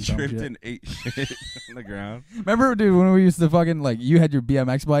and I fucking dumb tripped shit. and ate shit on the ground. Remember, dude, when we used to fucking you had your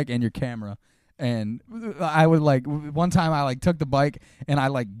BMX bike and your camera, and I would one time I took the bike and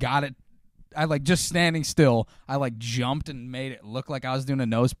I got it. I just standing still. I jumped and made it look like I was doing a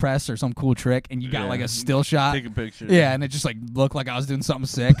nose press or some cool trick, and you got Yeah. a still shot. Take a picture. Yeah, and it just looked like I was doing something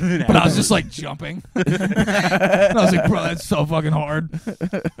sick, but I was just jumping. And I was like, bro, that's so fucking hard.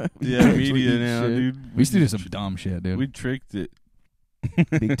 Yeah, media Sweet now, shit. dude. We used to do some dumb shit, dude. We tricked it.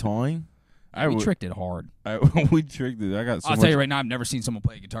 Big toying. We tricked it hard. We tricked it. I got so I'll much. tell you right now, I've never seen someone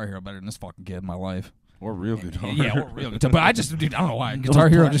play Guitar Hero better than this fucking kid in my life. Or real good. Yeah, or real guitar. But I just, dude, I don't know why. Guitar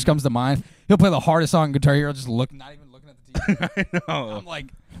Hero just comes to mind. He'll play the hardest song in Guitar Hero, not even looking at the TV. I know. I'm like,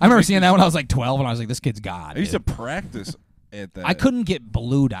 I remember seeing that when I was like 12, and I was like, "This kid's God." I used to dude. practice at that. I couldn't get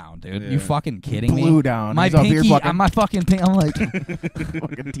blue down, dude. Yeah. You fucking kidding me? Blue down. My He's up here pinky, fucking- on my fucking thing. I'm like,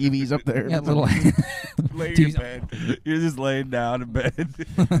 fucking TV's up there. yeah, little. Lay in TV's bed. You're just laying down in bed.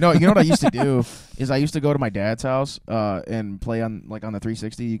 No, you know what I used to do is I used to go to my dad's house and play on the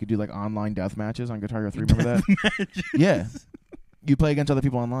 360. You could do like online death matches on Guitar Hero 3. Remember that? Yeah, you play against other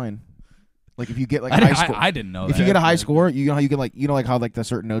people online. Like if you get like a high score, I didn't know if that. you get a high score, you know how you get like how like the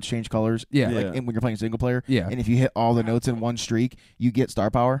certain notes change colors. Yeah. Like Yeah. when you're playing single player. Yeah. And if you hit all the notes in one streak, you get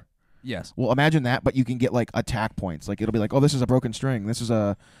star power. Yes. Well, imagine that, but you can get like attack points. Like it'll be like, oh, this is a broken string. This is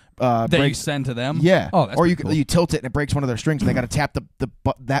a That you breaks. send to them. Yeah. Oh, that's or you pretty cool. you tilt it and it breaks one of their strings, and they got to tap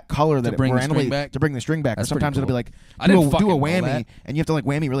that color that bring it the string randomly back? to bring the string back. That's Or sometimes pretty it'll be cool. like I didn't do a fucking know whammy, that. and you have to like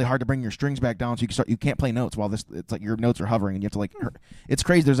whammy really hard to bring your strings back down, so you can't play notes while it's like your notes are hovering, and you have to like it's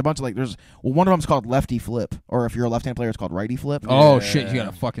crazy. There's a bunch of like one of them's called lefty flip, or if you're a left-hand player, it's called righty flip. Oh Yeah. shit! You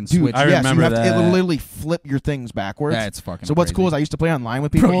gotta fucking Dude, switch. I yes, remember you have to, that. it'll literally flip your things backwards. That's fucking. So what's crazy. cool is I used to play online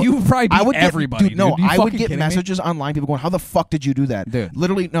with people. Bro, you would probably beat I would everybody. Dude, no, dude. You I would fucking get kidding me? messages online. People going, "How the fuck did you do that, Dude.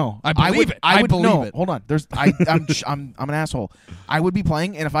 Literally, no. I believe it. I believe no, it. Hold on. I'm an asshole. I would be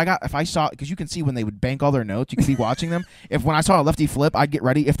playing, and if I saw, because you can see when they would bank all their notes, you could be watching them. When I saw a lefty flip, I'd get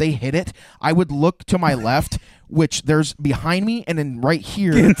ready. If they hit it, I would look to my left, which there's behind me, and then right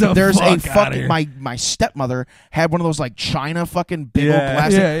here, Get the there's fuck a outta fucking here. my stepmother had one of those like China fucking big old Yeah.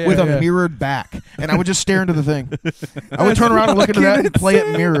 glasses Yeah, with yeah. a mirrored back, and I would just stare into the thing. I would turn around and look into that and play it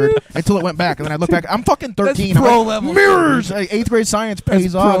mirrored until it went back, and then I'd look back. I'm fucking 13. I'm pro like, level mirrors. Like, 8th grade science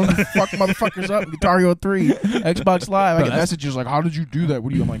pays pro. off. Fuck motherfuckers up. Guitar Hero 3, Xbox Live. I Bro, get that's- messages like, "How did you do that?"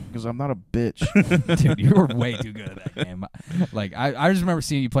 What do you? I'm like, "Because I'm not a bitch." Dude, you were way too good at that game. Like I just remember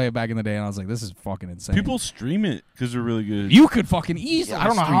seeing you play it back in the day, and I was like, "This is fucking insane." People stream it because they're really good. you could fucking easily. I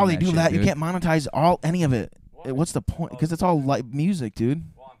don't know how they stream do that. shit, You dude. can't monetize any of it. What's the point? Because it's all like music, dude.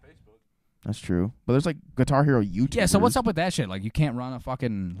 That's true. But there's like Guitar Hero YouTube. Yeah. So what's up with that shit? Like you can't run a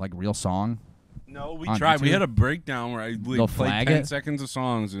fucking like real song. No, we on tried. We YouTube? had a breakdown where I They'll played flag 10 it? seconds of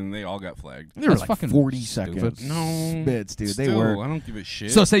songs and they all got flagged. They were That's like fucking 40 stupid. seconds. No. Bits, dude. They Still, were. I don't give a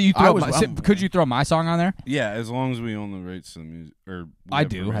shit. So say you I throw. was- I'm- Could you throw my song on there? yeah, as long as we own the rights to the music. Or we I have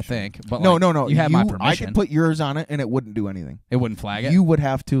do. I permission. think. But No, like, no. You have my I permission. could put yours on it and it wouldn't do anything. it wouldn't flag it. You would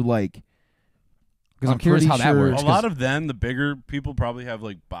have to like. Because I'm curious pretty how that sure- works. A lot of them, the bigger people, probably have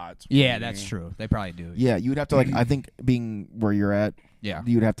like bots. Yeah, waiting. that's true. They probably do. Yeah, you would have to like. I think being where you're at, Yeah,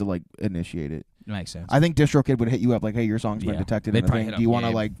 you'd have to like initiate it. it makes sense. I think DistroKid would hit you up like, "Hey, your song's been Yeah. detected They'd in the probably thing. hit Do you up want to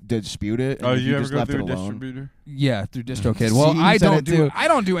Gabe. like dispute it?" Oh, And you ever just go left through it a alone. distributor? Yeah, through DistroKid. Well, See, I you said don't it do. too. I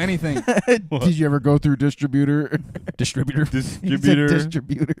don't do anything. Did you ever go through distributor? Distributor. He said Distributor.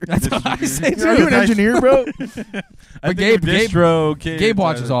 distributor. That's what I say Are you too. an engineer, bro? But Gabe- distro kids. Gabe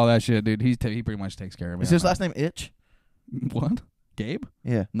watches all that shit, dude. He pretty much takes care of me. Is his last name Itch? What? Gabe?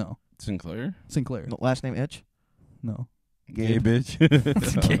 Yeah. No. Sinclair. Sinclair. No, last name Itch? No. Gay Gabe.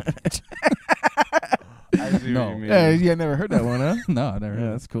 bitch. Gabe. I see what No. you mean. Yeah, never heard that one, huh? No, I never. Yeah,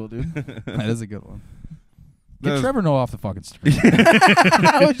 heard that's cool, dude. that is a good one. Get That was- Trevor Noah off the fucking street.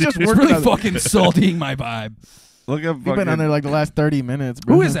 I was just It's working really on it. fucking saltying my vibe. Look up. You've been on fucking- there like the last 30 minutes,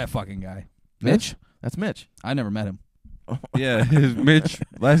 bro. Who is that fucking guy? Mitch? That's Mitch. I never met him. Yeah, his Mitch.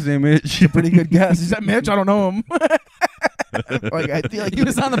 Last name Mitch. Pretty good guess. Is that Mitch? I don't know him. Like I feel like He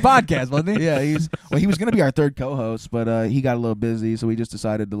was on the podcast, wasn't he? Yeah, he was gonna be our third co-host, but he got a little busy, so we just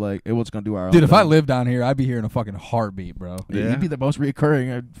decided to like, hey, what's gonna do our own Dude, if I thing. lived down here, I'd be here in a fucking heartbeat, bro. Dude, Yeah. he'd be the most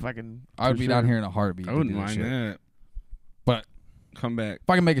reoccurring. I would be down here in a heartbeat. I to wouldn't do this mind shit. that. But Come back. if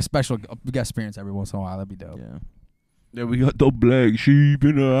I can make a special guest appearance every once in a while, that'd be dope. Yeah. Yeah, we got the black sheep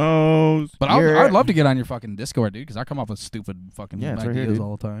in the house. But Yeah. I'd love to get on your fucking Discord, dude, because I come up with stupid fucking Yeah, it's right ideas here, dude.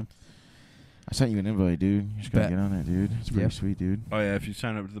 all the time. I sent you an invite, dude. You just gotta Bet. get on that, dude. It's pretty Yep. sweet, dude. Oh yeah, if you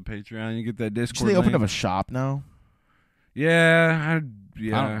sign up to the Patreon, you get that So Discord. they opened up link. a shop now. Yeah, I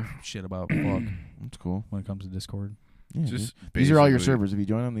yeah. don't know shit about fuck That's cool. when it comes to Discord. Yeah, Just dude. These are all your basically- servers. If you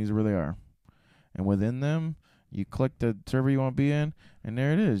join them, these are where they are. And within them, you click the server you want to be in, and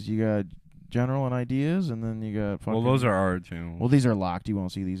there it is. You got general and ideas, and then you got fucking... Well, those are our channels. Well, these are locked. You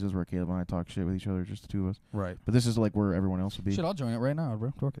won't see these. This is where Caleb and I talk shit with each other, just the two of us. Right. But this is like where everyone else would be. Shit, I'll join it right now,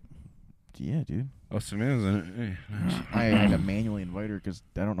 bro. Fuck it. Yeah, dude. Oh, Savannah's in it. Hey, nice. I had to manually invite her because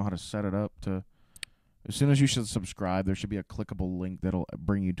I don't know how to set it up to... As soon as you should subscribe, there should be a clickable link that'll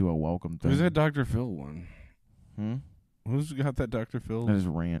bring you to a welcome thing. Who's that Dr. Phil one? Hmm? Who's got that Dr. Phil? That is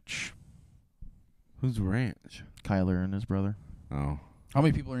Ranch. Who's Ranch? Kyler and his brother. Oh. How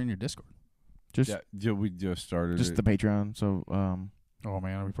many people are in your Discord? Just Yeah, we just started just it. the Patreon. So Oh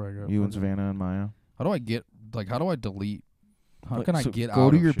man, we probably got you and Savannah and Maya. How do I delete? How Like, can I so get go out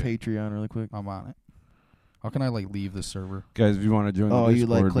to of your shit? Patreon really quick. I'm on it. How can I like leave the server? Guys, if you want to join the you,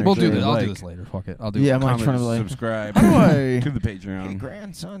 like, Discord, click We'll Sure. do this. I'll like, do this later. Fuck it. I'll do. Yeah, it. I'm like comment, trying to like subscribe How do I? to the Hey, Patreon.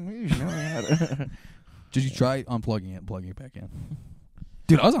 grandson, you should know how to. Did you try unplugging it and plugging it back in?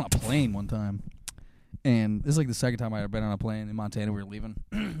 Dude, I was on a plane one time, and this is like the second time I had been on a plane in Montana. We were leaving.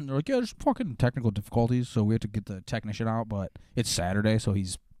 They're like, yeah, there's fucking technical difficulties, so we have to get the technician out, but it's Saturday, so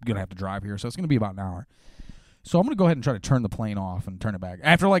he's going to have to drive here, so it's going to be about an hour. So I'm going to go ahead and try to turn the plane off and turn it back.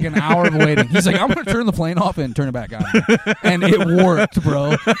 After like an hour of waiting, he's like, I'm going to turn the plane off and turn it back on. And it worked,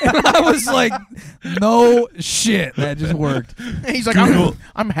 bro. And I was like, no shit. That just worked. He's like,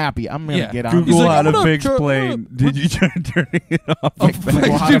 I'm happy. I'm gonna get on. Google He's like, how I'm to gonna fix turn- plane. Did you try turning it off? Oh,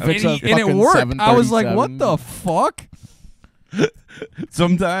 Google how to fix a and it fucking worked. I was like, what 737. the fuck?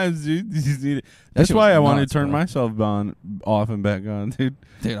 Sometimes, dude, you just need it. That That's shit why was I want to nuts, turn bro. myself off and back on, dude.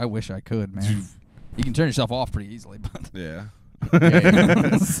 Dude, I wish I could, man. You can turn yourself off pretty easily, but Yeah.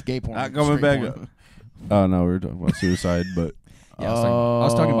 Gay porn. Not coming straight back porn. up. Oh no, we were talking about suicide, but yeah, I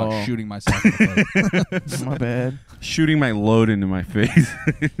was talking about shooting myself in the face. My bad. shooting my load into my face.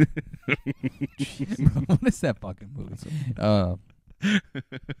 Bro, what is that fucking movie?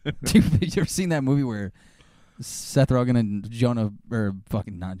 Dude, you ever seen that movie where Seth Rogen and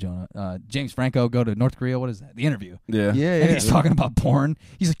James Franco go to North Korea? What is that? The Interview. Yeah. Yeah, And he's talking about porn.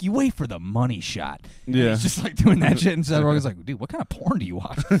 He's like, you wait for the money shot. And Yeah. he's just like doing that shit. And Seth Rogen's like, dude, what kind of porn do you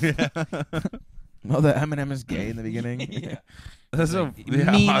watch? Oh, the Eminem is gay in the beginning. Yeah. That's a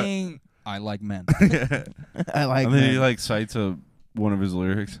Meaning, I like men. I like. And then he that. like cites one of his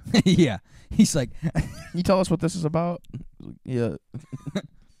lyrics. Yeah. He's like, Can you tell us what this is about? Yeah.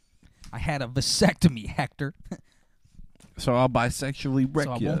 I had a vasectomy, Hector. So I'll bisexually wreck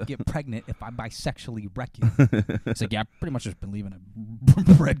So I you. won't get pregnant if I bisexually wreck you. It's like, yeah, I've pretty much just been leaving a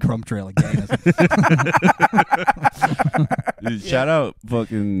breadcrumb trail of gayness. Dude, shout out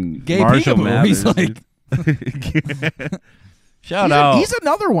fucking Gay Marshall peekaboo. Mathers. He's like- dude. Shout out. He's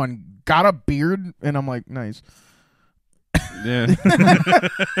another one. Got a beard, and I'm like, nice. Yeah.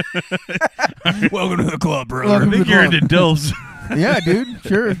 Welcome to the club, bro. I think you're into dilfs. Yeah, dude.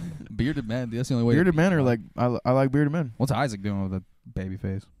 Sure. Bearded man. That's the only way. Bearded men are like, I like bearded men. What's Isaac doing with a baby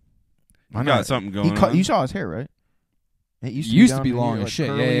face? I got something going on. You saw his hair, right? It Used to down be here, long as like shit.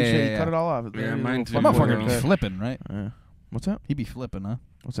 curly Yeah, and yeah, shit. yeah, He yeah. cut it all off. Yeah, mine too. That motherfucker Yeah. be flipping, right? What's that? He be flipping, huh?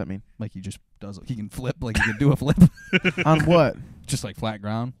 What's that mean? Like he just does. He can flip. Like he can do a flip, On what? just like flat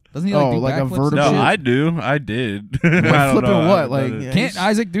ground. Doesn't he? Like, Oh, do like a backflips vertical- and No, shit? I do. I did. I Like don't flipping know. what? I've Like, done it. yeah, Can't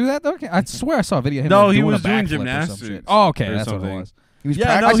Isaac do that though? I swear I saw a video of him. No, like, he doing was a doing backflip or some gymnastics shit. Oh, okay, or that's what it something. was. He was Yeah, no,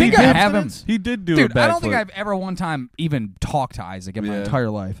 practicing I think I did. have him. He did do Dude, a I don't think backflip. I've ever one time even talked to Isaac in my Yeah. entire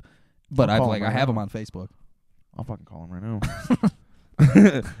life, but I'll I've call like him I right have now. him on Facebook. I'll fucking call him right now.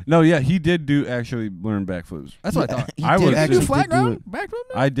 No, yeah, he did actually learn backflips. That's what I thought. He I did was actually just- flat did do ground it.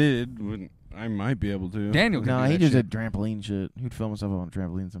 backflip. I did. I might be able to. Daniel can No, do he that just shit. did trampoline shit. He'd film himself on a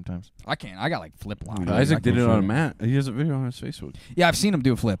trampoline sometimes. I can't. I got like flip line. Dude, I Isaac did can it on a show. mat. He has a video on his Facebook. Yeah, I've seen him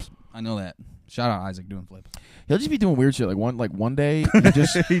do flips. I know that. Shout out Isaac doing flips. He'll just be doing weird shit. Like one day, he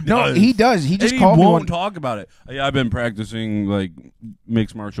just no, does. he does. He just And called he me won't one. talk about it. Yeah, I've been practicing like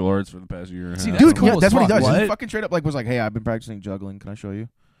mixed martial arts for the past year and a See, half. that's Dude, cool yeah, as that's what he fuck. does. He What? fucking straight up like was like, "Hey, I've been practicing juggling. Can I show you?"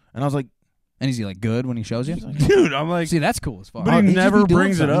 And I was like, And is he like good when he shows you? Dude, I'm like, See, that's cool as fuck. But he just never be doing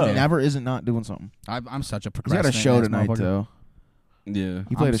brings it something. up. He never isn't not doing something. I'm such a He's got procrastinator. a show tonight though. yeah.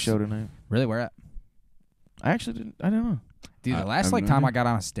 He played I'm a show tonight. Really, where at? I actually didn't. I don't know. Dude, the I last have like no time idea. I got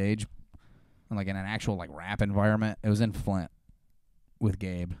on a stage, and like in an actual like rap environment, it was in Flint with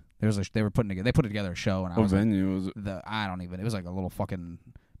Gabe. They put together a show, and I What was like, venue was it? it was like a little fucking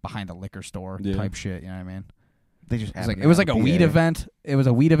behind a liquor store Yeah. type shit. You know what I mean? They just It was like a weed event. It was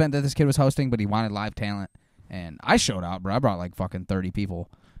a weed event that this kid was hosting, but he wanted live talent, and I showed out, bro. I brought like fucking 30 people.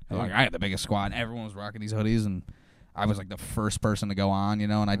 And, like I had the biggest squad, and everyone was rocking these hoodies, and I was like the first person to go on,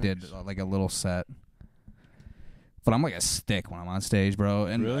 and I did like a little set. But I'm like a stick when I'm on stage, bro.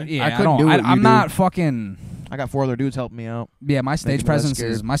 And Really? yeah, I I couldn't don't. do what you I'm do. not fucking. I got 4 other dudes helping me out. Yeah, my stage Making me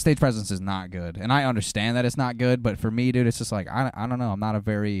less presence is not good, and I understand that it's not good. But for me, dude, it's just like I don't know. I'm not a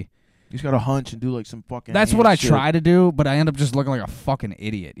very. You just got to hunch and do like some fucking. That's hand what I shit. try to do, but I end up just looking like a fucking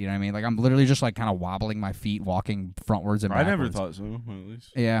idiot. You know what I mean? Like I'm literally just like kind of wobbling my feet, walking frontwards and I backwards. never thought so, at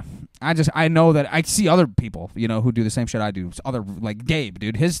least. Yeah, I know that I see other people, who do the same shit I do. Other like Gabe,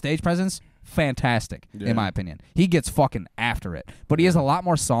 dude, his stage presence fantastic Yeah. in my opinion. He gets fucking after it, but he has a lot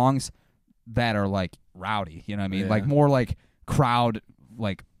more songs that are like rowdy. You know what I mean? Yeah. Like more like crowd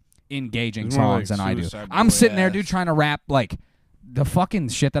like engaging It's more songs like than I do. Suicide I'm Boy sitting there, ass. dude, trying to rap like the fucking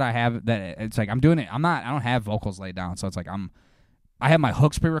shit that I have. That it's like I'm doing it. I don't have vocals laid down, so it's like I'm I have my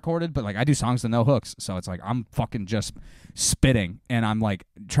hooks pre-recorded, but like I do songs with no hooks, so it's like I'm fucking just spitting, and I'm like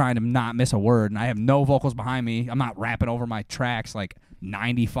trying to not miss a word, and I have no vocals behind me. I'm not rapping over my tracks like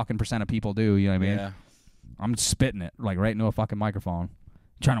 90% of people do. You know what I mean? Yeah. I'm spitting it like right into a fucking microphone,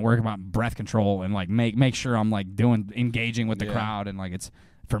 trying to work about breath control and like make sure I'm like engaging with the crowd, and like it's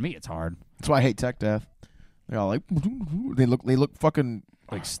for me it's hard. That's why I hate tech death. They're all like, they look fucking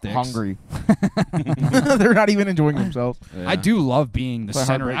Like sticks. hungry. They're not even enjoying themselves. Yeah. I do love being the It's like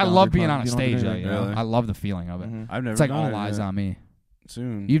center. Heartbreak I Down, love they're being fun. on a You don't have to stage. do Though, that. you know? Really? I love the feeling of it. I've never It's like done all it eyes yet. on me.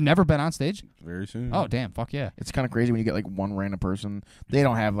 Soon. You've never been on stage? Very soon. Oh damn! Fuck yeah! It's kind of crazy when you get like one random person. They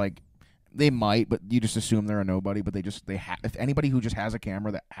don't have like, they might, but you just assume they're a nobody. But if anybody who just has a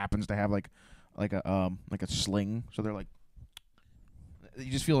camera that happens to have like a sling, so they're like,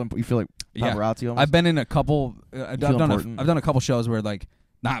 you just feel like Yeah. paparazzi almost. I've been in a couple. I've done a couple shows where like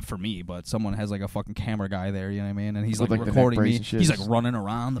not for me, but someone has like a fucking camera guy there. You know what I mean? And he's With, like like, the recording neck brace me. and shit. He's like running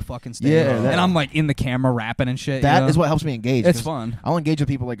around the fucking stage. Yeah, that- and I'm like in the camera rapping and shit. That you know? is what helps me engage. It's 'cause fun. I'll engage with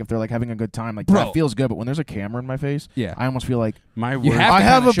people like if they're like having a good time. Like Bro. that feels good. But when there's a camera in my face, Yeah. I almost feel like My You worst, have to I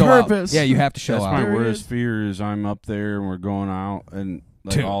have kinda a show out. purpose. Yeah, you have to show that's out. my There it worst is. fear is I'm up there and we're going out and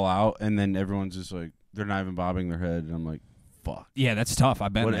like Dude. all out, and then everyone's just like they're not even bobbing their head, and I'm like, fuck. Yeah, that's tough.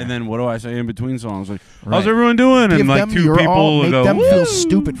 I've been What, there. and then what do I say in between songs? Like, Right. how's everyone doing? give And like them two your people all, will make go, them feel "Woo!"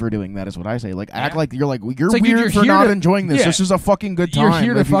 stupid for doing that. Is what I say. Like act Yeah. like you're like, weird dude, you're for here not to- enjoying this. yeah. This is a fucking good You're time.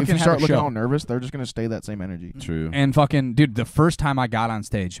 here to If you fucking have start a looking show. all nervous, they're just gonna stay that same energy. True. And fucking dude, the first time I got on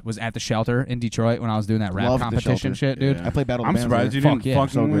stage was at the Shelter in Detroit when I was doing that rap Loved the competition Shelter. shit, dude. Yeah. I played Battle of I'm Bands surprised there. you Fuck didn't yeah.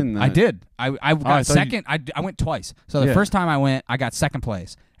 fucking So good. win that. I did. I got I thought second. I went twice. So the Yeah. first time I went, I got second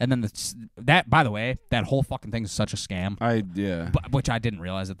place, and then that. By the way, that whole fucking thing is such a scam. Yeah. Which I didn't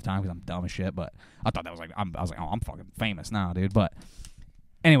realize at the time because I'm dumb as shit. But I thought that was like I was like, oh, I'm fucking famous now, dude. But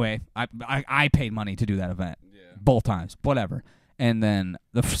anyway, I paid money to do that event both times, whatever. And then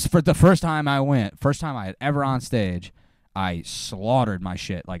for the first time I went, first time I had ever on stage, I slaughtered my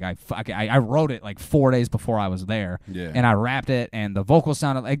shit. Like I wrote it like 4 days before I was there, Yeah. and I rapped it, and the vocals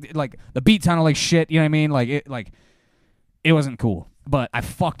sounded like the beat sounded like shit. You know what I mean? It wasn't cool. But I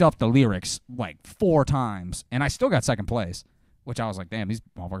fucked up the lyrics like 4 times, and I still got second place, which I was like, damn, these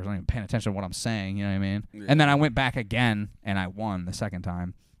motherfuckers aren't even paying attention to what I'm saying. You know what I mean? Yeah. And then I went back again, and I won the second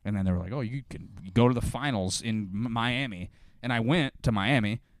time. And then they were like, oh, you can go to the finals in Miami. And I went to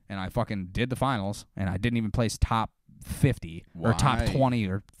Miami, and I fucking did the finals, and I didn't even place top 50 or top Why? 20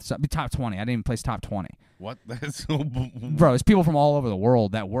 or top 20. I didn't even place top 20. What? That's so. Bro, it's people from all over the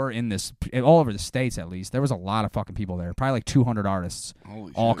world that were in this, all over the states at least. There was a lot of fucking people there, probably like 200 artists,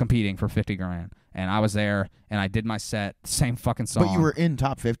 Holy all shit. competing for 50 grand. And I was there, and I did my set, same fucking song. But you were in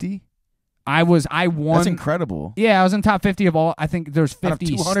top 50. I won. That's incredible. Yeah, I was in top 50 of all. I think there's 50 Out of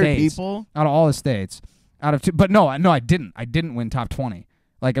 200 states people. out of all the states. But no, I didn't. I didn't win top 20.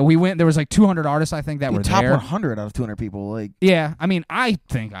 Like we went. There was like 200 artists, I think, that were top there. 100 out of 200 people. Like Yeah, I mean, I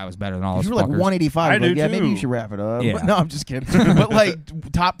think I was better than all if those you were like fuckers. 185, I like, do yeah, maybe you too. should wrap it up. Yeah. But no, I'm just kidding. But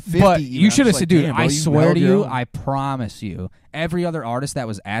like top 50. But even, you I'm should have just said, like, dude, damn, bro, I swear held to your you, own. I promise you, every other artist that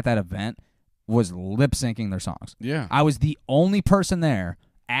was at that event was lip syncing their songs. Yeah. I was the only person there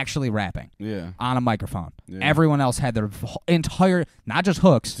actually rapping Yeah. on a microphone. Yeah. Everyone else had their entire, not just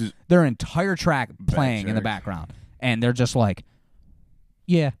hooks, Just their entire track playing in the tracks. background. And they're just like,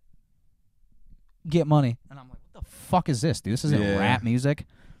 yeah, get money. And I'm like, what the fuck is this, dude? This isn't Yeah. rap music.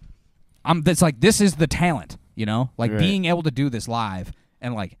 It's like, this is the talent, you know? Like, Right. being able to do this live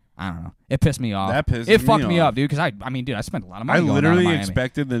and, like, I don't know. It pissed me off. That pissed It me fucked me off. up, dude, because I mean, dude, I spent a lot of money I going down to literally Miami.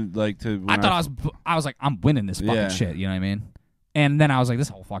 expected to. I thought I was like, I'm winning this fucking Yeah. shit, you know what I mean? And then I was like, this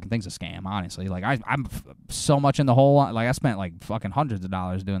whole fucking thing's a scam, honestly. Like, I'm so much in the hole. Like, I spent, like, fucking hundreds of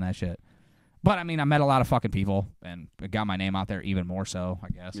dollars doing that shit. But, I mean, I met a lot of fucking people, and it got my name out there even more so, I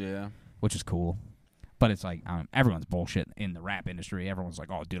guess, Yeah. which is cool. But it's like, everyone's bullshit in the rap industry. Everyone's like,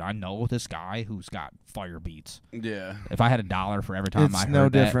 oh, dude, I know this guy who's got fire beats. Yeah. If I had $1 for every time I It's heard no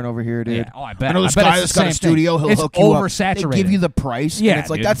that- different over here, dude. Yeah. Oh, I bet. I know this bet guy it's that's the got a same thing. studio. He'll It's hook you up. oversaturated. They give you the price. Yeah, and it's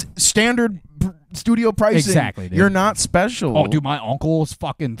like dude. that's standard studio pricing. Exactly, dude. You're not special. Oh, dude, my uncle's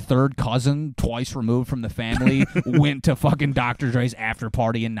fucking third cousin, twice removed from the family, went to fucking Dr. Dre's after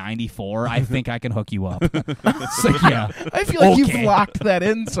party in '94. I think I can hook you up. It's like, yeah. I feel like Okay. you've locked that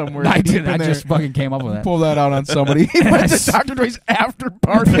in somewhere. I deep did. in I there. just fucking came up with that. Pull that out on somebody. He went to Dr. Dre's after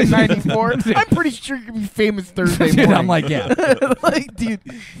party in '94. I'm pretty sure you're gonna be famous Thursday Dude, morning. I'm like, yeah. like, dude,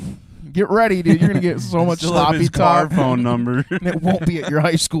 get ready, dude. You're gonna get so much Still have sloppy his car talk. phone number. And it won't be at your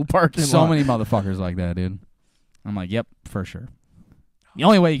high school parking So lot. many motherfuckers like that, dude. I'm like, yep, for sure. The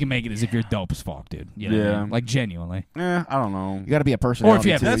only way you can make it is if you're dope as fuck, dude. You know what I Yeah. mean? Like, genuinely. I don't know. You got to be a personality. Or if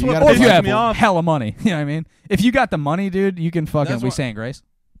you have, too. that's You what- gotta or if be you pisses have me off. hella money. You know what I mean? If you got the money, dude, you can fucking That's we what- saying grace.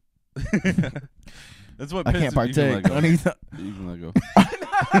 That's what I pisses can't you can let partake. go. Anything. You can let go.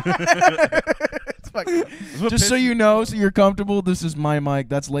 It's fucking- That's what Just so pisses- you know, so you're comfortable, this is my mic.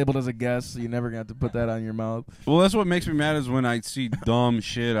 That's labeled as a guest, so you never have to put that on your mouth. Well, that's what makes me mad is when I see dumb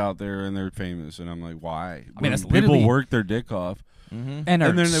shit out there and they're famous, and I'm like, why? I mean, that's When people literally- work their dick off. Mm-hmm. And And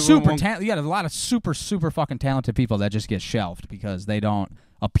they're then they super won't- talented. You got a lot of super fucking talented people that just get shelved because they don't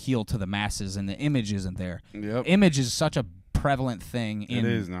appeal to the masses and the image isn't there. Yep. Image is such a prevalent thing It in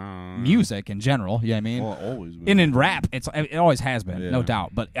is now. music in general. You know what I mean? Well, always. Been. And in rap, it always has been, no Yeah.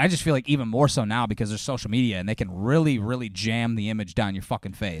 doubt. But I just feel like even more so now because there's social media and they can really jam the image down your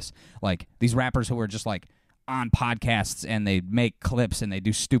fucking face. Like these rappers who are just like on podcasts and they make clips and they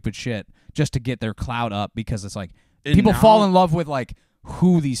do stupid shit just to get their clout up because it's like And people now- fall in love with like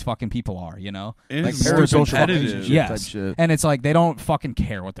who these fucking people are, you know? It Like is more more social competitive. type Yes. shit. And it's like they don't fucking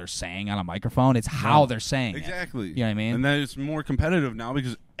care what they're saying on a microphone. It's how they're saying it. Exactly. You know what I mean? And that it's more competitive now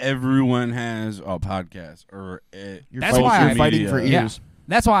because everyone has a podcast or You're That's fighting, why you're I- fighting for Yeah. ears.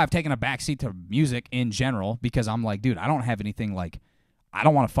 That's why I've taken a backseat to music in general because I'm like, dude, I don't have anything like, I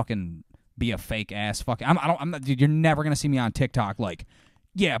don't want to fucking be a fake ass fucking. I'm not, dude. You're never gonna see me on TikTok like,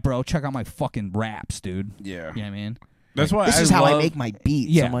 yeah, bro, check out my fucking raps, dude. Yeah. You know what I mean? That's why This I is how I love- make my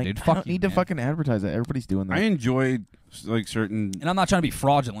beats. Yeah, I'm like, dude, I fuck don't you, need to man. fucking advertise that. Everybody's doing that. I enjoy like certain. And I'm not trying to be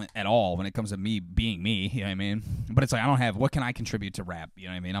fraudulent at all when it comes to me being me. You know what I mean? But it's like I don't have. What can I contribute to rap? You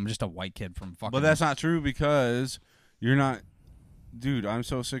know what I mean? I'm just a white kid from fucking. But that's not true because you're not. Dude, I'm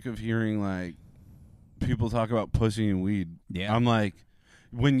so sick of hearing like people talk about pussy and weed. Yeah. I'm like,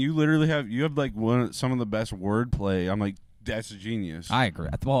 when you literally have like some of the best wordplay. I'm like, that's a genius. I agree.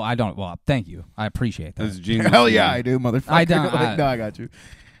 Well, I don't. Well, thank you. I appreciate that. That's genius. Hell yeah, I do, motherfucker. I don't- Like, no, I got you.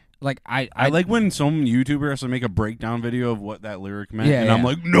 Like I like when some YouTuber has to make a breakdown video of what that lyric meant, Yeah, and I'm yeah.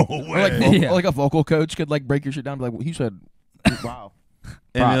 like, no Or way. like, Yeah. like a vocal coach could like break your shit down and be like, well, he said, wow.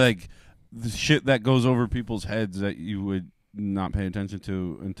 And like the shit that goes over people's heads that you would not pay attention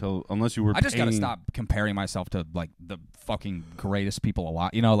to unless you were. I just gotta paying- stop comparing myself to like the fucking greatest people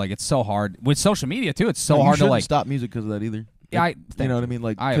alive. You know, like it's so hard with social media too. It's so You hard to shouldn't like. stop music because of that either. Yeah, Like, you know what I mean?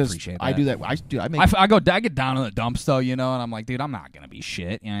 Like, I 'cause appreciate I that. do that. I make. I get down in the dumps though, you know, and I'm like, dude, I'm not gonna be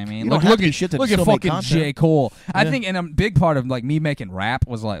shit. You know what I mean? You don't Look, have look to be at shit to look at still make fucking content. J. Cole. I Yeah. think, and a big part of like me making rap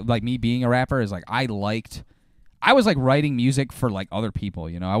was like me being a rapper is like I was like writing music for like other people.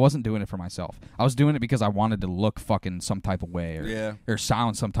 You know, I wasn't doing it for myself. I was doing it because I wanted to look fucking some type of way or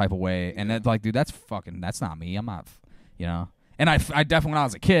sound some type of way. And that's like, dude, that's not me. I'm not, you know. And I definitely, when I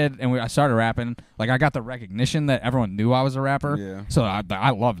was a kid and I started rapping, like I got the recognition that everyone knew I was a rapper. Yeah. So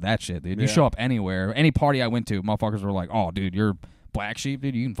I loved that shit, dude. You Yeah. show up anywhere, any party I went to, motherfuckers were like, "Oh, dude, you're Blkshp,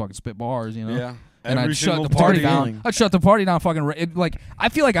 dude. You can fucking spit bars, you know." Yeah. And Every I'd shut single the party party. down. I'd shut the party down. Fucking like I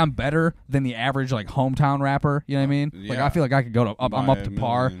feel like I'm better than the average like hometown rapper. You know what I mean? Like Yeah. I feel like I could go to up. I'm By up to a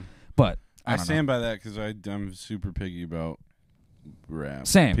par, million. but I I don't stand by that because I'm super picky about rap.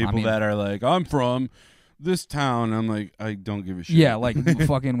 Same, I People mean- that are like, I'm from this town. I'm like, I don't give a shit. Yeah, like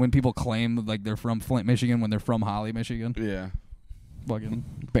fucking when people claim like they're from Flint, Michigan, when they're from Holly, Michigan. yeah. Fucking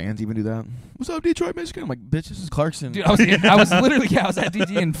bands even do that. What's up, Detroit, Michigan? I'm like, bitch, this is Clarkson. dude, I was literally I was at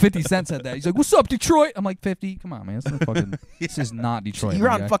DG and 50 Cent said that. He's like, "What's up, Detroit?" I'm like, 50. Come on, man. This is fucking. This is not Detroit. You're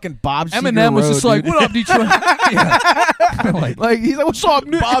my on guy. fucking Bob Seger Eminem was Road, just like, dude. "What up, Detroit?" Yeah. like he's like, what's up,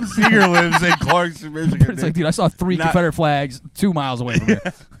 Nick? Bob Seger lives in Clarkson, Michigan. It's like, dude, I saw 3 Not- Confederate flags 2 miles away from here.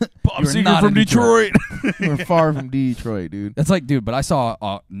 Bob You're Seger not from in Detroit. We're far from Detroit, dude. That's like, dude, but I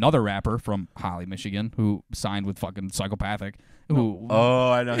saw another rapper from Holly, Michigan, who signed with fucking Psychopathic. Who,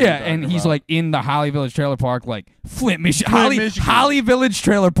 Oh, I know. who yeah, you're and talking he's about. like in the Holly Village Trailer Park, like Flint, Michigan. Michigan. Holly Village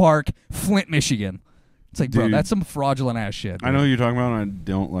Trailer Park, Flint, Michigan. It's like, bro, Dude. that's some fraudulent ass shit. I know who you're talking about, and I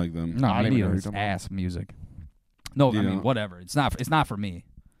don't like them. No, I me don't even know neither. what It's you're talking about. ass music. No, You I mean, know? whatever. It's not for me.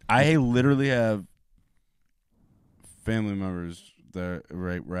 I literally have family members that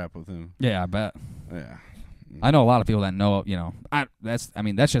rap with him. Yeah, I bet. Yeah. I know a lot of people that know. You know,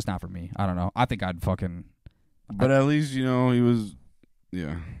 that's just not for me. I don't know. I think I'd fucking But at least, he was,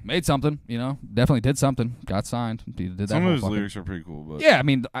 yeah. made something. You know, definitely did something. Got signed. Did that Some whole of his fucking- lyrics are pretty cool, but Yeah, I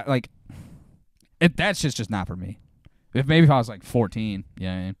mean, that's just not for me. If I was like 14, you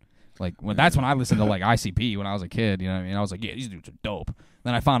know what I mean? Like that's when I listened to like ICP when I was a kid. You know what I mean? I was like, yeah, these dudes are dope.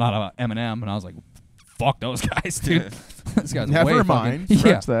 Then I found out about Eminem, and I was like, fuck those guys, dude. These guys are way Never fucking- mind. Yeah,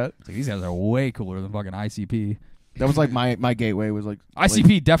 Scratch that. It's like, these guys are way cooler than fucking ICP. That was like my gateway was like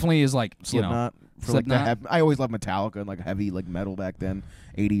ICP definitely is like Slipknot. For like the Slipknot. I always loved Metallica and like heavy like metal back then,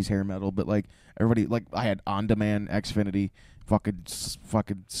 80s hair metal. But like everybody, like I had On Demand, Xfinity,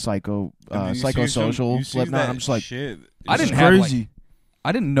 fucking psycho And then you see psychosocial Slipknot. that I'm just like, shit. I this didn't is have crazy. like,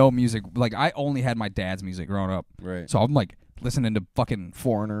 I didn't know music. Like I only had my dad's music growing up. Right. So I'm like listening to fucking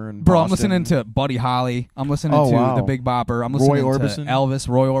Foreigner and bro. I'm Boston. listening to Buddy Holly. I'm listening Oh, to wow. the Big Bopper. I'm Roy listening Orbison. to Elvis,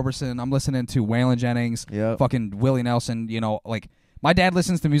 Roy Orbison. I'm listening to Waylon Jennings. Yeah. Fucking Willie Nelson. You know, like my dad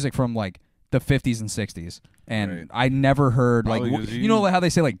listens to music from like the 50s and 60s, and Right. I never heard like Probably 'cause you know how they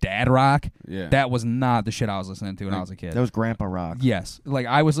say like dad rock. Yeah. That was not the shit I was listening to when I was a kid. That was Grandpa Rock. Yes, like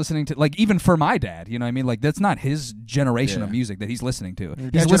I was listening to like even for my dad, you know what I mean? Like that's not his generation of Yeah. music that he's listening to. That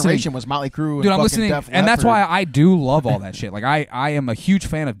He's listening, generation was Motley Crue and dude. I'm fucking listening, Def and that's Leppard. why I do love all that shit. Like I am a huge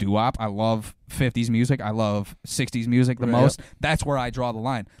fan of doo-wop. I love 50s music. I love 60s music the Right. most. That's where I draw the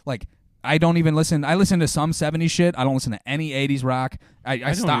line. Like I don't even listen. I listen to some 70s shit. I don't listen to any 80s rock. I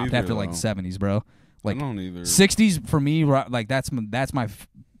don't stopped either, after like though. 70s, bro. Like I don't either. 60s for me, like that's my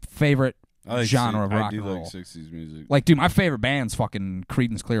favorite I like genre of rock I do and roll. like 60s music. Like, dude, my favorite band's fucking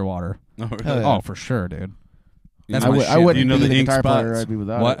Creedence Clearwater. Oh, really? Hell yeah. Oh, for sure, dude. You That's know- my I shit. wouldn't You know be the the ink guitar player. spots? I'd be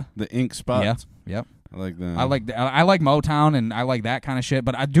without What? it. The ink spots. Yep. I like them. I like Motown and I like that kind of shit.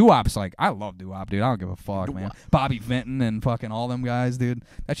 But doo-wop's like I love doo-wop, dude. I don't give a fuck, man. Bobby Vinton and fucking all them guys, dude.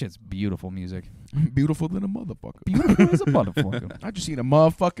 That shit's beautiful music. Beautiful than a motherfucker. Beautiful as a motherfucker. I just seen a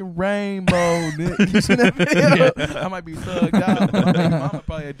motherfucking rainbow, Nick. You seen that video? I might be thugged out. My mama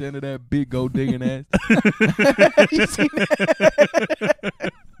probably at the end of that big gold digging ass. You seen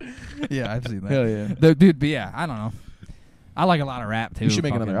that? Yeah, I've seen that. Hell yeah. Dude, but yeah, I don't know. I like a lot of rap too. You should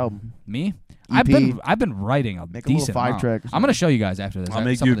make fucking- another album. Me? EP. I've been writing a Make a little decent 5-track amount. or I'm something. gonna show you guys after this. I'll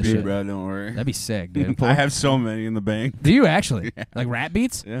make some you of a the beat, shit. bro. Don't worry. That'd be sick, dude. I have so many in the bank. Do you actually Yeah. like rap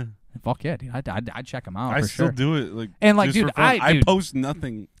beats? Yeah. Fuck yeah, dude. I'd check them out I for still sure. do it. Like And, like, just dude, for fun. I- dude. post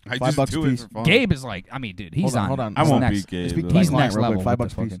nothing. I $5 just do it piece. for fun. Gabe is like, I mean, dude, he's Hold on. I he's won't next, beat Gabe. Speak though. to my He's client next real quick, level. $5 with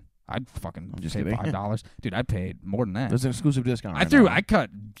this piece. fucking, I'd fucking I'm just pay kidding. $5, dude. I'd pay more than that. There's an exclusive discount. I cut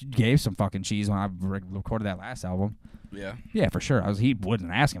Gabe some fucking cheese when I recorded that last album. Yeah. Yeah, for sure. He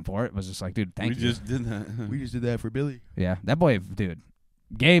wasn't asking for it. It was just like, dude, thank we you. just did that. We just did that for Billy. Yeah, that boy, dude.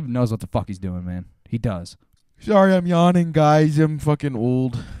 Gabe knows what the fuck he's doing, man. He does. Sorry, I'm yawning, guys. I'm fucking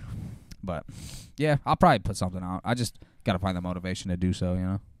old. But yeah, I'll probably put something out. I just gotta find the motivation to do so. You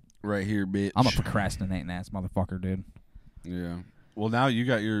know, Right here, bitch. I'm a procrastinating ass motherfucker, dude. Yeah. Well, now you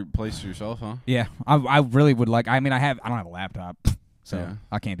got your place to yourself, huh? Yeah, I really would like. I mean, I don't have a laptop, so Yeah.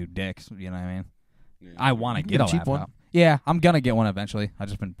 I can't do dicks. You know what I mean? Yeah. I want to You can get get a a cheap laptop. one. Yeah, I'm gonna get one eventually. I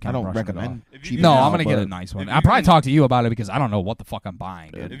just been I kind of don't recommend If cheap. you No, now, I'm gonna get a but nice one. if I'll you probably can- talk to you about it because I don't know what the fuck I'm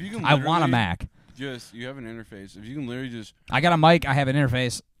buying, dude. If you can I want a literally Mac. Just you have an interface. If you can literally just I got a mic. I have an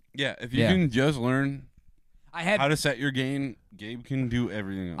interface. if you Yeah. can just learn I had. how to set your gain, Gabe can do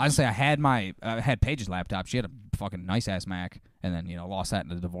everything else. I say I had had Paige's laptop. She had a fucking nice ass Mac, and then lost that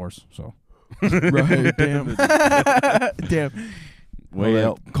in a divorce. So Right, damn. Damn. Way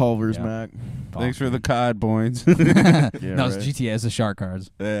Well, up. Culver's Yeah. Mac. Thanks for the COD points. Yeah, no, it's right. GTS, the shark cards.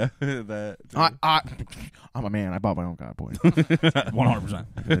 Yeah, that. I'm a man. I bought my own God Boy. 100%.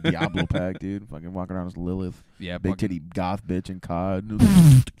 The Diablo pack, dude. Fucking walking around as Lilith. Yeah, Big fucking- titty goth bitch and COD.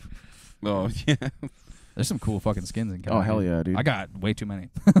 Oh yeah, There's some cool fucking skins in COD. Oh, hell yeah, dude. I got way too many.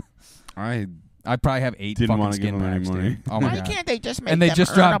 I probably have 8 Didn't fucking wanna give skin them any packs, money. dude. Oh my Why god. can't they just make And they them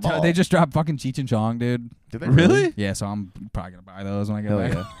just earnable? dropped fucking Cheech and Chong, dude. Did they Really? Yeah, so I'm probably gonna buy those when I get Hell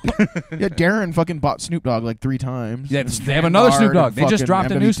back. yeah. Yeah, Darren fucking bought Snoop Dogg like 3 times. Yeah, they have another Snoop Dogg. They just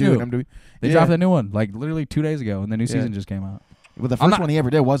dropped a new Snoop. They Yeah. dropped a new one like literally 2 days ago, and the new Yeah. season just came out. Well, the I'm first not- one he ever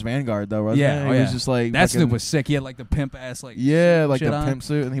did was Vanguard, though, wasn't Yeah, it? oh He was yeah. just like That Snoop fucking- was sick. He had like the pimp ass like yeah, like shit the on. pimp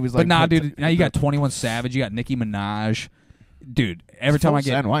suit, and he was like. But nah, dude. Now you got 21 Savage. You got Nicki Minaj. Dude, every time I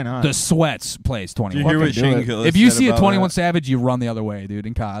get why not? the sweats plays Did you 21. hear what Fucking do Shane it. Gillis If you said see a about 21 that? Savage, you run the other way, dude.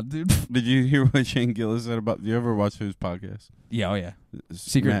 In COD, dude. Did you hear what Shane Gillis said about? Do you ever watch his podcast? Yeah, oh yeah. Matt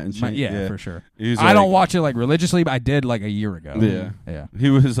Secret, and Shane? yeah, for sure. He was I don't like- watch it like religiously, but I did like a year ago. Yeah. yeah. He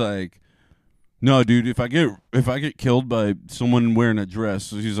was like, "No, dude. If I get killed by someone wearing a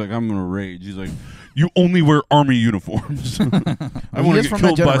dress, he's like, I'm gonna rage. He's like, you only wear army uniforms. I He want is to get from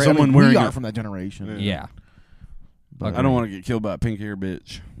killed that by generation. someone We wearing. are A, from that generation. Yeah. But, I don't want to get killed by a pink hair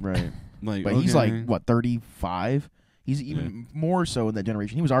bitch. Right. Like, But he's okay. like what 35. He's even more so in that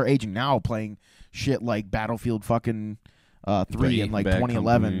generation. He was our age and now playing shit like Battlefield fucking 3 in like Bad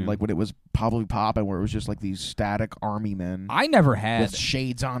 2011, Company. like when it was probably popping, where it was just like these static army men I never had. with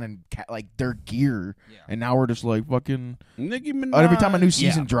shades on and like their gear. Yeah. And now we're just like fucking. Nicki Minaj. Every time a new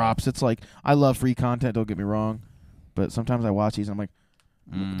season Yeah. drops, it's like I love free content. Don't get me wrong, but sometimes I watch these and I'm like.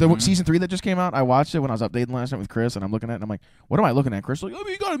 Mhm. The season 3 that just came out, I watched it when I was updating last night with Chris, and I'm looking at it, and I'm like, what am I looking at? Chris like, I mean,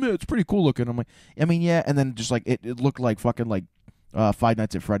 you gotta admit, it's pretty cool looking. I'm like, I mean, yeah, and then just like it looked like fucking like Five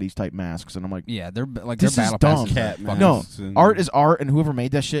Nights at Freddy's type masks, and I'm like, Yeah, they're like This their is battle dumb. passes are Cat fucking- no, masks and- art is art, and whoever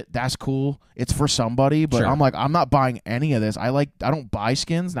made that shit, that's cool. It's for somebody, but Sure. I'm like, I'm not buying any of this. I don't buy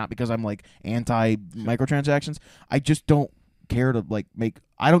skins, not because I'm like anti microtransactions. I just don't care to like make.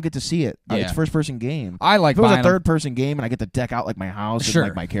 I don't get to see it. Yeah. It's first person game. I like If it was a buying them. third person game and I get to deck out like my house Sure. and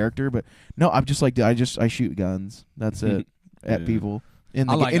like my character, but no, I'm just like, I shoot guns. That's it at Yeah. people in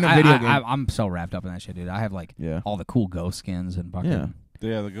I the like in a video game. I'm so wrapped up in that shit, dude. I have like Yeah. all the cool ghost skins and fucking. Yeah.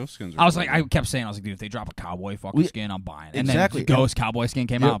 Yeah, the ghost skins. Are I was cool. like, I kept saying, I was like, dude, if they drop a cowboy fucking We- skin, I'm buying it. And Exactly. then the ghost cowboy skin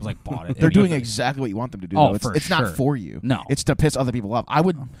came Yep. out. I was like, bought it. They're doing immediately. exactly what you want them to do. Oh, though. for It's not sure. for you. No. It's to piss other people off.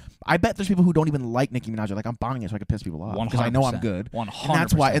 I bet there's people who don't even like Nicki Minaj. Are like, I'm buying it so I can piss people off because I know I'm 100%. good. 100%. And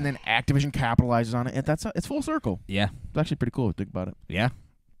that's why. And then Activision capitalizes on it. And it's full circle. Yeah. It's actually pretty cool. Think about it. Yeah.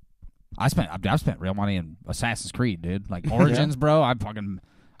 I've spent real money in Assassin's Creed, dude. Like Origins, bro.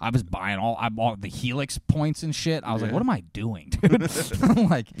 I was buying I bought the Helix points and shit. I was like, Yeah. what am I doing, dude?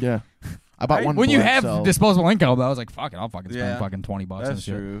 Like, Yeah. I bought one. when you Black have Cell. disposable income, I was like, fuck it, I'll fucking spend Yeah. fucking $20 and That's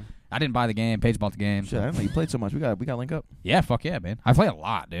shit. true. I didn't buy the game. Paige bought the game. Shit, I didn't know you played so much. We got to link up. Yeah, fuck yeah, man. I play a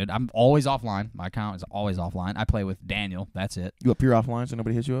lot, dude. I'm always offline. My account is always offline. I play with Daniel. That's it. You appear offline so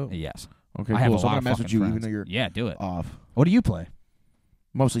nobody hits you up? Yes. Okay, I have cool. a So I'm lot gonna of mess fucking with you friends. even though you're Yeah, do it. off. What do you play?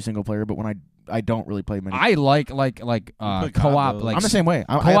 Mostly single player, but when I don't really play many. I like play co-op. combos. Like I'm the same way.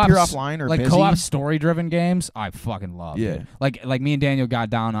 I co-op appear offline or like busy. co-op story-driven games. I fucking love. Yeah. Dude. Like me and Daniel got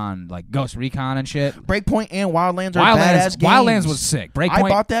down on like Ghost Recon and shit. Breakpoint and Wildlands are badass games. Wildlands was sick. Breakpoint. I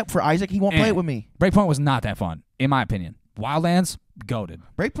bought that for Isaac. He won't play Eh. it with me. Breakpoint was not that fun, in my opinion. Wildlands, goated.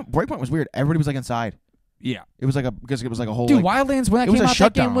 Breakpoint was weird. Everybody was like inside. Yeah. It was like because it was like a whole. Dude, like, Wildlands when that it was came a out, that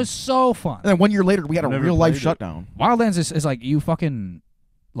shutdown. game was so fun. and then 1 year later, we had a Never real life played it. shutdown. Wildlands is like you fucking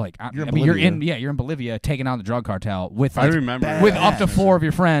like You're in I mean you're Bolivia. you're in Bolivia taking on the drug cartel with I like, remember with badass. up to 4 of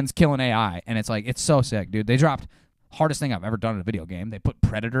your friends killing AI, and it's like it's so sick, dude. They dropped hardest thing I've ever done in a video game. They put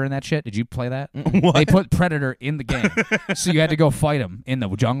Predator in that shit. Did you play that? What? They put Predator in the game, so you had to go fight him in the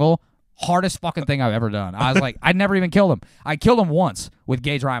jungle. Hardest fucking thing I've ever done. I was like, I never even killed him. I killed him once with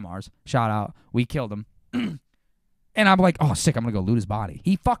Gage Rymars. Shout out. We killed him. And I'm like, oh, sick, I'm going to go loot his body.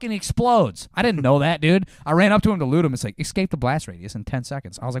 He fucking explodes. I didn't know that, dude. I ran up to him to loot him. It's like, escape the blast radius in 10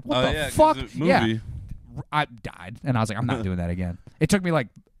 seconds. I was like, what Oh, the yeah, 'cause fuck? the movie. Yeah. I died. And I was like, I'm not doing that again. It took me like,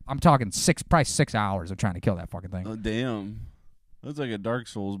 I'm talking probably 6 hours of trying to kill that fucking thing. Oh damn, that's like a Dark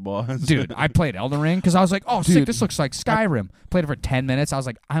Souls boss, Dude, I played Elden Ring because I was like, oh, sick, Dude. this looks like Skyrim. Played it for 10 minutes. I was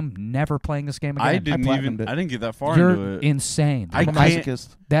like, I'm never playing this game again. I didn't platinumed it. I didn't get that far You're into it. insane. I I'm a can't-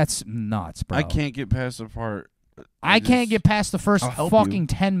 masochist. That's nuts, bro. I can't get past the part. I can't get past the first I'll help fucking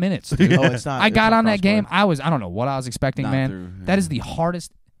 10 minutes. Dude. Oh, it's not. I it's got not on that game. crossplay. I don't know what I was expecting, Not man. through, That yeah. is the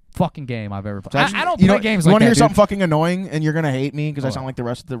hardest fucking game I've ever It's played. actually- I don't you play know, games you like wanna that, hear dude. something fucking annoying, and you're gonna hate me because I What? sound like the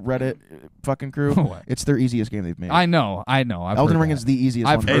rest of the Reddit fucking crew. What? It's their easiest game they've made. I know. I've Elden heard Ring that. is the easiest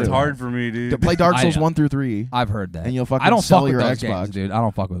I've one. heard to It's do. hard for me, dude. To play Dark I Souls know. 1 through 3, I've heard that. and you'll fucking I don't sell fuck with your those Xbox. games, dude. I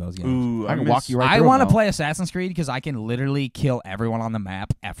don't fuck with those games. Ooh, I can walk you right I through want to them, though. play Assassin's Creed because I can literally kill everyone on the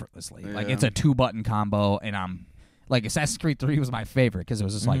map effortlessly. Like Yeah. it's a 2-button combo, and I'm like Assassin's Creed 3 was my favorite because it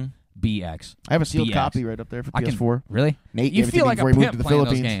was just like BX. I have a sealed BX. copy right up there for I can PS4. really. Nate You gave it to feel me like a before he moved pimp to the playing those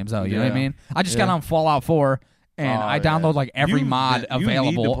Philippines. games, though. You know what I Yeah. mean? I just got Yeah. on Fallout 4, and Oh, I download yeah. like every You- mod you need to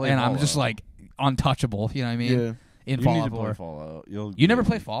available, play and I'm just Fallout. like untouchable. You know what I mean? Yeah, In You need Fallout to play 4. Fallout. You never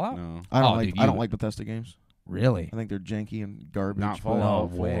play Fallout? No. I don't Oh, like. dude, I don't you- like Bethesda games. Really? I think they're janky and garbage. Not but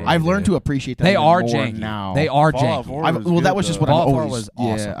Fallout No 4. way. I've learned dude. to appreciate them They even are more janky. now. They are Fallout janky. 4 I've, was well, that good, was just though. what I've Fallout 4 always. was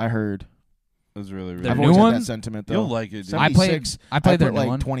awesome. Yeah, I heard. It was really, really The I've new always one? had that sentiment though. You'll like it, dude. I played- 76. I played their put new like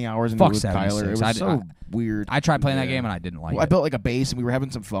one. 20 hours into Fuck it with Tyler. 76. It was so weird. I tried playing that Yeah. game, and I didn't like Well, I it. built like a base and we were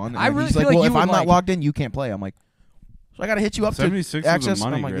having some fun. And I then really he's feel like, like well, you if would I'm not like- logged in, you can't play. I'm like, so I got to hit you up to 76 was a access.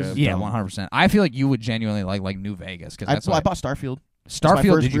 money I'm like, this grab. is Yeah, dumb. 100%. I feel like you would genuinely like New Vegas because that's I what bought Starfield. It's my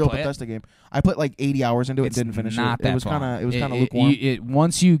Starfield. first Did you real play it? Bethesda game. I put like 80 hours into it It's and didn't finish not it. that It was fun. kind of lukewarm.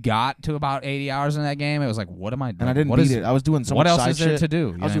 Once you got to about 80 hours in that game, it was like, what am I doing? And I didn't What beat is- it. I was doing so what much else side is there shit. to do? You I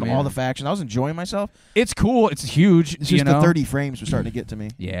was know what doing I all mean? the factions. I was enjoying myself. It's cool. It's huge. It's you just know? the 30 frames were starting to get to me.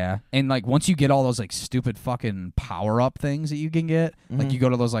 Yeah, and like once you get all those like stupid fucking power up things that you can get, like Mhm. you go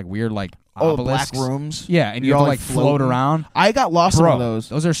to those like weird like Oh, black obelisks. rooms. Yeah, and you You're have to all, like like, float floating. around. I got lost in Bro, one of those.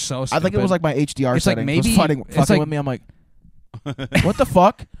 those are so stupid. I think it was like my HDR It's like setting. maybe- was fucking it's like- with me. I'm like, what the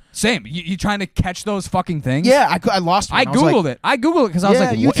fuck? same. You trying to catch those fucking things? Yeah, I lost one. I was like, googled it. I googled it because I was Yeah,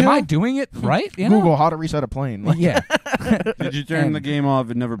 like, you what, am I too? doing it right? You know? Google how to reset a plane. Like, Yeah. Did you turn And- the game off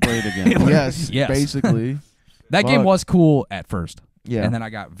and never play it again? yes, Yes. basically. That game Fuck. was cool at first, Yeah. and then I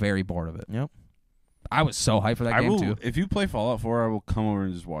got very bored of it. Yep. I was so hyped for that game too. If you play Fallout 4, I will come over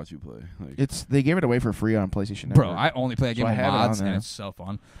and just watch you play. Like, They gave it away for free on PlayStation Network. Bro, I only play a game So I with have it on mods, and there. it's so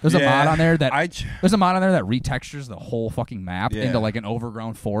fun. There's a mod on there that retextures the whole fucking map Yeah. into like an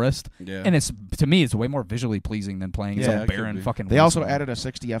overgrown forest, yeah. and it's to me it's way more visually pleasing than playing Yeah, some it could barren be. fucking. They also wasteland. added a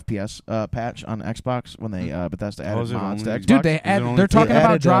 60 FPS patch on Xbox when they Bethesda added is it mods to only- Xbox. Dude, it only they're talking They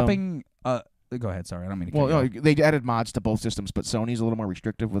about added, dropping. Go ahead. Sorry, I don't mean to. Well, cut you no, off. they added mods to both systems, but Sony's a little more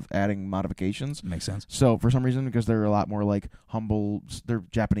restrictive with adding modifications. Makes sense. So for some reason, because they're a lot more like humble, they're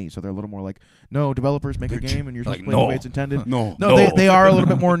Japanese, so they're a little more like, no, developers make a game and you're supposed to play the way it's intended. No, They are a little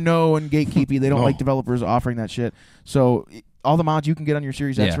bit more and gatekeepy. They don't No. like developers offering that shit. So all the mods you can get on your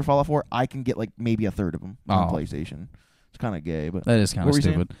Series X Yeah. for Fallout 4, I can get like maybe a third of them on Oh. PlayStation. It's kind of gay, but That is kind What of were you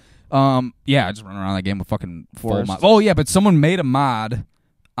saying? stupid. Yeah, I just run around that game with fucking full Forest. mod. Oh yeah, but someone made a mod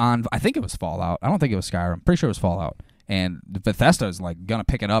on. I think it was Fallout. I don't think it was Skyrim. I'm pretty sure it was Fallout. And Bethesda is like gonna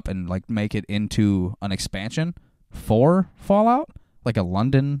pick it up and like make it into an expansion for Fallout, like a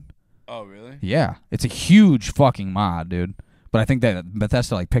London. Oh, really? Yeah, it's a huge fucking mod, dude. But I think that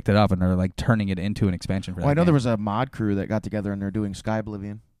Bethesda like picked it up and they're like turning it into an expansion for. well, that I know game. there was a mod crew that got together and they're doing Sky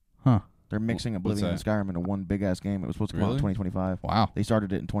Oblivion. Huh. They're mixing What's Oblivion and that? Skyrim into one big ass game. It was supposed to come out in Really? 2025. Wow, They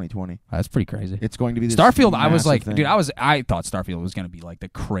started it in 2020. that's pretty crazy. It's going to be this Starfield, I was massive like, thing. dude, I thought Starfield was gonna be like the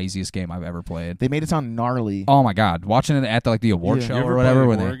craziest game I've ever played. They made it sound gnarly. Oh my god, watching it at the award Yeah. show You ever or whatever. play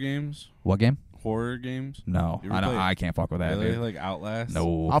When horror they, games? what game? Horror games? No, You ever I don't. play- I can't fuck with that. Really? Dude. Like Outlast?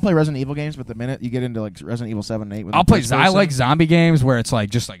 No, I'll play Resident Evil games, but the minute you get into like Resident Evil 7 and 8, with I'll the play. first I person, like zombie games where it's like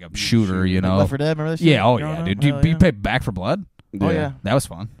just like a shooter, you like know. Left 4 Dead. Remember that shit? Yeah. Oh You yeah, know? dude. Hell You yeah. play Back for Blood? Oh yeah. That was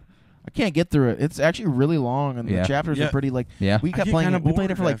fun. I can't get through it. It's actually really long, and Yeah. the chapters Yeah. are pretty like. Yeah. We kept get playing kinda it. We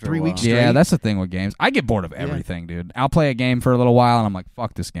played it for bored like after 3 a weeks while. straight. Yeah, that's the thing with games. I get bored of everything, dude. I'll play a game for a little while and I'm like,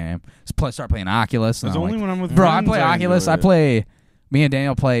 fuck this game. Start playing Oculus. And It's I'm only like, when I'm with bro, I friends play Oculus. enjoy I it. play. Me and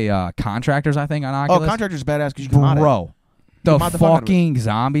Daniel play Contractors. I think on Oh, Oculus. Contractor's badass because you can mod it. Bro, the mod the fuck out of it. fucking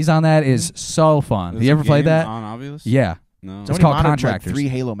zombies on that is so fun. There's you a ever played game that? On Obvious? Yeah. No. It's Somebody called modded, Contractors. Like 3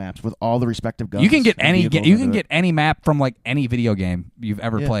 Halo maps with all the respective guns. You can get and any vehicles you into can it. get any map from like any video game you've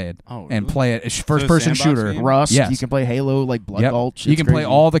ever Yeah. played Oh, and really? play it. It's first person sandbox shooter. game? Rust. Yes. You can play Halo like Blood Yep. Gulch. You It's can play crazy.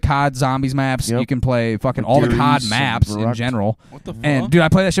 all the COD zombies maps. Yep. You can play fucking all the Degrees COD and maps in Verrückt. general. What the fuck? And dude, I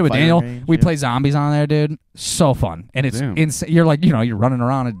play that shit with Fire Daniel. range, We yeah. play zombies on there, dude. So fun. And it's Damn. insane. You're like, you're running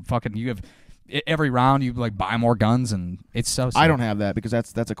around and fucking you have every round you like buy more guns and it's so sick. I don't have that because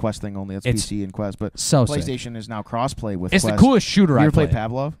that's a Quest thing only. That's It's PC and Quest, but so sick. PlayStation is now crossplay with It's Quest. the coolest shooter You I ever played played.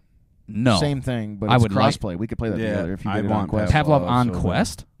 Pavlov? No. Same thing, but I it's would like- crossplay. We could play that Yeah, together if you I get it on want Quest. Pavlov. Pavlov on so bad.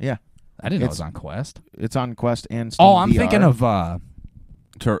 Quest? Yeah. I didn't know it It's- was on Quest. It's on Quest and Steam Oh, I'm VR. thinking of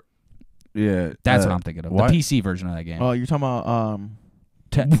Yeah. that's what I'm thinking of. what? The PC version of that game. Oh, you're talking about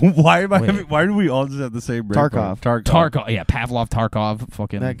why am I? Wait. Why do we all just have the same brain Tarkov. fart? Tarkov, yeah, Pavlov, Tarkov,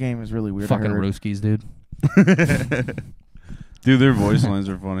 fucking that game is really weird. I fucking heard. Ruskies, dude. Dude, their voice lines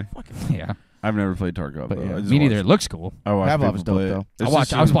are funny. Yeah, I've never played Tarkov. But though. yeah. I just me neither. watched- It looks cool. I watch Pavlov people is dope, play it. though. It's I just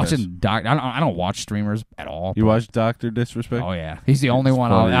was super watching fast. Doc. I don't watch streamers at all. You but- watch Dr. Disrespect? Oh yeah, he's the only It's one.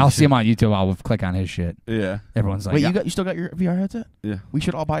 funny I'll as see him on YouTube. I'll click on his shit. Yeah. Everyone's like, Wait, yeah. you still got your VR headset? Yeah. We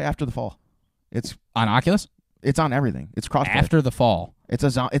should all buy after the fall. It's on Oculus on everything. It's crossplay. after the fall.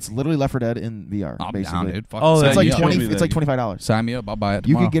 It's literally Left 4 Dead in VR. I'm basically. down, dude. Fuck Oh, sign It's Yeah, like you me up. showed 20. me It's that like game. $25. Sign me up. I'll buy it.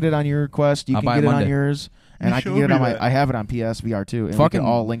 You tomorrow. can get it on your Quest. You I'll can buy get it it on Monday. yours, and You I can showed get it me on my. that. I have it on PS VR too, and Fucking- we can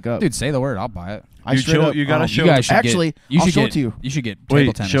all link up. Dude, say the word. I'll buy it. I You straight show- up, you gotta show- You guys should Actually, get, you I'll should show get, it to you. You should get table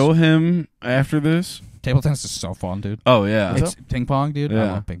Wait, tennis. show him after this? Table tennis is so fun, dude. Oh, yeah. What's It's ping pong, dude. I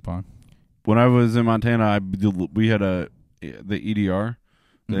Yeah. love ping pong. When I was in Montana, we had the EDR,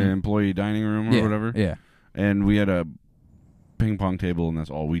 the Mhm. employee dining room or Yeah, whatever, Yeah. and we had a ping pong table, and that's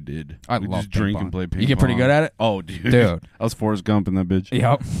all we did. I we love just ping drink pong. and play ping pong. You get pretty good at it? Oh, dude. Dude. I was Forrest Gump in that bitch.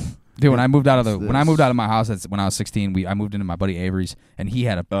 Yep. Dude, when I moved out of What's when I this? moved out of my house, when I was 16, I moved into my buddy Avery's, and he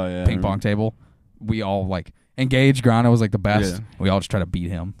had a Oh, yeah. ping pong table. We all like engaged. Grano was like the best. Yeah. We all just try to beat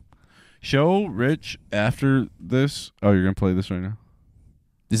him. Show Rich after this. Oh, you're going to play this right now?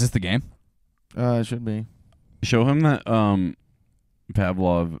 Is this the game? It should be. Show him that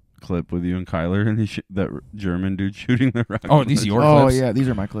Pavlov clip with you and Kyler and that German dude shooting the rocket. Oh, these are your Oh clips? yeah, these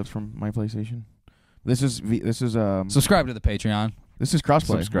are my clips from my PlayStation. This is Subscribe to the Patreon. this is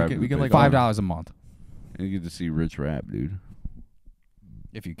crossplay. Subscribe We to can, we the can like $5 a month And you get to see Rich rap, dude.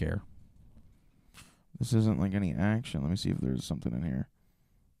 if you care. This isn't like any action. Let me see if there's something in here.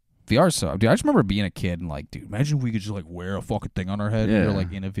 VR so dude, I just remember being a kid and like, dude, imagine if we could just like wear a fucking thing on our head and Yeah. you're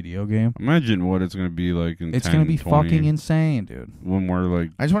like in a video game. Imagine what it's going to be like in It's 10, gonna be 20, fucking insane, dude. when we're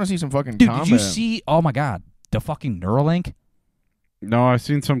like... I just want to see some fucking Dude, combat. did you see? Oh my god, the fucking Neuralink. No, I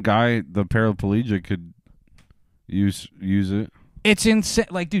seen some guy, the paraplegic, could use it. It's insane.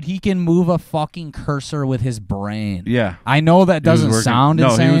 Like, dude, he can move a fucking cursor with his brain. Yeah. I know that doesn't sound no,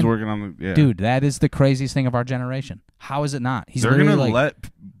 insane. he was working on the. Yeah. Dude, that is the craziest thing of our generation. How is it not? He's They're literally gonna like,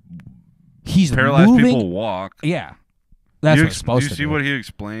 let he's paralyzed moving. people walk. Yeah, that's what it's supposed do you to see do. what he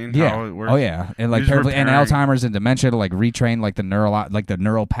explained? Yeah. How it works? Oh yeah, and like He's and repairing- Alzheimer's and dementia to like retrain like the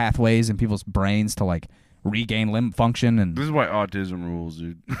neural pathways in people's brains to like regain limb function and This is why autism rules,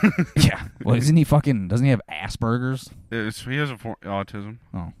 dude. yeah. Well, doesn't he have Asperger's? He has a autism.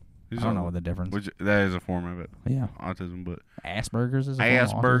 Oh, He's I don't know what the difference. Which that is a form of it. Yeah, Autism, but Asperger's is a form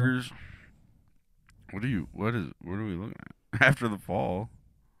of autism? Asperger's. What are we looking at? After the fall.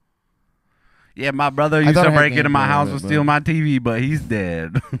 Yeah, my brother used thought to I had break into my gameplay house of and it, steal but- my TV, but he's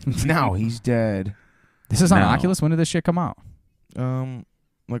dead. Now he's dead. This is on No. Oculus. When did this shit come out?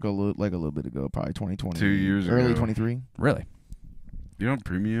 Like a little bit ago, probably 2020. 2 years ago. Early 23. Really? You don't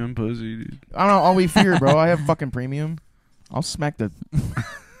premium pussy, dude. I don't know. All we fear, bro. I have fucking premium. I'll smack the.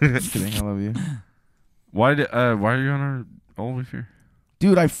 Just kidding. I love you, Why are you on our All We Fear?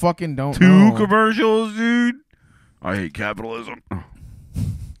 dude. I fucking don't Two know. commercials, dude. I hate capitalism. Oh.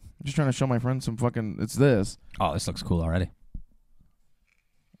 I'm just trying to show my friends some fucking. It's this. Oh, this looks cool already,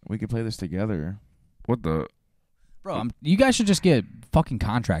 We could play this together. What the? bro. You guys should just get fucking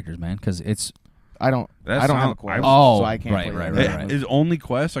contractors, man, because it's I don't have a Quest, Oh, so I can't right, play right, that. right. Is only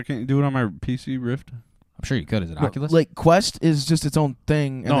Quest? I can't do it on my PC Rift. I'm sure you could. Is it No, Oculus? like Quest is just its own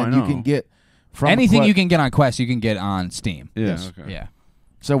thing, and No, I then you know. can get from Anything Quest. you can get on Quest, you can get on Steam. Yeah. Yes. Okay. Yeah,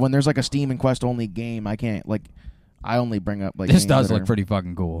 So when there's like a Steam and Quest only game, I can't like. I only bring up like. this games does that look are- pretty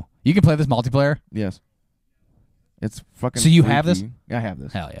fucking cool. You can play this multiplayer. Yes. It's fucking. So you have this? freaky. Yeah, I have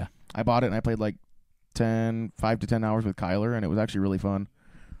this. Hell yeah! I bought it and I played like 5 to 10 hours with Kyler, and it was actually really fun.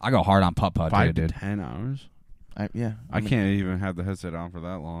 I go hard on putt putt, 5 to dude. 10 hours. I I can't even have the headset on for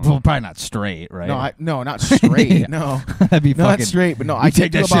that long. Well, probably not straight, right? No, not straight. Yeah. No, That'd be not fucking. straight. But no, You I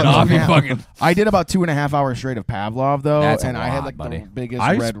take did that do shit about off, 2.5 you fucking. I did about 2.5 hours straight of Pavlov though, That's a and I had lot, like buddy. the biggest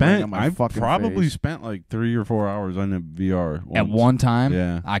I red ring on my I've fucking probably face. spent like 3 or 4 hours on the VR At once. one time,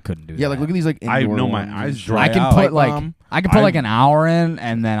 Yeah. I couldn't do that. Yeah, like look at these like I indoor know my ones eyes and dry I shit. can out. put Bomb. like an hour in,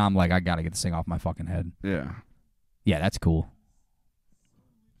 and then I'm like, I gotta get this thing off my fucking head. Yeah. Yeah, that's cool.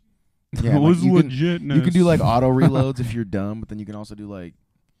 Yeah, it like, was you can- legitness. You can do like auto reloads if you're dumb, but then you can also do like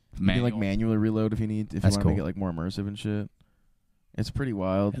you can Manual. like manually reload if you need if That's you want to make cool. it like more immersive and shit. It's pretty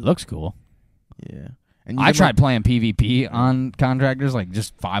wild. It looks cool. Yeah. And you I can, tried playing PvP on contractors, like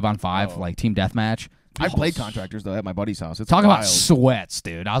just 5-on-5, Oh. like team deathmatch. I played contractors though at my buddy's house. It's Talk wild. about sweats,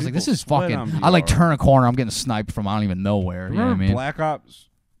 dude. I was like, this People is sweat fucking. on I like VR. turn a corner, I'm getting sniped from I don't even know where. You know what I Remember mean? Black Ops?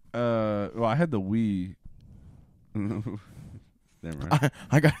 Well, I had the Wii. Never mind.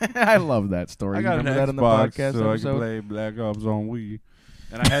 I love that story. I You got an remember that in the Xbox, podcast so I episode? could play Black Ops on Wii,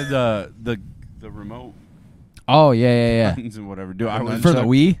 and I had the remote Oh yeah. buttons and whatever. Dude, I was For the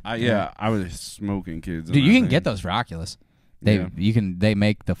Wii, I was smoking kids. on dude, you that can thing. get those for Oculus. Yeah. They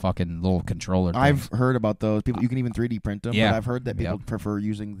make the fucking little controller. I've things. heard about those. People, you can even 3D print them. Yeah. But I've heard that people Yep. prefer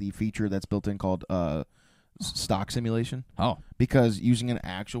using the feature that's built in called stock simulation Oh because using an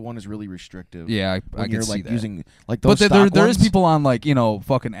actual one is really restrictive. yeah, I When can you're see like that. using like But those there is ones, people on like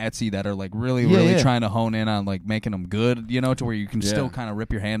fucking Etsy that are like really Yeah. trying to hone in on like making them good, to where you can Yeah. still kind of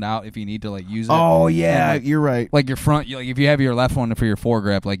rip your hand out if you need to like use it. Oh yeah, like- you're right. Like your front, like if you have your left one for your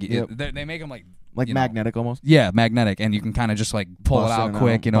foregrip, like Yep. they make them like Like you know. magnetic almost. yeah magnetic, and you can kind of just like pull Bust it in out and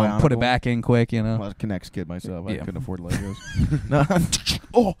quick, out, and put it bionicle. back in quick, Well, I was a Kinect kid myself. I Yeah. couldn't afford Legos. No.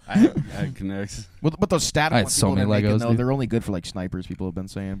 Oh, I had connects. but those static I had ones so people have many been making, Legos, though, dude. they're only good for like snipers. People have been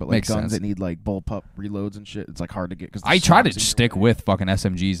saying, but like Makes guns sense. that need like bullpup reloads and shit, it's like hard to get. Cause the I try to stocks in your stick way. with fucking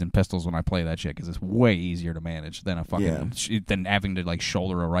SMGs and pistols when I play that shit because it's way easier to manage than a fucking Yeah. than having to like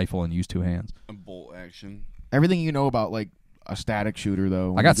shoulder a rifle and use two hands. Bolt action. Everything you know about like a static shooter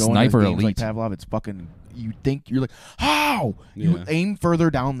though. when got you go into Sniper games Elite. Like Pavlov, it's fucking. You think you're like, how you Yeah. aim further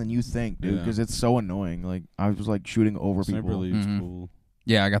down than you think, dude, Yeah. because it's so annoying. Like I was like shooting over Sniper people. Elite's Mhm. cool.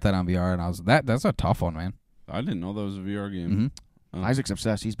 Yeah, I got that on VR, and I was that's a tough one, man. I didn't know that was a VR game. Mm-hmm. Isaac's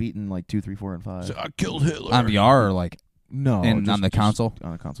obsessed. He's beaten like 2, 3, 4, and 5. So I killed Hitler. On VR or like No, And just- on the just console?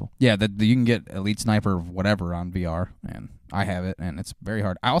 On the console. yeah, you can get Elite Sniper whatever on VR, and I have it, and it's very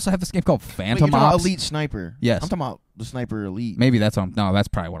hard. I also have this game called Wait, you're Phantom talking about Ops. Elite Sniper. Yes. I'm talking about the Sniper Elite. Maybe that's that's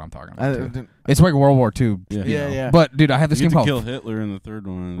probably what I'm talking about. I- too. It's like World War II. Yeah. Yeah, yeah. But dude, I have this You game get to called kill Hitler in the third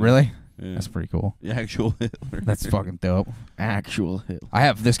one. Really? Yeah. That's pretty cool. The actual Hitler. That's fucking dope. Actual hit. I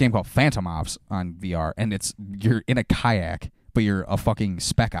have this game called Phantom Ops on VR, and you're in a kayak, but you're a fucking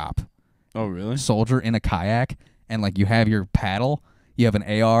spec op Oh, really? soldier in a kayak, and like you have your paddle, you have an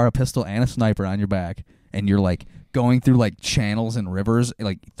AR, a pistol, and a sniper on your back, and you're like going through like channels and rivers,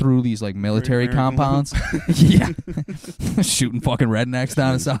 like through these like military American compounds. Yeah, shooting fucking rednecks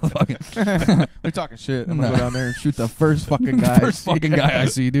down in South fucking. They're talking shit. I'm gonna go down there and shoot the first fucking guy. First fucking guy I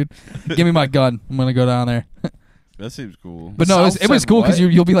see, dude. Give me my gun. I'm gonna go down there. That seems cool. But no, it was cool because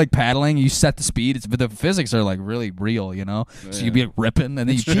what? you'll be like paddling. You set the speed. But the physics are like really real, you know. So you'd be like ripping, and then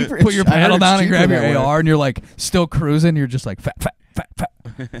It's you cheaper- put your I heard paddle it's down and cheaper grab your that way. AR, and you're like still cruising. You're just like fat.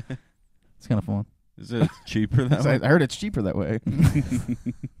 It's kind of fun. Is it cheaper that I way? heard it's cheaper that way.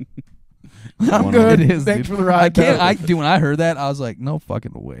 One I'm good. It is, Thanks dude. for the ride. Dude, when I heard that, I was like, no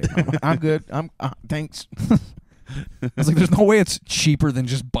fucking way. I'm good. Thanks. I was like, there's no way it's cheaper than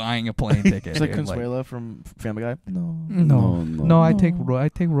just buying a plane ticket. It's like dude. Consuela from Family Guy. No. No, I take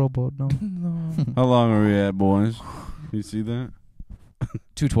rowboat. No. How long are we at, boys? You see that?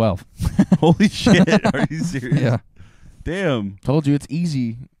 212. Holy shit! Are you serious? Yeah. Damn. Told you it's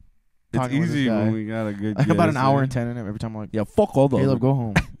easy. It's talking with this easy guy. when we got a good. Like about an guest hour in. and 10 in it. Every time I'm like, Yeah, fuck all those. Caleb, go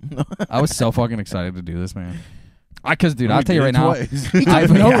home. I was so fucking excited to do this, man. Dude, We I'll tell you did right it now. twice. He took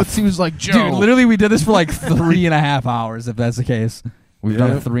notes. He was like, Joe. Dude, literally, we did this for like 3.5 hours, if that's the case. We've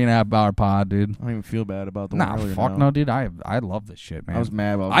done a Yeah. 3.5 hour pod, dude. I don't even feel bad about the one Nah, earlier fuck now. no, dude. I love this shit, man. I was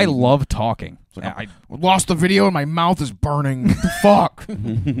mad about I love talking. It's like, I lost the video and my mouth is burning. What the fuck?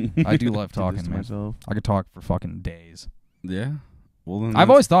 I do love Did this talking, to man. myself. I could talk for fucking days. Yeah. Well, then I've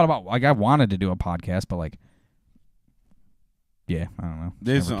always thought about, like, I wanted to do a podcast, but, like, yeah, I don't know.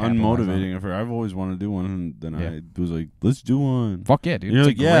 It's Never capitalized on it. unmotivating affair. I've always wanted to do one, and then Yeah. I was like, "Let's do one." Fuck yeah, dude. And you're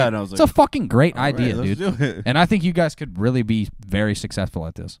It's like, a "Yeah," great- and I was it's like, a fucking great "All right, idea, let's dude. do it." And I think you guys could really be very successful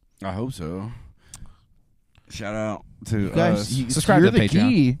at this. I hope so. Shout out to You guys, us. Subscribe you're to the the Patreon.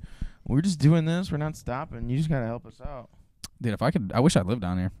 key. We're just doing this. We're not stopping. You just gotta help us out. Dude, if I could, I wish I lived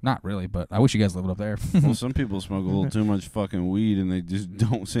down here. Not really, but I wish you guys lived up there. Well, some people smoke a little too much fucking weed, and they just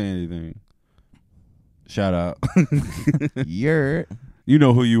don't say anything. Shout out. You're You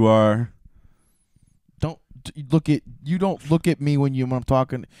know who you are. don't look at me when I'm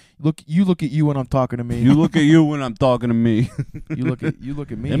talking. You look at you when I'm talking to me. You look at you when I'm talking to me. you look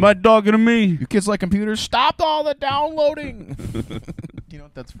at me. Am I talking to me? You kids like computers? Stop all the downloading. You know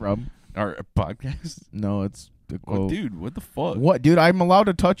what that's from? Our podcast? No, it's the Oh, quote. dude, what the fuck? What, dude? I'm allowed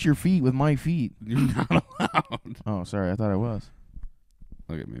to touch your feet with my feet. You're not allowed. Oh, sorry. I thought I was.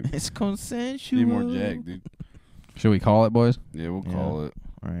 Look at me. It's consensual. Need more Jack, dude. Should we call it, boys? Yeah, we'll Yeah. call it.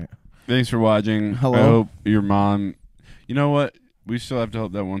 All right. Thanks for watching. Hello. I hope your mom. You know what? We still have to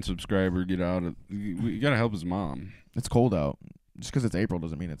help that one subscriber get out of. We gotta help his mom. It's cold out. Just because it's April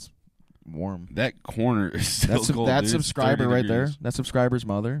doesn't mean it's warm. That corner is still That's cold. that dude. It's subscriber 30 right there. degrees. That subscriber's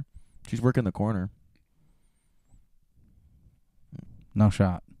mother. She's working the corner. No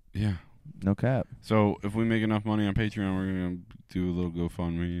shot. Yeah. No cap. So if we make enough money on Patreon, we're gonna do a little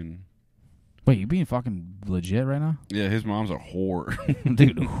GoFundMe and. Wait, you being fucking legit right now? Yeah, his mom's a whore.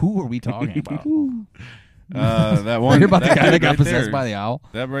 Dude, who are we talking about? That one. You're about the that guy that dude got right possessed there. by the owl?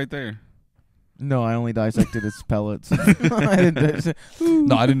 That right there. No, I only dissected its pellets. I didn't.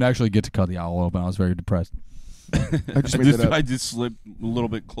 No, I didn't actually get to cut the owl open. I was very depressed. I just made it up. I just slipped a little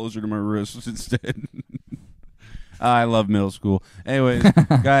bit closer to my wrist instead. I love middle school. Anyways,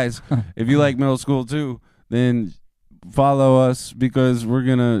 guys, if you like middle school too, then follow us because we're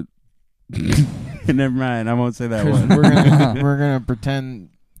gonna. Never mind. I won't say that one. we're gonna pretend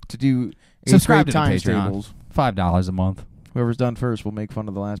to do Subscribe to the times Patreon. tables. $5 a month. Whoever's done first will make fun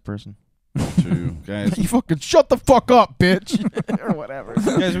of the last person. True, guys. You fucking shut the fuck up, bitch, or whatever.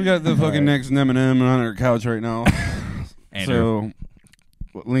 Guys, we got the fucking next M&M on our couch right now. Andrew.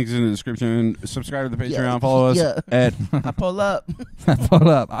 So, links in the description. Subscribe to the Patreon. Follow us at. I pull up. I pull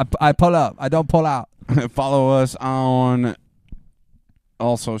up. I pull up. I don't pull out. Follow us on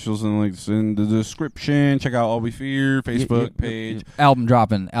all socials and links in the description. Check out All We Fear Facebook page. Album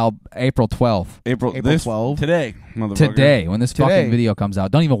dropping April 12th. April 12th. Today, motherfucker. Today, when this Today. fucking video comes out.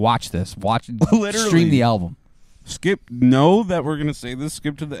 Don't even watch this. Literally. Stream the album. Skip. Know that we're gonna say this.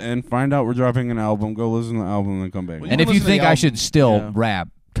 Skip to the end. Find out we're dropping an album. Go listen to the album and then come back. Well, And wanna if you listen to think the I album, should still yeah. rap,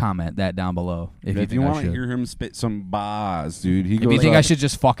 comment that down below. If you if think you I want to should. hear him spit some bars, dude, he If goes. you think up. I should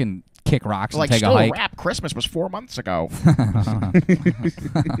just fucking kick rocks Like and take a still hike. rap. Christmas was 4 months ago.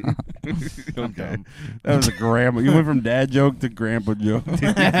 Okay, that was a grandma. You went from dad joke to grandpa joke.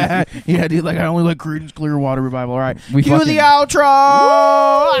 Yeah, dude. Like I only like Creedence Clearwater Revival. All right, We cue fucking- the outro.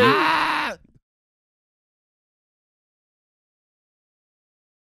 Ah!